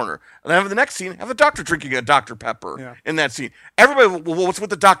in the corner. And then have the next scene, have the doctor drinking a Dr. Pepper Yeah. in that scene. Everybody, well, what's with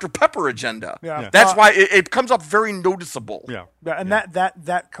the Dr. Pepper agenda? Yeah. That's why it comes up very noticeable. Yeah. Yeah, and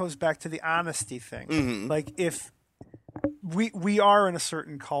that goes back to the honesty thing. Mm-hmm. Like if we are in a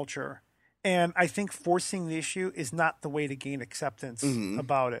certain culture, and I think forcing the issue is not the way to gain acceptance Mm-hmm.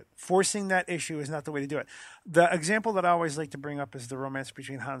 about it. Forcing that issue is not the way to do it. The example that I always like to bring up is the romance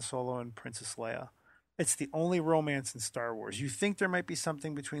between Han Solo and Princess Leia. It's the only romance in Star Wars. You think there might be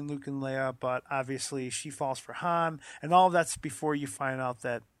something between Luke and Leia, but obviously she falls for Han, and all of that's before you find out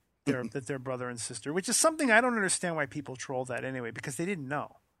that they're brother and sister, which is something I don't understand why people troll that anyway, because they didn't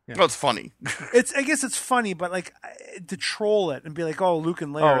know. Well, it's funny. I guess it's funny, but like to troll it and be like, "Oh, Luke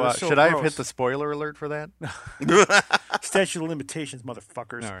and Leia." are so should I have gross. hit the spoiler alert for that? Statute of limitations,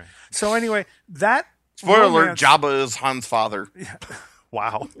 motherfuckers? All right. So anyway, that Spoiler alert, romance- Jabba is Han's father.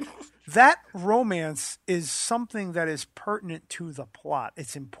 Wow. That romance is something that is pertinent to the plot.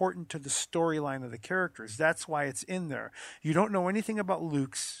 It's important to the storyline of the characters. That's why it's in there. You don't know anything about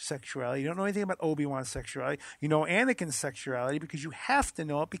Luke's sexuality. You don't know anything about Obi-Wan's sexuality. You know Anakin's sexuality because you have to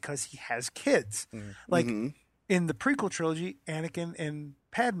know it because he has kids. Like in the prequel trilogy, Anakin and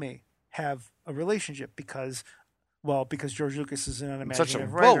Padme have a relationship because George Lucas is an unimaginative Such a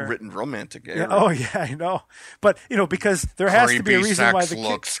writer. well-written romantic Yeah, era. oh yeah, I know. But because there has to be a Creepy reason why sex the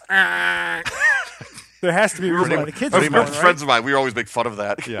looks. there has to be a reason why the kids are Friends born, right? friends of mine, we always make fun of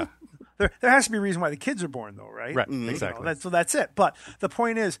that. Yeah. There has to be a reason why the kids are born, though, right? Right. You know, Exactly. so that's it. But the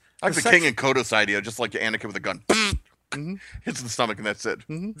point is, I like the King and Kodos idea, just like Anakin with a gun. Hits the stomach and that's it.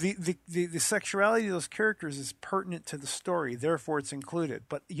 the sexuality of those characters is pertinent to the story, therefore it's included.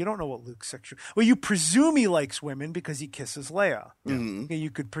 But you don't know what Luke's sexual. Well, you presume he likes women because he kisses Leia. Okay,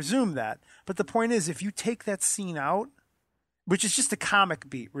 you could presume that. But the point is, if you take that scene out, which is just a comic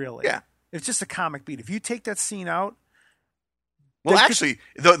beat, really. Yeah. It's just a comic beat. If you take that scene out, Well, They could- actually,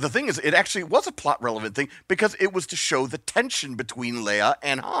 the thing is, it actually was a plot relevant thing because it was to show the tension between Leia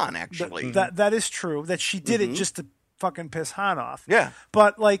and Han. Actually, that is true. That she did it just to fucking piss Han off. yeah,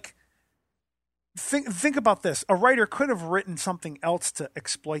 But like, think about this: a writer could have written something else to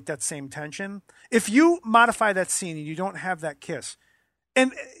exploit that same tension. If you modify that scene and you don't have that kiss,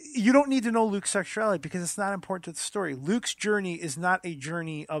 and you don't need to know Luke's sexuality because it's not important to the story. Luke's journey is not a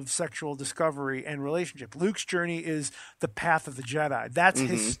journey of sexual discovery and relationship. Luke's journey is the path of the Jedi. That's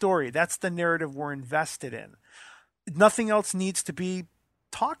his story. That's the narrative we're invested in. Nothing else needs to be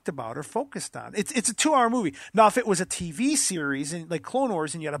talked about or focused on. It's a 2-hour movie. Now, if it was a TV series and like Clone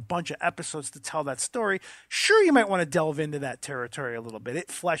Wars and you had a bunch of episodes to tell that story, sure, you might want to delve into that territory a little bit. It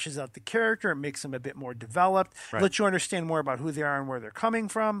fleshes out the character, it makes them a bit more developed, lets you understand more about who they are and where they're coming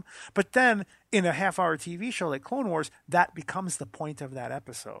from. But then in a half-hour TV show like Clone Wars, that becomes the point of that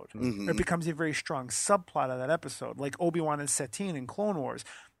episode. It becomes a very strong subplot of that episode. Like Obi-Wan and Satine in Clone Wars,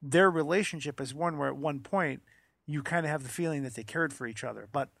 their relationship is one where at one point you kind of have the feeling that they cared for each other,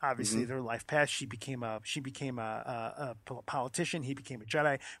 but obviously their life passed. She became a politician. He became a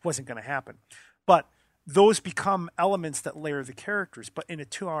Jedi. It wasn't going to happen, but those become elements that layer the characters. But in a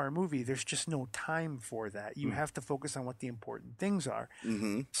 2-hour movie, there's just no time for that. You have to focus on what the important things are.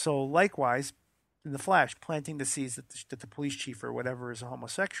 So likewise, in The Flash, planting the seeds that the police chief or whatever is a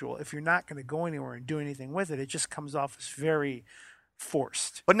homosexual. If you're not going to go anywhere and do anything with it, it just comes off as very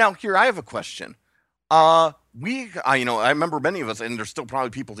forced. But now here I have a question. I remember many of us, and there's still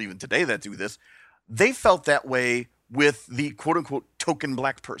probably people even today that do this. They felt that way with the quote unquote token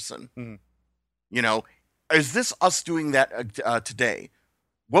black person. You know, is this us doing that today?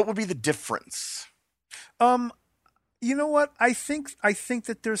 What would be the difference? You know what? I think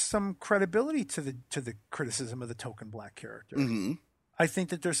that there's some credibility to the criticism of the token black character. I think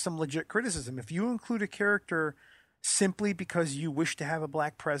that there's some legit criticism. If you include a character simply because you wish to have a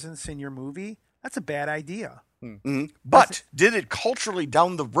black presence in your movie, that's a bad idea. But did it culturally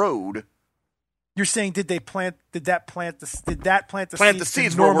down the road You're saying did that plant the plant the to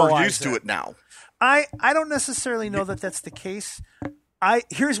seeds where we're normalize used to it now? I don't necessarily know that that's the case.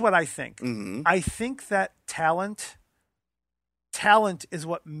 Here's what I think. I think that talent is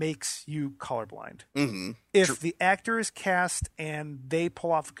what makes you colorblind. If the actor is cast and they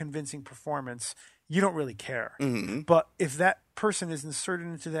pull off a convincing performance, you don't really care. But if that person is inserted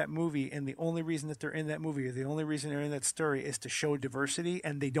into that movie and the only reason that they're in that movie or the only reason they're in that story is to show diversity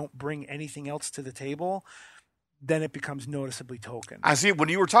and they don't bring anything else to the table, then it becomes noticeably token. I see. When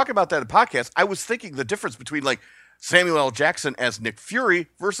you were talking about that in the podcast, I was thinking the difference between like Samuel L. Jackson as Nick Fury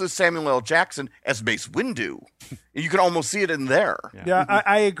versus Samuel L. Jackson as Mace Windu. You can almost see it in there. Yeah,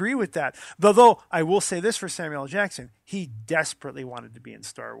 I agree with that. Though I will say this for Samuel L. Jackson. he desperately wanted to be in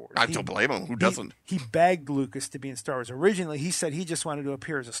Star Wars. I don't blame him. Who doesn't? He begged Lucas to be in Star Wars. Originally, he said he just wanted to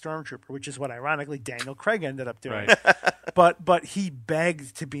appear as a stormtrooper, which is what, ironically, Daniel Craig ended up doing. Right. But he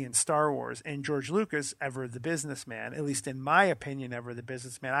begged to be in Star Wars. And George Lucas, ever the businessman, at least in my opinion, ever the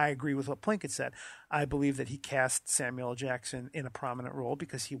businessman, I agree with what Plinkett said. I believe that he cast Samuel L. Jackson in a prominent role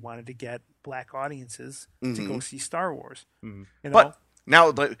because he wanted to get black audiences to go see Star Wars. You know? But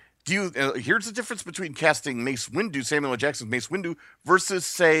now, here's the difference between casting Mace Windu, Samuel L. Jackson's Mace Windu, versus,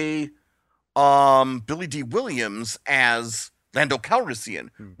 say, Billy D. Williams as Lando Calrissian.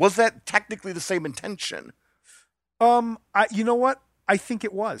 Was that technically the same intention? You know what? I think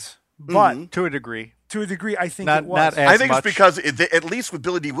it was, but To a degree. to a degree, I think Not- it was. not as I think much. it's because, at least with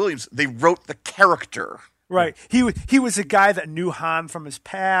Billy D. Williams, they wrote the character. Right. He was a guy that knew Han from his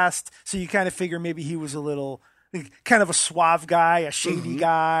past, so you kind of figure maybe he was a little kind of a suave guy, a shady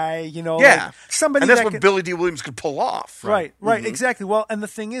guy, you know, Yeah. like somebody And that's that what could, Billy D. Williams could pull off. right, exactly. Well, and the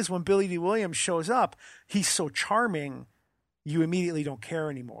thing is, when Billy D. Williams shows up, he's so charming, you immediately don't care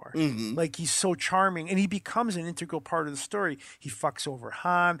anymore. Like, he's so charming, and he becomes an integral part of the story. He fucks over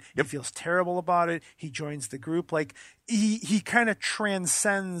Han. He feels terrible about it. He joins the group. Like, he kind of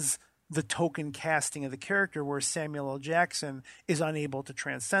transcends the token casting of the character, where Samuel L. Jackson is unable to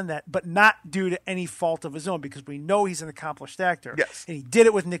transcend that, but not due to any fault of his own, because we know he's an accomplished actor. Yes. And he did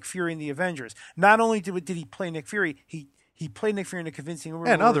it with Nick Fury in The Avengers. Not only did he play Nick Fury, he played Nick Fury in a convincing role.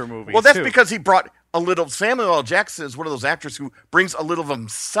 And other movies, Well, that's too. because he brought a little. Samuel L. Jackson is one of those actors who brings a little of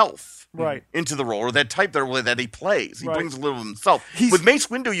himself Right. into the role, or that type that he plays. He Right. brings a little of himself. He's- With Mace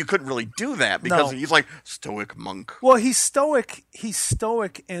Windu, you couldn't really do that because No. he's like stoic monk. Well, he's stoic,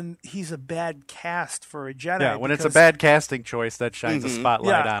 and he's a bad cast for a Jedi. Yeah, when it's a because- bad casting choice, that shines a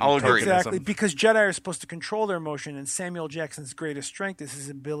spotlight Yeah, on I'll agree. Exactly, tokenism. because Jedi are supposed to control their emotion, and Samuel Jackson's greatest strength is his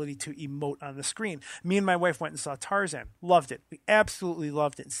ability to emote on the screen. Me and my wife went and saw Tarzan. Loved it. We absolutely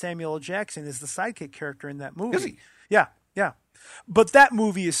loved it. Samuel L. Jackson is the sidekick character in that movie. Is he? Yeah. But that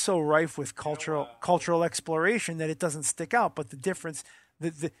movie is so rife with cultural exploration that it doesn't stick out. But the difference,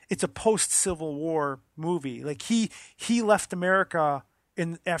 it's a post-Civil War movie. Like, he left America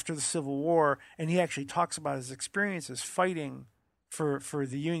after the Civil War, and he actually talks about his experiences fighting for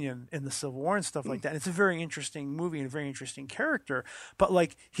the Union in the Civil War and stuff like that. And it's a very interesting movie and a very interesting character. But,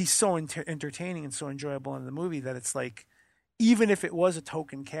 like, he's so entertaining and so enjoyable in the movie that it's like, even if it was a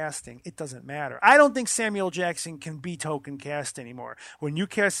token casting, it doesn't matter. I don't think Samuel Jackson can be token cast anymore. When you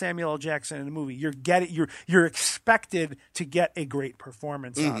cast Samuel L. Jackson in a movie, you're expected to get a great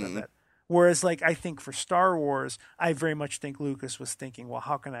performance out of it. Whereas, like, I think for Star Wars, I very much think Lucas was thinking, well,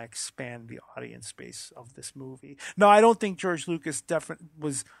 how can I expand the audience base of this movie? No, I don't think George Lucas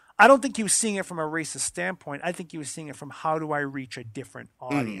I don't think he was seeing it from a racist standpoint. I think he was seeing it from, how do I reach a different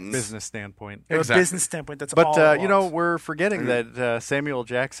audience? Business standpoint. From Exactly. a business standpoint, that's all But, it you know, was. we're forgetting that Samuel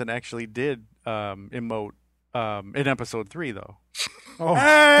Jackson actually did emote in episode 3, though.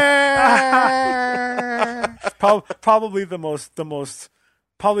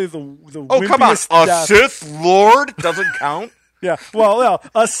 Probably the Oh, come on. wimpiest A death. Sith Lord doesn't count? Yeah, well,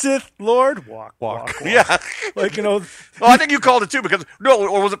 a Sith Lord walk. Yeah. Like, you know, Well, I think you called it too because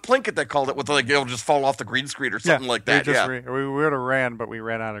or was it Plinkett that called it with like it'll just fall off the green screen or something like that? We, just Yeah. we would have ran, but we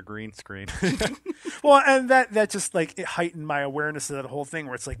ran out of green screen. well, and that just like it heightened my awareness of that whole thing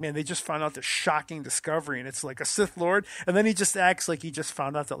where it's like, man, they just found out this shocking discovery, and it's like a Sith Lord, and then he just acts like he just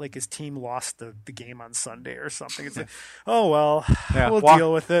found out that like his team lost the game on Sunday or something. It's like, oh well, Yeah, we'll walk-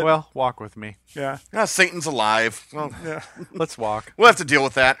 deal with it. Well, walk with me. Yeah. Satan's alive. Well, Yeah. Let's walk. we'll have to deal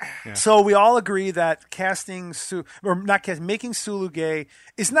with that. So we all agree that making Sulu gay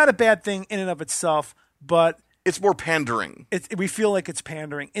is not a bad thing in and of itself, but It's more pandering. we feel like it's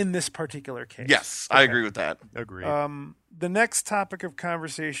pandering in this particular case. Yes, I agree with that. Agreed. The next topic of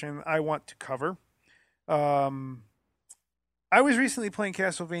conversation I want to cover. I was recently playing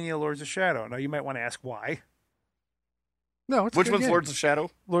Castlevania Lords of Shadow. Now you might want to ask why. no, it's a Which good one's game. Lords of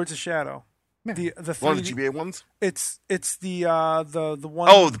Shadow? Lords of Shadow. Yeah. The One of the 3D GBA ones? It's the one.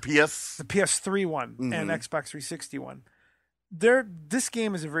 Oh, the PS. the PS3 one and Xbox 360 one. This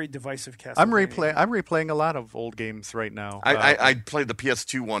game is a very divisive Castlevania. I'm replaying a lot of old games right now. I played the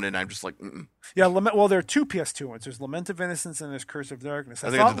PS2 one and I'm just like, Yeah, well, there are two PS2 ones. There's Lament of Innocence and there's Curse of Darkness.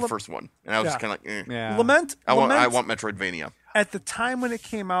 I think I did the first one. And I was Yeah. just kind of like, yeah. Lament. I want Lament, Metroidvania. at the time when it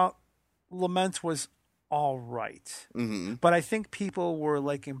came out, Lament was all right. But I think people were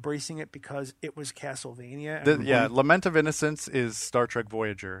like embracing it because it was Castlevania. And Lament of Innocence is Star Trek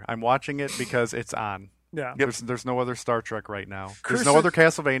Voyager. I'm watching it because it's on. Yeah. There's no other Star Trek right now. There's Chris no is- other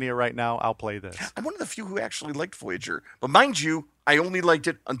Castlevania right now. I'll play this. I'm one of the few who actually liked Voyager. But mind you, I only liked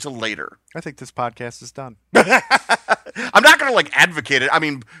it until later. I think this podcast is done. I'm not going to like advocate it.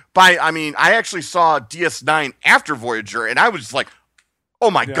 I actually saw DS9 after Voyager, and I was just like, oh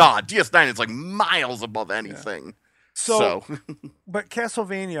my God, DS9 is like miles above anything. So, but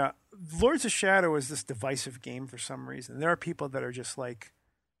Castlevania, Lords of Shadow is this divisive game for some reason. There are people that are just like,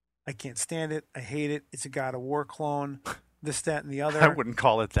 I can't stand it. I hate it. It's a God of War clone. This, that, and the other. I wouldn't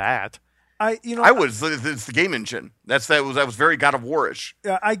call it that. It's the game engine. That was very God of War-ish.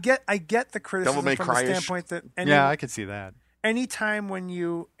 I get the criticism May from the Cry-ish. standpoint that I could see that. anytime when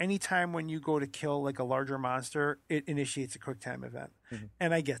you go to kill like a larger monster, it initiates a quick time event. Mm-hmm.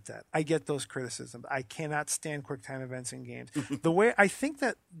 And I get that. I get those criticisms. I cannot stand quick time events in games. The way I think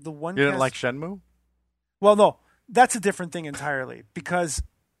that the one You didn't like Shenmue? Well, no, that's a different thing entirely because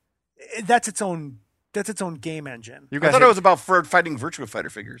that's its own game engine. I thought it was about fighting Virtua Fighter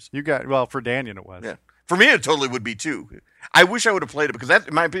figures. For Daniel it was. Yeah. For me, it totally would be too. I wish I would have played it because that,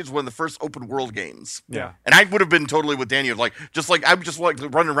 in my opinion, is one of the first open world games. Yeah. And I would have been totally with Daniel, I would just like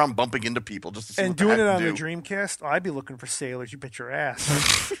running around bumping into people just to see And what the doing heck it to on do. the Dreamcast, I'd be looking for sailors. You bet your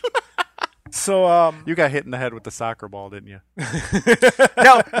ass. So, You got hit in the head with the soccer ball, didn't you?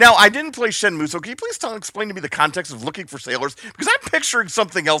 Now, I didn't play Shenmue, so can you please explain to me the context of looking for sailors? Because I'm picturing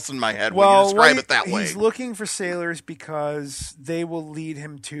something else in my head when you describe it that way. He's looking for sailors because they will lead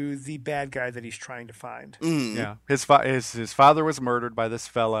him to the bad guy that he's trying to find. Yeah. His father was murdered by this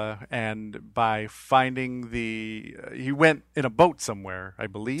fella, and by finding he went in a boat somewhere, I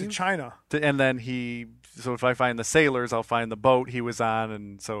believe. To China. And then so if I find the sailors, I'll find the boat he was on,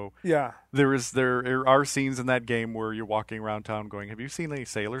 and so Yeah. there are scenes in that game where you're walking around town going, "Have you seen any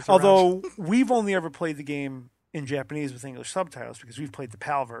sailors around?" Although we've only ever played the game in Japanese with English subtitles because we've played the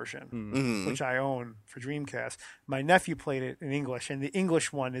PAL version, which I own for Dreamcast. My nephew played it in English, and the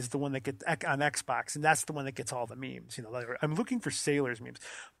English one is the one that gets on Xbox, and that's the one that gets all the memes. I'm looking for sailors memes,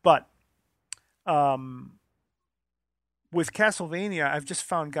 but with Castlevania, I've just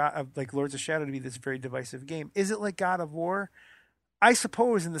found like Lords of Shadow to be this very divisive game. Is it like God of War? I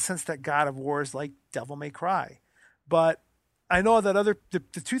suppose in the sense that God of War is like Devil May Cry. But I know that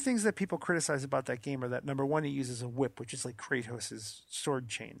the two things that people criticize about that game are that, number one, he uses a whip, which is like Kratos' sword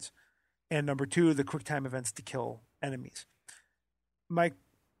chains. And number two, the quick time events to kill enemies.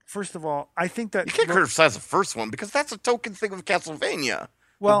 First of all, I think that... You can't criticize the first one because that's a token thing of Castlevania.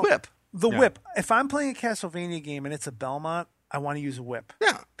 Well, the whip. The whip. If I'm playing a Castlevania game and it's a Belmont, I want to use a whip.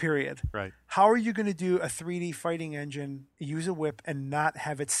 Yeah. Period. Right. How are you going to do a 3D fighting engine, use a whip, and not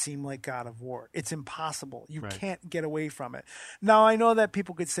have it seem like God of War? It's impossible. You can't get away from it. Now, I know that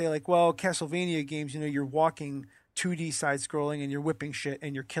people could say, like, well, Castlevania games, you're walking 2D side-scrolling and you're whipping shit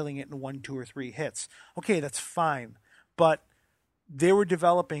and you're killing it in 1, 2, or 3 hits. Okay, that's fine. But they were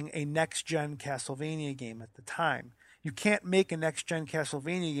developing a next-gen Castlevania game at the time. You can't make a next-gen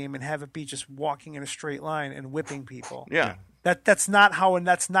Castlevania game and have it be just walking in a straight line and whipping people. Yeah. That's not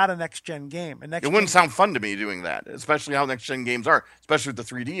a next-gen game. It wouldn't sound fun to me doing that, especially how next-gen games are, especially with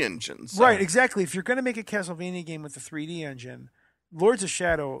the 3D engines. So. Right, exactly. If you're going to make a Castlevania game with the 3D engine, Lords of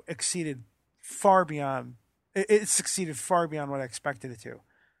Shadow succeeded far beyond what I expected it to.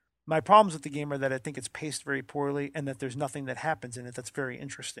 My problems with the game are that I think it's paced very poorly and that there's nothing that happens in it that's very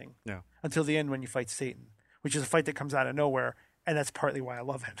interesting. Yeah. Until the end when you fight Satan, which is a fight that comes out of nowhere, and that's partly why I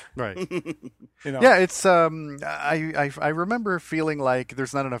love it. Right. You know? Yeah, it's I remember feeling like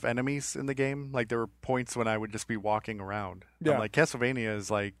there's not enough enemies in the game. Like there were points when I would just be walking around. Yeah. I'm like Castlevania is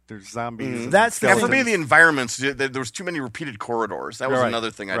like there's zombies. and That's the Yeah, thing. for me, the environments, there was too many repeated corridors. That was Right.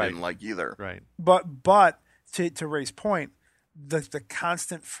 another thing I Right. didn't like either. Right. But to Ray's point, the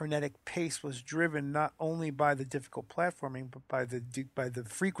constant frenetic pace was driven not only by the difficult platforming, but by the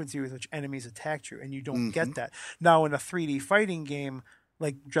frequency with which enemies attacked you, and you don't get that now in a 3D fighting game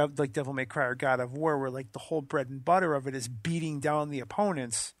like Devil May Cry or God of War, where like the whole bread and butter of it is beating down the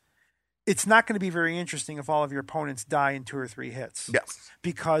opponents. It's not going to be very interesting if all of your opponents die in 2 or 3 hits. Yes.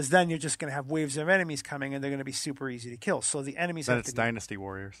 Because then you're just going to have waves of enemies coming, and they're going to be super easy to kill. So the enemies Then have it's to be Dynasty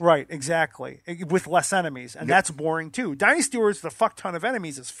Warriors. right, exactly, with less enemies, and that's boring too. Dynasty Warriors with a fuck ton of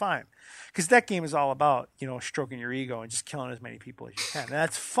enemies is fine, because that game is all about stroking your ego and just killing as many people as you can. And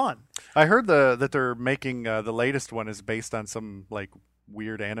that's fun. I heard that they're making the latest one is based on some like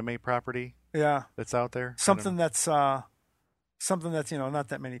weird anime property Yeah, that's out there. something that's not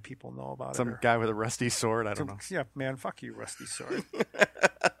that many people know about. Some guy with a rusty sword. I don't know. Yeah, man, fuck you, Rusty Sword.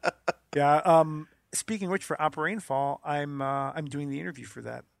 Yeah. Speaking of which, for Opera Rainfall, I'm doing the interview for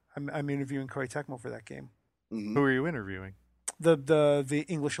that. I'm interviewing Koei Tecmo for that game. Who are you interviewing? the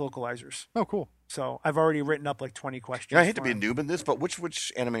English localizers. Oh, cool. So I've already written up like 20 questions. I hate to for be a him. noob in this, but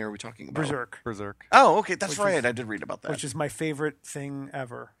which anime are we talking about? Berserk, Oh, okay, that's Which right. is- I did read about that. which is my favorite thing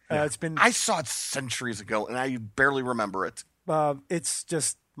ever. It's been I saw it centuries ago, and I barely remember it. it's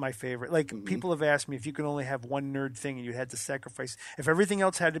just my favorite. Like people have asked me if you could only have one nerd thing and you had to sacrifice. If everything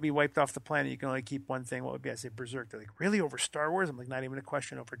else had to be wiped off the planet, you can only keep one thing. What would it be? I say Berserk. They're like, really, over Star Wars? I'm like, not even a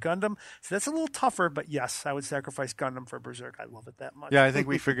question. Over Gundam. So that's a little tougher, but yes, I would sacrifice Gundam for Berserk. I love it that much. Yeah, I think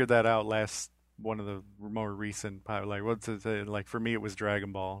we figured that out last one of the more recent. Like, what's it say? Like for me, it was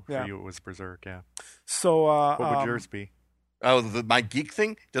Dragon Ball. For Yeah. you, it was Berserk. Yeah. So What would yours be? Oh, my geek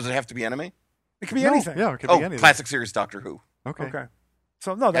thing? Does it have to be anime? it could be No, anything. Yeah, it could Oh, be anything. classic series Doctor Who. Okay. Okay.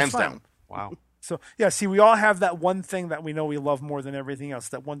 So no, that's Hands fine. down. Wow. So yeah, see, we all have that one thing that we know we love more than everything else.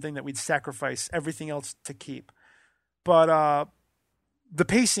 That one thing that we'd sacrifice everything else to keep. But the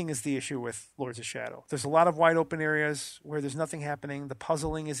pacing is the issue with Lords of Shadow. There's a lot of wide open areas where there's nothing happening. The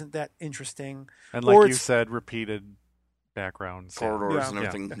puzzling isn't that interesting. And Or like you it's- said, repeated backgrounds. Yeah. Corridors Yeah. and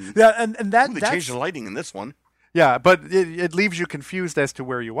everything. Yeah, and that Ooh, they that's changed the lighting in this one. Yeah, but it leaves you confused as to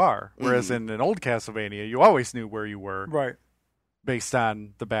where you are. Whereas in an old Castlevania, you always knew where you were right. based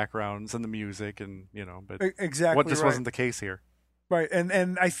on the backgrounds and the music, and but Exactly. what just right. wasn't the case here. Right,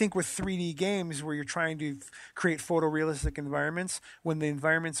 and I think with 3D games where you're trying to create photorealistic environments, when the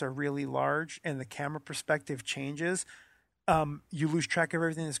environments are really large and the camera perspective changes, you lose track of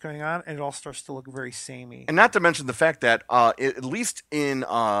everything that's going on, and it all starts to look very samey. And not to mention the fact that at least in the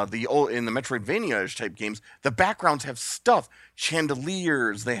Metroidvania type games, the backgrounds have stuff,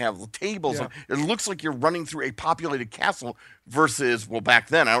 chandeliers, they have tables. Yeah. It looks like you're running through a populated castle versus, well, back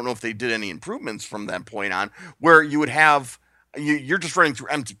then, I don't know if they did any improvements from that point on, where you would have you're just running through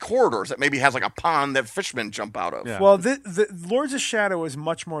empty corridors that maybe has like a pond that fishmen jump out of. Yeah. Well, the Lords of Shadow is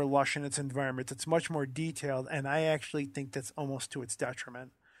much more lush in its environment. It's much more detailed, and I actually think that's almost to its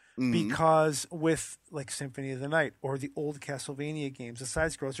detriment. Because with like Symphony of the Night or the old Castlevania games, the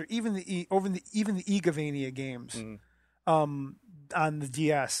side scrolls, or even the Egavania games on the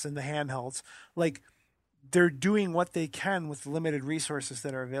DS and the handhelds, like they're doing what they can with limited resources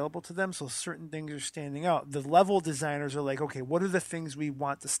that are available to them. So certain things are standing out. The level designers are like, okay, what are the things we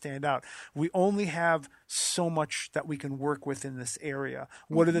want to stand out? We only have so much that we can work with in this area.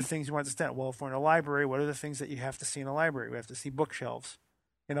 What are the things you want to stand out? Well, if we're in a library, what are the things that you have to see in a library? We have to see bookshelves.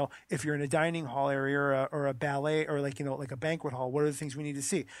 You know, if you're in a dining hall area or a ballet or like a banquet hall, what are the things we need to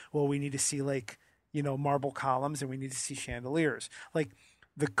see? Well, we need to see marble columns and we need to see chandeliers. Like,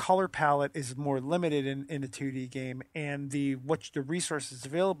 the color palette is more limited in a 2D game, and the resources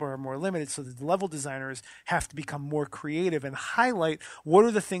available are more limited. So the level designers have to become more creative and highlight what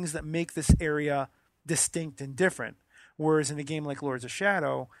are the things that make this area distinct and different. Whereas in a game like Lords of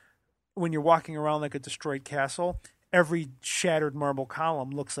Shadow, when you're walking around like a destroyed castle, every shattered marble column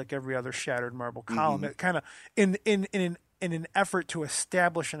looks like every other shattered marble column. It kind of in an effort to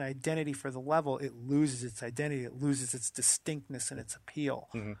establish an identity for the level, it loses its identity. It loses its distinctness and its appeal.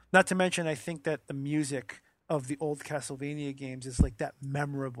 Not to mention, I think that the music of the old Castlevania games is like that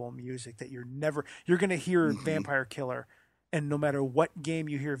memorable music that you're going to hear Vampire Killer, and no matter what game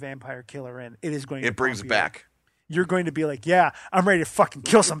you hear Vampire Killer in, it is going to It brings pump it you up. back. You're going to be like, yeah, I'm ready to fucking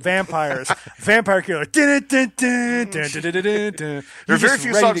kill some vampires. Vampire Killer. There's There are very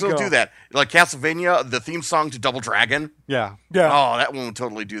few songs that'll do that. Like Castlevania, the theme song to Double Dragon. Yeah. Yeah. Oh, that one would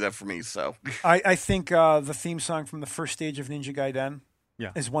totally do that for me. So I think the theme song from the first stage of Ninja Gaiden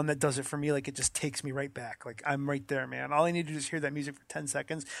Yeah. is one that does it for me. Like, it just takes me right back. Like, I'm right there, man. All I need to do is hear that music for 10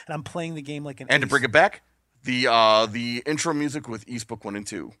 seconds, and I'm playing the game like an and to ace. bring it back, the intro music with East Book 1 and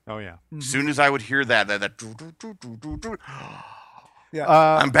 2. Oh yeah. As soon as I would hear that Yeah.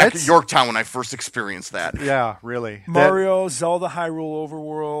 I'm back at it's- Yorktown when I first experienced that. Yeah, really. Mario, Zelda, Hyrule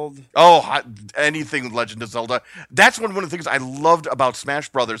Overworld. Oh, anything with Legend of Zelda. That's one of the things I loved about Smash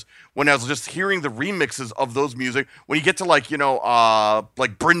Brothers when I was just hearing the remixes of those music. When you get to like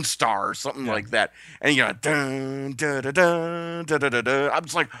Brinstar or something like that, and you know, dun, dun, dun, dun, dun, dun, dun, dun. I'm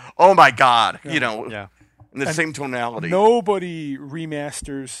just like, oh my god, Yeah. in the same tonality. Nobody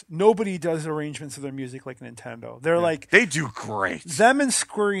remasters. Nobody does arrangements of their music like Nintendo. They're like They do great. them and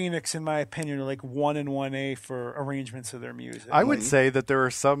Square Enix, in my opinion, are like 1 and 1A for arrangements of their music. I would say that there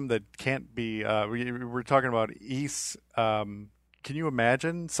are some that can't be. We're talking about East. Can you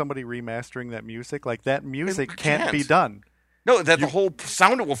imagine somebody remastering that music? Like that music can't be can't. done. No, the whole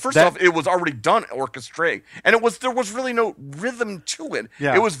sound. Well, first That- off, it was already done orchestrated, and there was really no rhythm to it.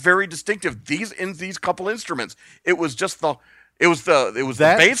 Yeah. It was very distinctive. These couple instruments, it was the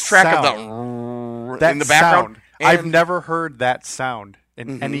That bass track sound. of That in the background. sound. I've and- never heard that sound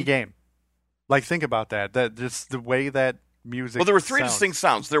in any game. Like, think about that. That just the way that music. Well, there were three sounds. distinct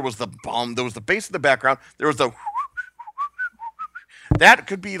sounds. There was the bum. There was the bass in the background. There was the. That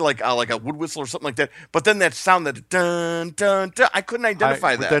could be like a wood whistle or something like that. But then that sound, that dun dun dun, I couldn't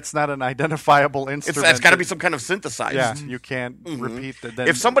identify that. That's not an identifiable instrument. It's got to be some kind of synthesized. Yeah, you can't repeat that.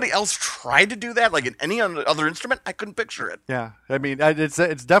 If somebody else tried to do that, like in any other instrument, I couldn't picture it. Yeah, I mean,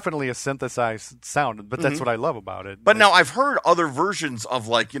 it's definitely a synthesized sound, but that's what I love about it. But now I've heard other versions of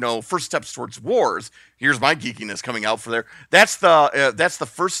First Steps Towards Wars. Here's my geekiness coming out for there. That's the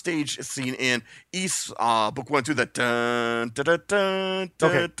first stage scene in East Book 1 2. That dun dun dun dun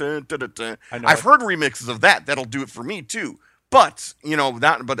dun dun dun dun dun. I've heard remixes of that. That'll do it for me too. But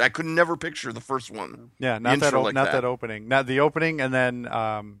but I could never picture the first one. Yeah, not that opening. Not the opening, and then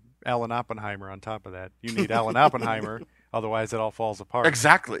Alan Oppenheimer on top of that. You need Alan Oppenheimer, otherwise it all falls apart.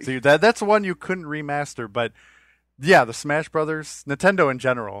 Exactly. So that's one you couldn't remaster, but. Yeah, the Smash Brothers, Nintendo in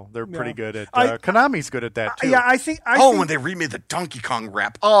general, they're pretty good at. Konami's good at that too. Yeah, I think. When they remade the Donkey Kong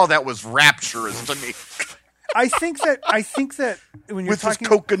rap, that was rapturous to me. I think that when you're with talking this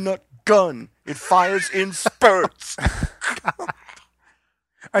coconut gun, it fires in spurts.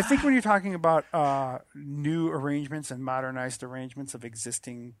 I think when you're talking about new arrangements and modernized arrangements of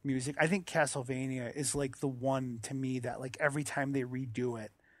existing music, I think Castlevania is like the one to me that like every time they redo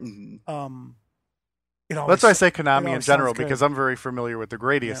it, that's why I say Konami in general, because I'm very familiar with the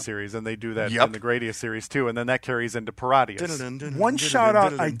Gradius series, and they do that in the Gradius series too, and then that carries into Paradius. One shout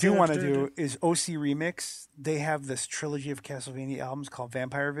out I do want to do is OC Remix. They have this trilogy of Castlevania albums called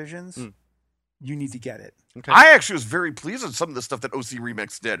Vampire Visions. You need to get it. Okay. I actually was very pleased with some of the stuff that OC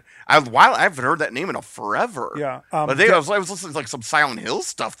Remix did. I haven't heard that name in forever. Yeah, but I was listening to like some Silent Hill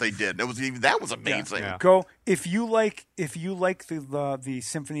stuff they did. That was amazing. Yeah. Go if you like the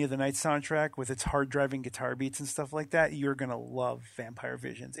Symphony of the Night soundtrack with its hard driving guitar beats and stuff like that. You're gonna love Vampire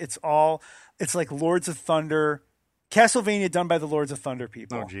Visions. It's like Lords of Thunder. Castlevania done by the Lords of Thunder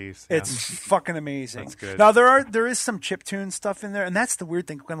people. Oh, jeez. Yeah. It's fucking amazing. That's good. Now, there is some chiptune stuff in there, and that's the weird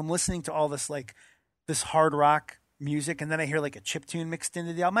thing. When I'm listening to all this, this hard rock music, and then I hear, a chiptune mixed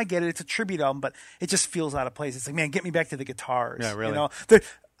into the album, I get it. It's a tribute album, but it just feels out of place. It's like, man, get me back to the guitars. Yeah, really.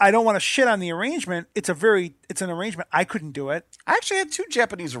 I don't want to shit on the arrangement. It's an arrangement. I couldn't do it. I actually had two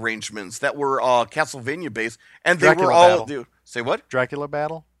Japanese arrangements that were Castlevania-based, and they Dracula were all... Battle. Say what? Dracula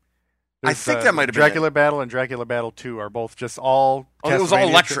Battle? I think that might have been Dracula Battle and Dracula Battle 2 are both just all. It was all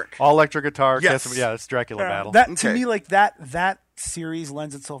electric. All electric guitar. Yes. It's Dracula Battle. To me, that series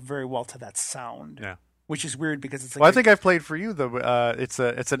lends itself very well to that sound. Yeah. Which is weird because it's like. Well, I think I've played for you. It's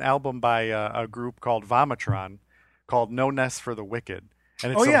an album by a group called Vomitron, called No Nest for the Wicked,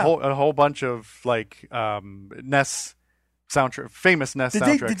 and it's a whole bunch of NES soundtrack, famous NES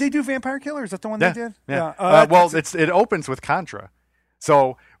soundtracks. Did they do Vampire Killer? Is that the one they did? Yeah. It opens with Contra.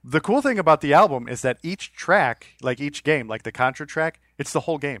 So the cool thing about the album is that each track, like each game, like the Contra track, it's the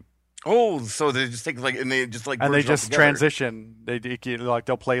whole game. Oh, so they just take transition.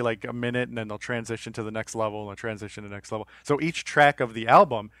 They'll play a minute and then they'll transition to the next level and they'll transition to the next level. So each track of the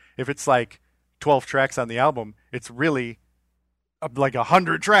album, if it's 12 tracks on the album, it's really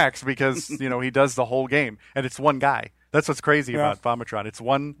 100 tracks because he does the whole game and it's one guy. That's what's crazy about Vomitron. It's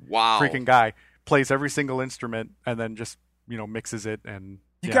one freaking guy, plays every single instrument and then just mixes it. And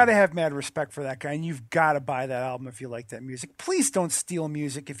you got to have mad respect for that guy, and you've got to buy that album if you like that music. Please don't steal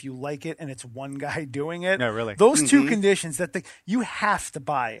music if you like it and it's one guy doing it. Yeah, really. Those two conditions you have to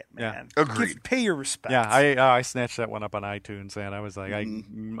buy it, man. Yeah. Agreed. Pay your respect. Yeah, I snatched that one up on iTunes and I was like,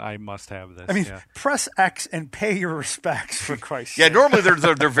 I must have this. I mean, press X and pay your respects for Christ's sake. Yeah, normally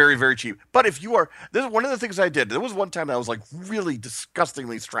they're very, very cheap. But if you are, this is one of the things I did. There was one time that I was really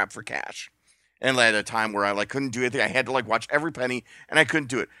disgustingly strapped for cash. And at a time where I couldn't do anything, I had to watch every penny, and I couldn't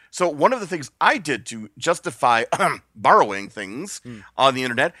do it. So one of the things I did to justify borrowing things on the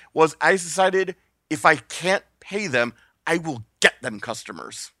internet was I decided if I can't pay them, I will get them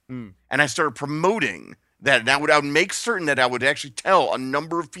customers. And I started promoting that. And I would make certain that I would actually tell a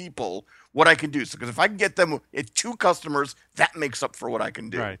number of people what I can do. So because if I can get them 2 customers, that makes up for what I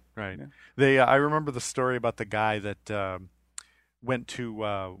can do. Right. Yeah. I remember the story about the guy that went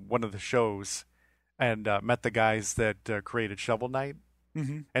to one of the shows and met the guys that created Shovel Knight,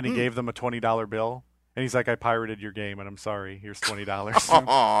 and he gave them a $20 bill, and he's like, "I pirated your game, and I'm sorry. Here's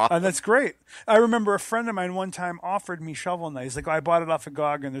 $20." And that's great. I remember a friend of mine one time offered me Shovel Knight. He's like, "I bought it off of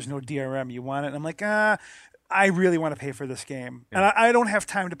GOG, and there's no DRM. You want it?" And I'm like, I really want to pay for this game, and I don't have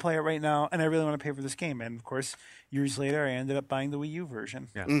time to play it right now, and I really want to pay for this game. And of course, years later, I ended up buying the Wii U version.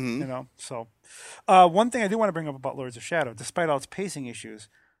 Yeah. So one thing I do want to bring up about Lords of Shadow, despite all its pacing issues,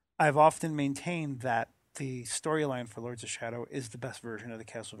 I've often maintained that the storyline for Lords of Shadow is the best version of the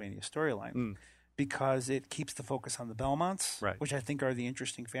Castlevania storyline. because it keeps the focus on the Belmonts, Right. which I think are the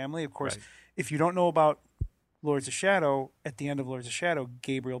interesting family. Of course, Right. if you don't know about Lords of Shadow, at the end of Lords of Shadow,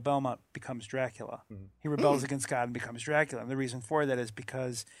 Gabriel Belmont becomes Dracula. He rebels against God and becomes Dracula. And the reason for that is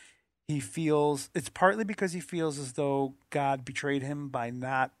because it's partly because he feels as though God betrayed him by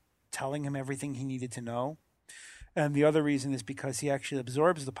not telling him everything he needed to know. And the other reason is because he actually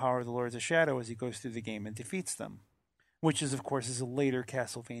absorbs the power of the Lords of Shadow as he goes through the game and defeats them, which is, of course, is a later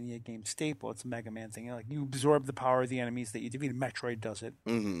Castlevania game staple. It's a Mega Man thing. Like, you absorb the power of the enemies that you defeat. Metroid does it.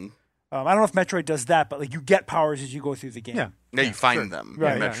 Mm-hmm. I don't know if Metroid does that, but like you get powers as you go through the game. Yeah, you find them.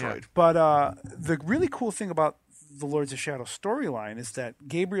 Right. in Yeah, Metroid. But the really cool thing about the Lords of Shadow storyline is that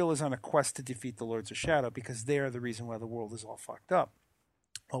Gabriel is on a quest to defeat the Lords of Shadow because they are the reason why the world is all fucked up.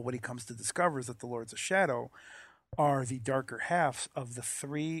 Well, what he comes to discover is that the Lords of Shadow are the darker halves of the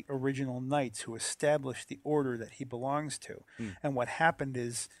 3 original knights who established the order that he belongs to. And what happened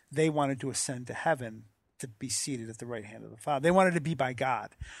is they wanted to ascend to heaven to be seated at the right hand of the Father. They wanted to be by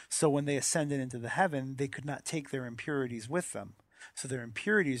God. So when they ascended into the heaven, they could not take their impurities with them. So their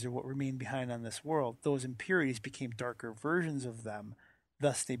impurities are what remained behind on this world. Those impurities became darker versions of them.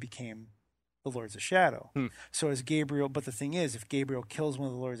 Thus they became the Lords of Shadow. So as Gabriel, but the thing is, if Gabriel kills one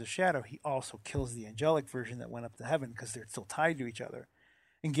of the Lords of Shadow, he also kills the angelic version that went up to heaven because they're still tied to each other.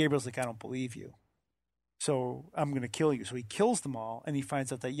 And Gabriel's like, I don't believe you. So I'm going to kill you. So he kills them all, and he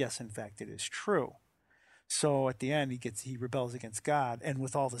finds out that, yes, in fact, it is true. So at the end, he rebels against God, and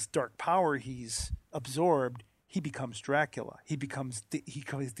with all this dark power he's absorbed, he becomes Dracula. He becomes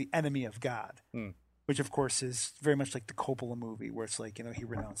the enemy of God, which of course is very much like the Coppola movie, where it's like, he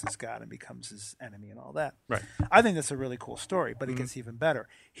renounces God and becomes his enemy and all that. Right. I think that's a really cool story, but it gets even better.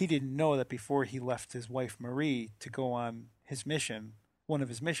 He didn't know that before he left his wife Marie to go on his mission, one of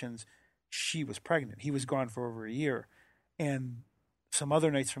his missions, she was pregnant. He was gone for over a year, and some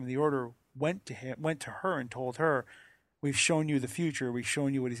other knights from the Order went to her and told her, we've shown you the future, we've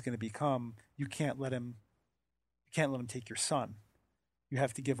shown you what he's going to become. You can't let him take your son. You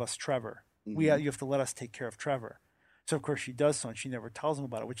have to give us Trevor. You have to let us take care of Trevor. So of course she does so, and she never tells him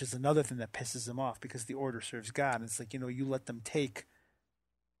about it, which is another thing that pisses him off, because the Order serves God, and it's like, you let them take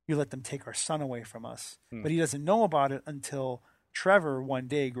our son away from us. But he doesn't know about it until Trevor one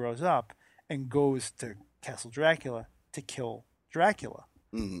day grows up and goes to Castle Dracula to kill Dracula.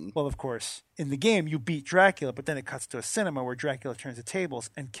 Well, of course, in the game, you beat Dracula, but then it cuts to a cinema where Dracula turns the tables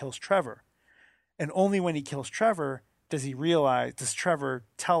and kills Trevor. And only when he kills Trevor does Trevor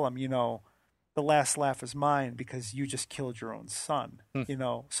tell him, the last laugh is mine because you just killed your own son.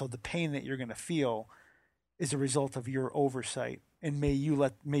 So the pain that you're going to feel is a result of your oversight. And may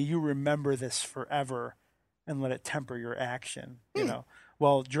you remember this forever and let it temper your action.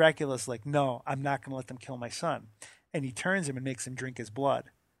 Well, Dracula's like, no, I'm not going to let them kill my son. And he turns him and makes him drink his blood.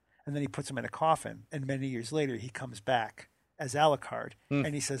 And then he puts him in a coffin. And many years later, he comes back as Alucard.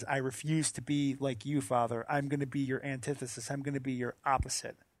 And he says, I refuse to be like you, Father. I'm going to be your antithesis. I'm going to be your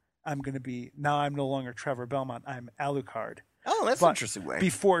opposite. I'm no longer Trevor Belmont. I'm Alucard. Oh, that's an interesting way.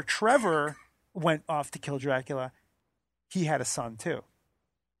 Before Trevor went off to kill Dracula, he had a son too,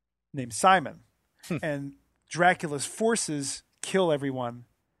 named Simon. And Dracula's forces kill everyone.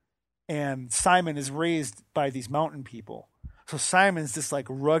 And Simon is raised by these mountain people. So Simon's this like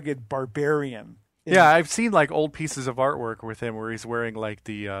rugged barbarian. Yeah, I've seen like old pieces of artwork with him where he's wearing like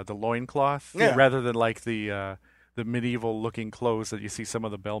the loincloth rather than like the medieval looking clothes that you see some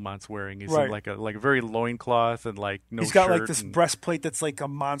of the Belmonts wearing. He's in like a very loincloth and like no shirt. He's got like this breastplate that's like a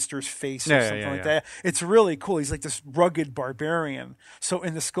monster's face or something like that. It's really cool. He's like this rugged barbarian. So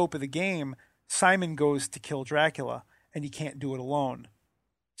in the scope of the game, Simon goes to kill Dracula and he can't do it alone.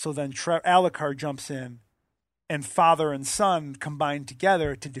 So then Alucard jumps in, and father and son combine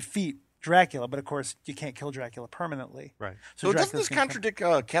together to defeat Dracula. But of course, you can't kill Dracula permanently. Right. So doesn't this contradict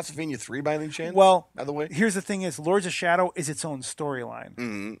Castlevania 3 by any chance? Well, by the way, here's the thing: is Lords of Shadow is its own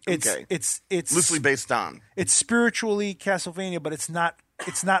storyline. Okay. It's loosely based on. It's spiritually Castlevania, but it's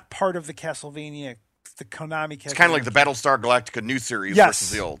not part of the Castlevania. The Konami Castlevania. It's kind of like the Battlestar Galactica new series versus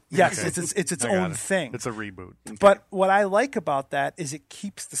the old. Yes, it's its own thing. It's a reboot. Okay. But what I like about that is it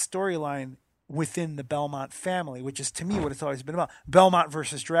keeps the storyline within the Belmont family, which is to me what it's always been about. Belmont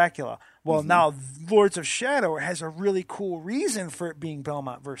versus Dracula. Well, now Lords of Shadow has a really cool reason for it being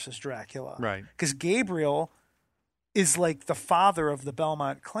Belmont versus Dracula. Right. Because Gabriel is like the father of the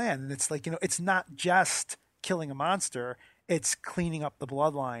Belmont clan. And it's like, it's not just killing a monster. It's cleaning up the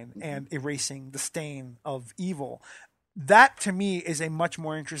bloodline and erasing the stain of evil. That, to me, is a much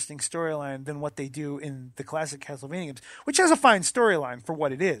more interesting storyline than what they do in the classic Castlevania games, which has a fine storyline for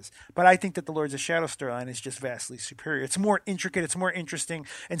what it is. But I think that the Lords of Shadow storyline is just vastly superior. It's more intricate, it's more interesting,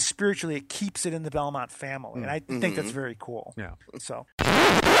 and spiritually it keeps it in the Belmont family. And I think that's very cool. Yeah.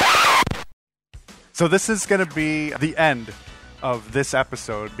 So this is going to be the end of this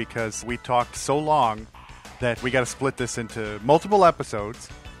episode because we talked so long that we got to split this into multiple episodes.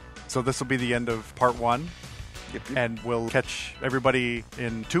 So this will be the end of part 1. Yep. And we'll catch everybody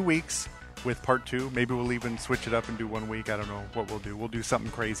in 2 weeks with part 2. Maybe we'll even switch it up and do 1 week. I don't know what we'll do. We'll do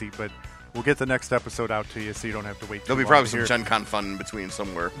something crazy, but we'll get the next episode out to you so you don't have to wait too There'll be long probably to some hear Gen Con fun in between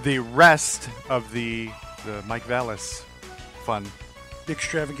somewhere. the rest of the Mike Vallis fun. the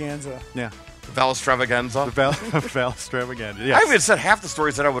extravaganza. Yeah. Val Extravaganza. The Val Extravaganza. Yes. I haven't said half the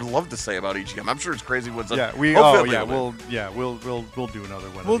stories that I would love to say about EGM. I'm sure it's crazy what's Yeah, Hopefully we'll do another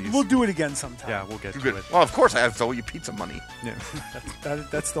one of these. We'll do it again sometime. Yeah, we'll get to Good. it. Well, of course I have to owe you pizza money. Yeah.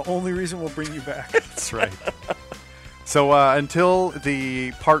 That's the only reason we'll bring you back. That's right. So until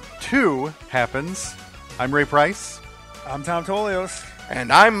the part 2 happens, I'm Ray Price. I'm Tom Tolios.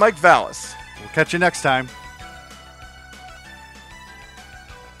 And I'm Mike Vallis. We'll catch you next time.